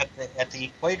even at the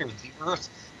equator, the Earth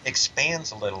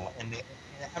expands a little, and the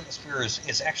atmosphere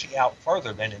is actually out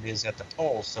farther than it is at the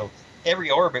poles. So every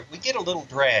orbit, we get a little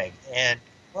drag, and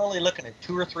we're only looking at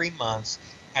 2 or 3 months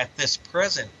at this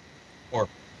present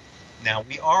orbit. Now,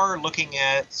 we are looking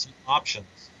at some options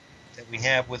that we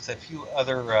have with a few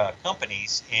other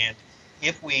companies, and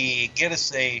if we get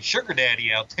us a sugar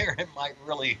daddy out there, it might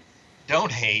really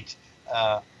donate.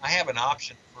 I have an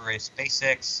option for a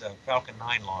SpaceX Falcon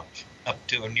 9 launch up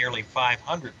to nearly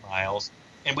 500 miles,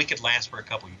 and we could last for a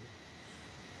couple years.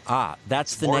 Ah,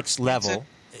 that's the next level,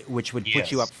 which would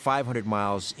put you Yes. up 500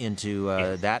 miles into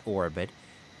that orbit.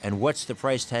 And what's the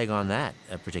price tag on that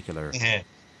particular? Yeah.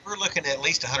 We're looking at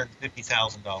least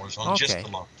 $150,000 on just the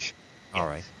launch. All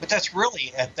right. But that's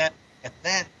really at that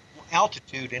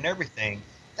altitude and everything.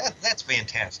 That's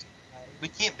fantastic. We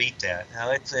can't beat that.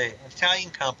 Now it's an Italian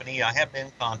company. I have been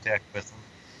in contact with them,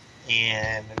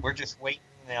 and we're just waiting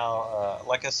now.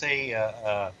 Like I say,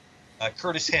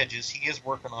 Curtis Hedges, he is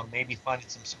working on maybe finding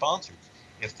some sponsors.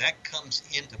 If that comes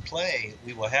into play,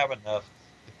 we will have enough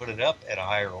to put it up at a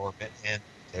higher orbit, and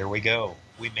there we go.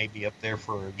 We may be up there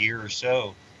for a year or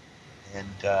so,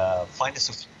 and find us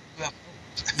a few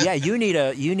UFOs. Yeah,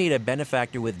 you need a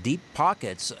benefactor with deep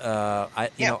pockets. I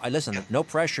listen. No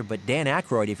pressure, but Dan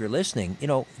Aykroyd, if you're listening,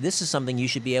 this is something you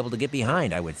should be able to get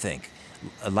behind. I would think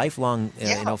a lifelong,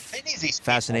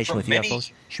 fascination with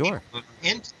UFOs. Sure.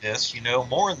 Into this,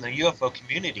 more in the UFO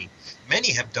community.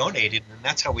 Many have donated, and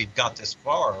that's how we've got this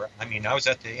far. I mean, I was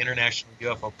at the International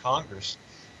UFO Congress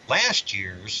last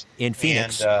year's in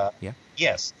Phoenix. And,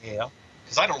 yes,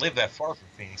 because I don't live that far from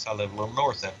Phoenix. I live a little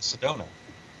north out in Sedona,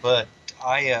 but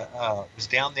I was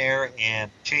down there, and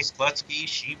Chase Glutsky,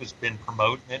 she was been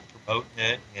promoting it,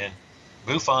 and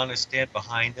MUFON is stand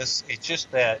behind us. It's just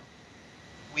that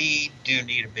we do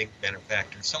need a big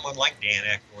benefactor, someone like Dan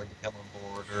Aykroyd to come on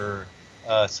board, or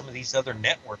some of these other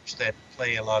networks that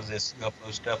play a lot of this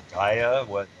UFO stuff. Gaia,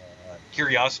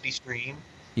 Curiosity Stream,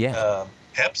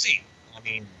 Pepsi. I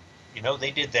mean,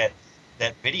 they did that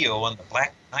video on the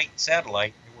Black Knight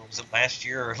satellite. What was it, last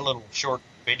year? A little short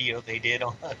video they did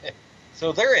on it.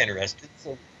 So they're interested.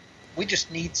 So we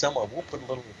just need someone. We'll put a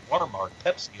little watermark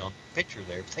Pepsi on the picture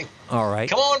there. All right.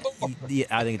 Come on board. Yeah,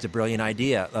 I think it's a brilliant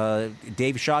idea.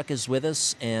 Dave Schock is with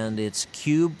us, and it's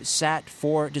CubeSat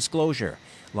for Disclosure,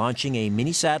 launching a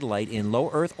mini satellite in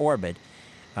low Earth orbit,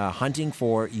 hunting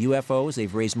for UFOs.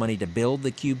 They've raised money to build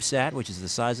the CubeSat, which is the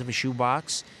size of a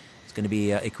shoebox. It's going to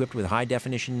be equipped with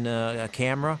high-definition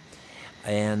camera,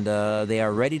 and they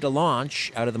are ready to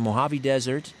launch out of the Mojave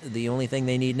Desert. The only thing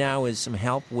they need now is some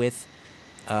help with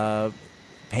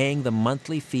paying the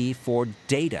monthly fee for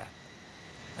data.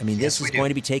 I mean, this is going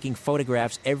to be taking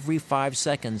photographs every 5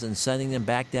 seconds and sending them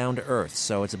back down to Earth.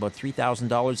 So it's about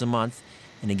 $3,000 a month.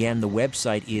 And again, the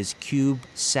website is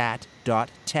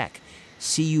CubeSat.tech.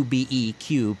 C-U-B-E,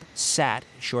 CubeSat,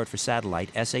 short for satellite,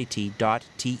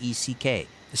 S-A-T.T-E-C-K.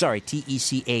 Sorry,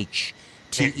 T-E-C-H.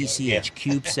 T-E-C-H,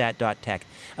 CubeSat.tech.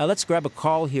 Let's grab a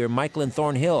call here. Michael in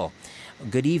Thornhill.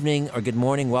 Good evening or good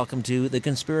morning. Welcome to The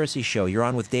Conspiracy Show. You're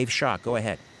on with Dave Schock. Go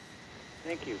ahead.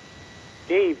 Thank you.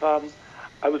 Dave,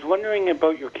 I was wondering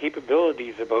about your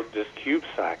capabilities about this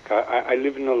CubeSat. I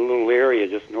live in a little area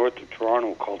just north of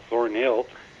Toronto called Thornhill,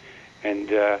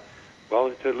 and,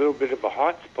 it's a little bit of a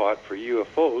hot spot for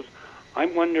UFOs.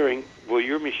 I'm wondering, will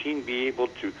your machine be able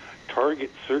to target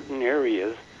certain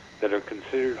areas that are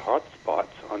considered hot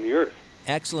spots on the Earth?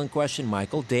 Excellent question,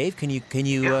 Michael. Dave, can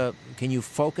you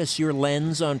focus your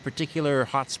lens on particular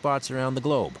hotspots around the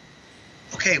globe?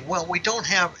 Okay, well, we don't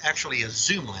have actually a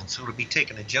zoom lens, so it'll be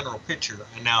taking a general picture.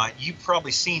 And now, you've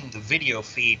probably seen the video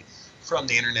feed from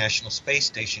the International Space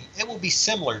Station. It will be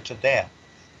similar to that.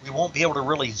 We won't be able to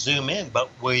really zoom in, but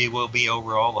we will be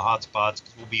over all the hotspots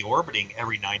because we'll be orbiting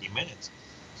every 90 minutes.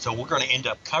 So we're going to end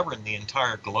up covering the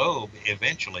entire globe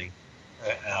eventually,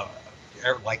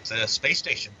 like the space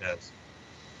station does.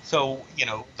 So,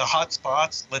 the hot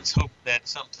spots, let's hope that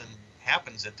something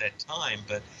happens at that time.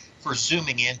 But for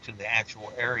zooming into the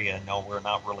actual area, no, we're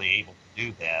not really able to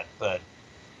do that. But,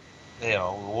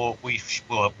 we'll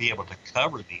be able to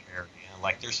cover the area.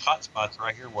 Like, there's hot spots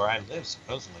right here where I live,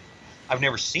 supposedly. I've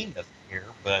never seen nothing here,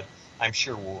 but I'm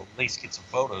sure we'll at least get some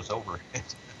photos over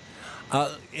it.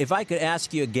 If I could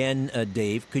ask you again,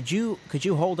 Dave, could you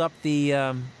hold up the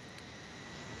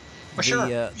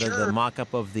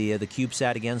mock-up of the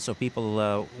CubeSat again, so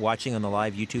people watching on the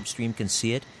live YouTube stream can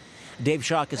see it? Dave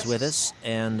Schock is with us,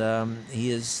 and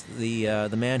he is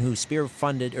the man who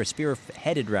spearheaded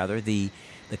the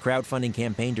crowdfunding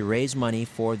campaign to raise money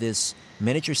for this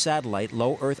miniature satellite,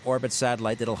 low Earth orbit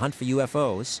satellite that'll hunt for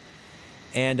UFOs.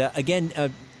 And again,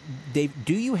 Dave,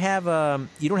 do you have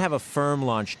you don't have a firm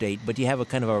launch date, but do you have a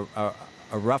kind of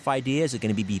a rough idea? Is it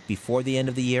going to be before the end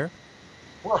of the year?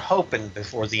 We're hoping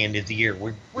before the end of the year.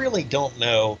 We really don't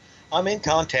know. I'm in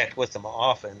contact with them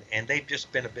often, and they've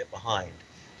just been a bit behind.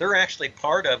 They're actually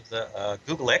part of the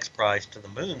Google X Prize to the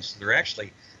moon, so they're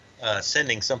actually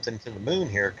sending something to the moon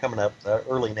here coming up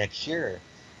early next year.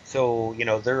 So,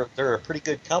 they're a pretty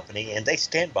good company, and they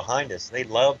stand behind us. They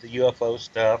love the UFO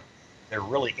stuff. They're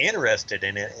really interested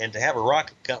in it, and to have a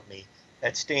rocket company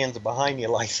that stands behind you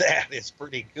like that is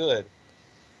pretty good.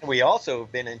 And we also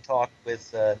have been in talk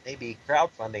with maybe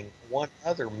crowdfunding one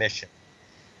other mission,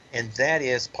 and that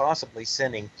is possibly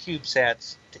sending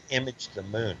CubeSats to image the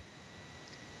moon.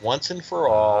 Once and for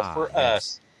all, for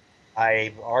us.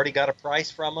 I've already got a price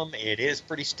from them. It is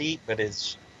pretty steep,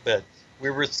 but we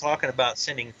were talking about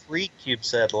sending 3 CubeSat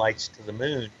satellites to the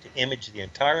moon to image the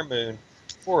entire moon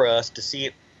for us to see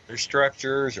it other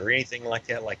structures or anything like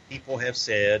that, like people have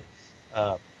said,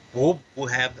 we'll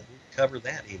cover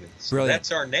that even. So Brilliant.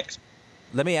 that's our next.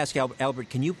 Let me ask you, Albert,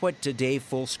 can you put Dave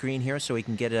full screen here so he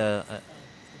can get a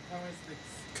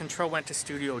Control went to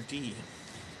Studio D.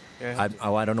 I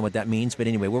don't know what that means, but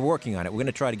anyway, we're working on it. We're going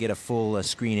to try to get a full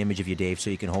screen image of you, Dave, so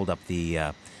you can hold up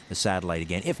the satellite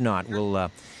again. If not,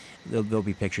 there'll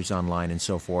be pictures online and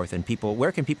so forth. And people,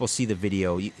 where can people see the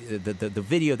video? The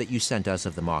video that you sent us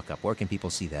of the mock-up. Where can people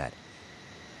see that?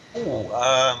 Oh,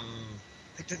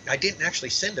 I didn't actually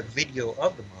send a video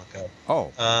of the mock-up.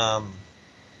 Oh.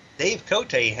 Dave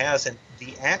Cote has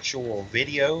the actual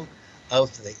video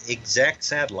of the exact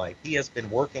satellite. He has been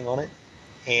working on it,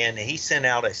 and he sent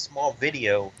out a small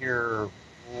video here,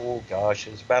 it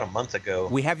was about a month ago.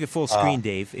 We have your full screen,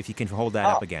 Dave, if you can hold that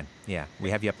up again. Yeah, we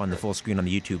have you up on the full screen on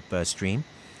the YouTube stream.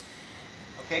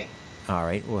 Okay. All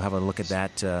right, we'll have a look at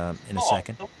that in a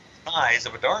second. The size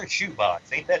of a darn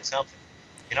shoebox. Ain't that something?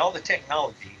 In all the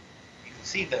technology, you can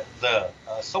see the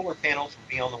solar panels will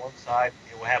be on the one side.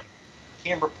 It will have a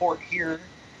camera port here.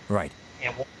 Right.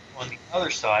 And one on the other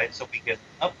side, so we get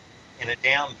up and a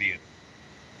down view.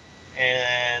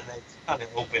 And it's kind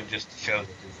of open just to show that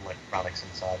there's electronics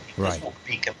inside. Right. This will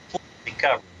be completely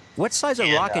covered. What size of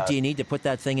rocket do you need to put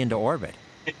that thing into orbit?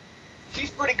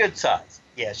 She's pretty good size.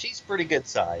 Yeah, she's pretty good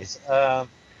size. I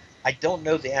don't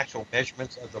know the actual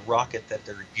measurements of the rocket that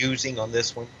they're using on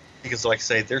this one because, like I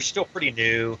say, they're still pretty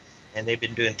new and they've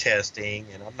been doing testing,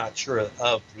 and I'm not sure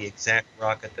of the exact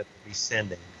rocket that they'll be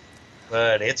sending.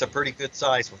 But it's a pretty good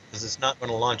size one because it's not going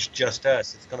to launch just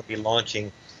us. It's going to be launching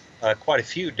quite a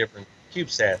few different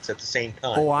CubeSats at the same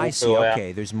time. Oh, I see.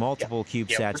 Okay, there's multiple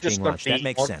CubeSats being launched. That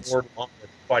makes sense.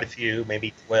 Quite a few,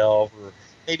 maybe 12 or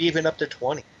maybe even up to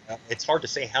 20. It's hard to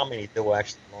say how many they will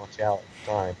actually launch out at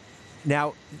the time.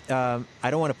 Now, I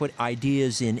don't want to put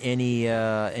ideas in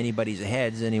anybody's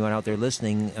heads, anyone out there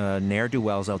listening,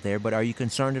 ne'er-do-wells out there, but are you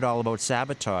concerned at all about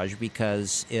sabotage?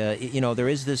 Because, there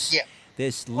is this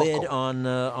lid on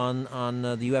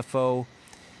the UFO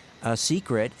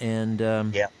secret, and, they're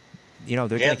going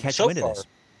to catch wind of this.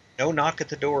 No knock at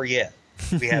the door yet.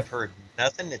 We have heard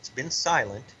nothing. It's been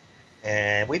silent.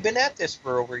 And we've been at this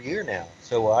for over a year now.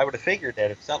 So I would have figured that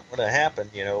if something would have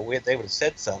happened, they would have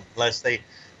said something, unless they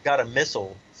got a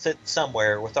missile sitting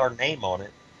somewhere with our name on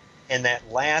it. And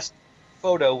that last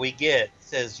photo we get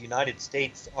says United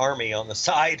States Army on the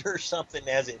side or something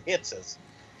as it hits us.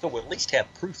 So we'll at least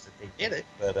have proof that they did it.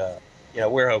 But,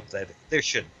 we're hoping that there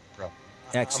shouldn't be a problem.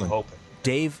 Excellent. I'm hoping.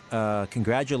 Dave,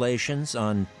 congratulations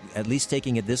on at least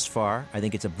taking it this far. I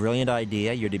think it's a brilliant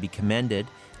idea. You're to be commended.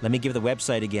 Let me give the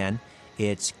website again.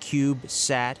 It's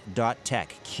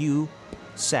CubeSat.tech.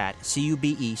 CubeSat,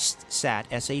 C-U-B-E, SAT,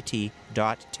 S-A-T,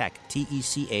 .tech,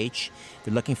 T-E-C-H.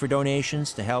 They're looking for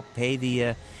donations to help pay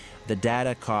the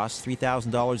data costs,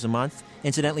 $3,000 a month.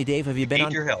 Incidentally, Dave, have you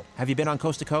been on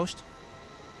Coast to Coast?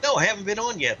 No, I haven't been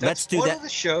on yet. That's one of the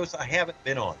shows I haven't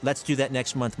been on. Let's do that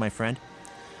next month, my friend.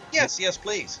 Yes,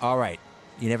 please. All right.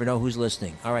 You never know who's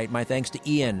listening. All right, my thanks to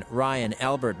Ian, Ryan,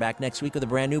 Albert. Back next week with a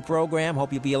brand new program.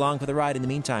 Hope you'll be along for the ride. In the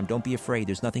meantime, don't be afraid.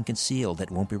 There's nothing concealed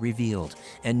that won't be revealed,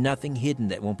 and nothing hidden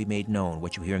that won't be made known.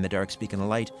 What you hear in the dark, speak in the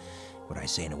light. What I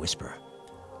say in a whisper.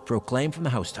 Proclaim from the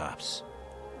housetops.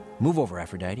 Move over,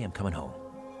 Aphrodite. I'm coming home.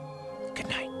 Good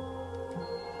night.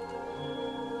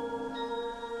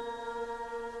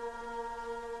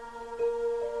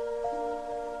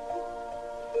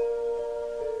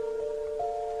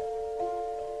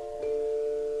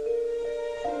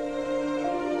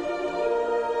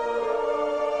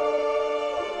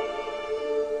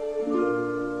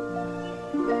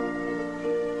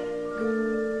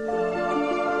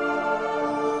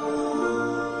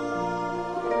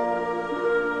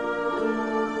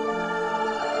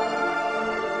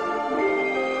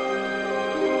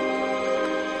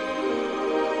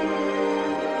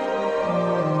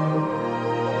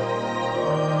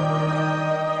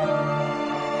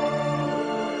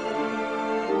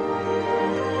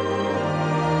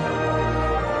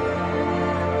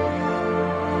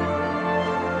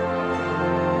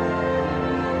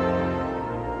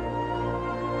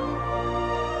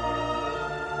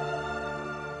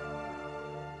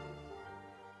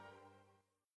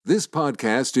 This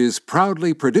podcast is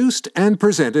proudly produced and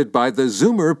presented by the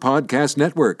Zoomer Podcast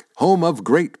Network, home of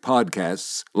great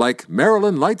podcasts like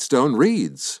Marilyn Lightstone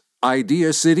Reads,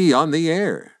 Idea City on the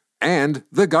Air, and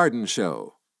The Garden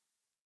Show.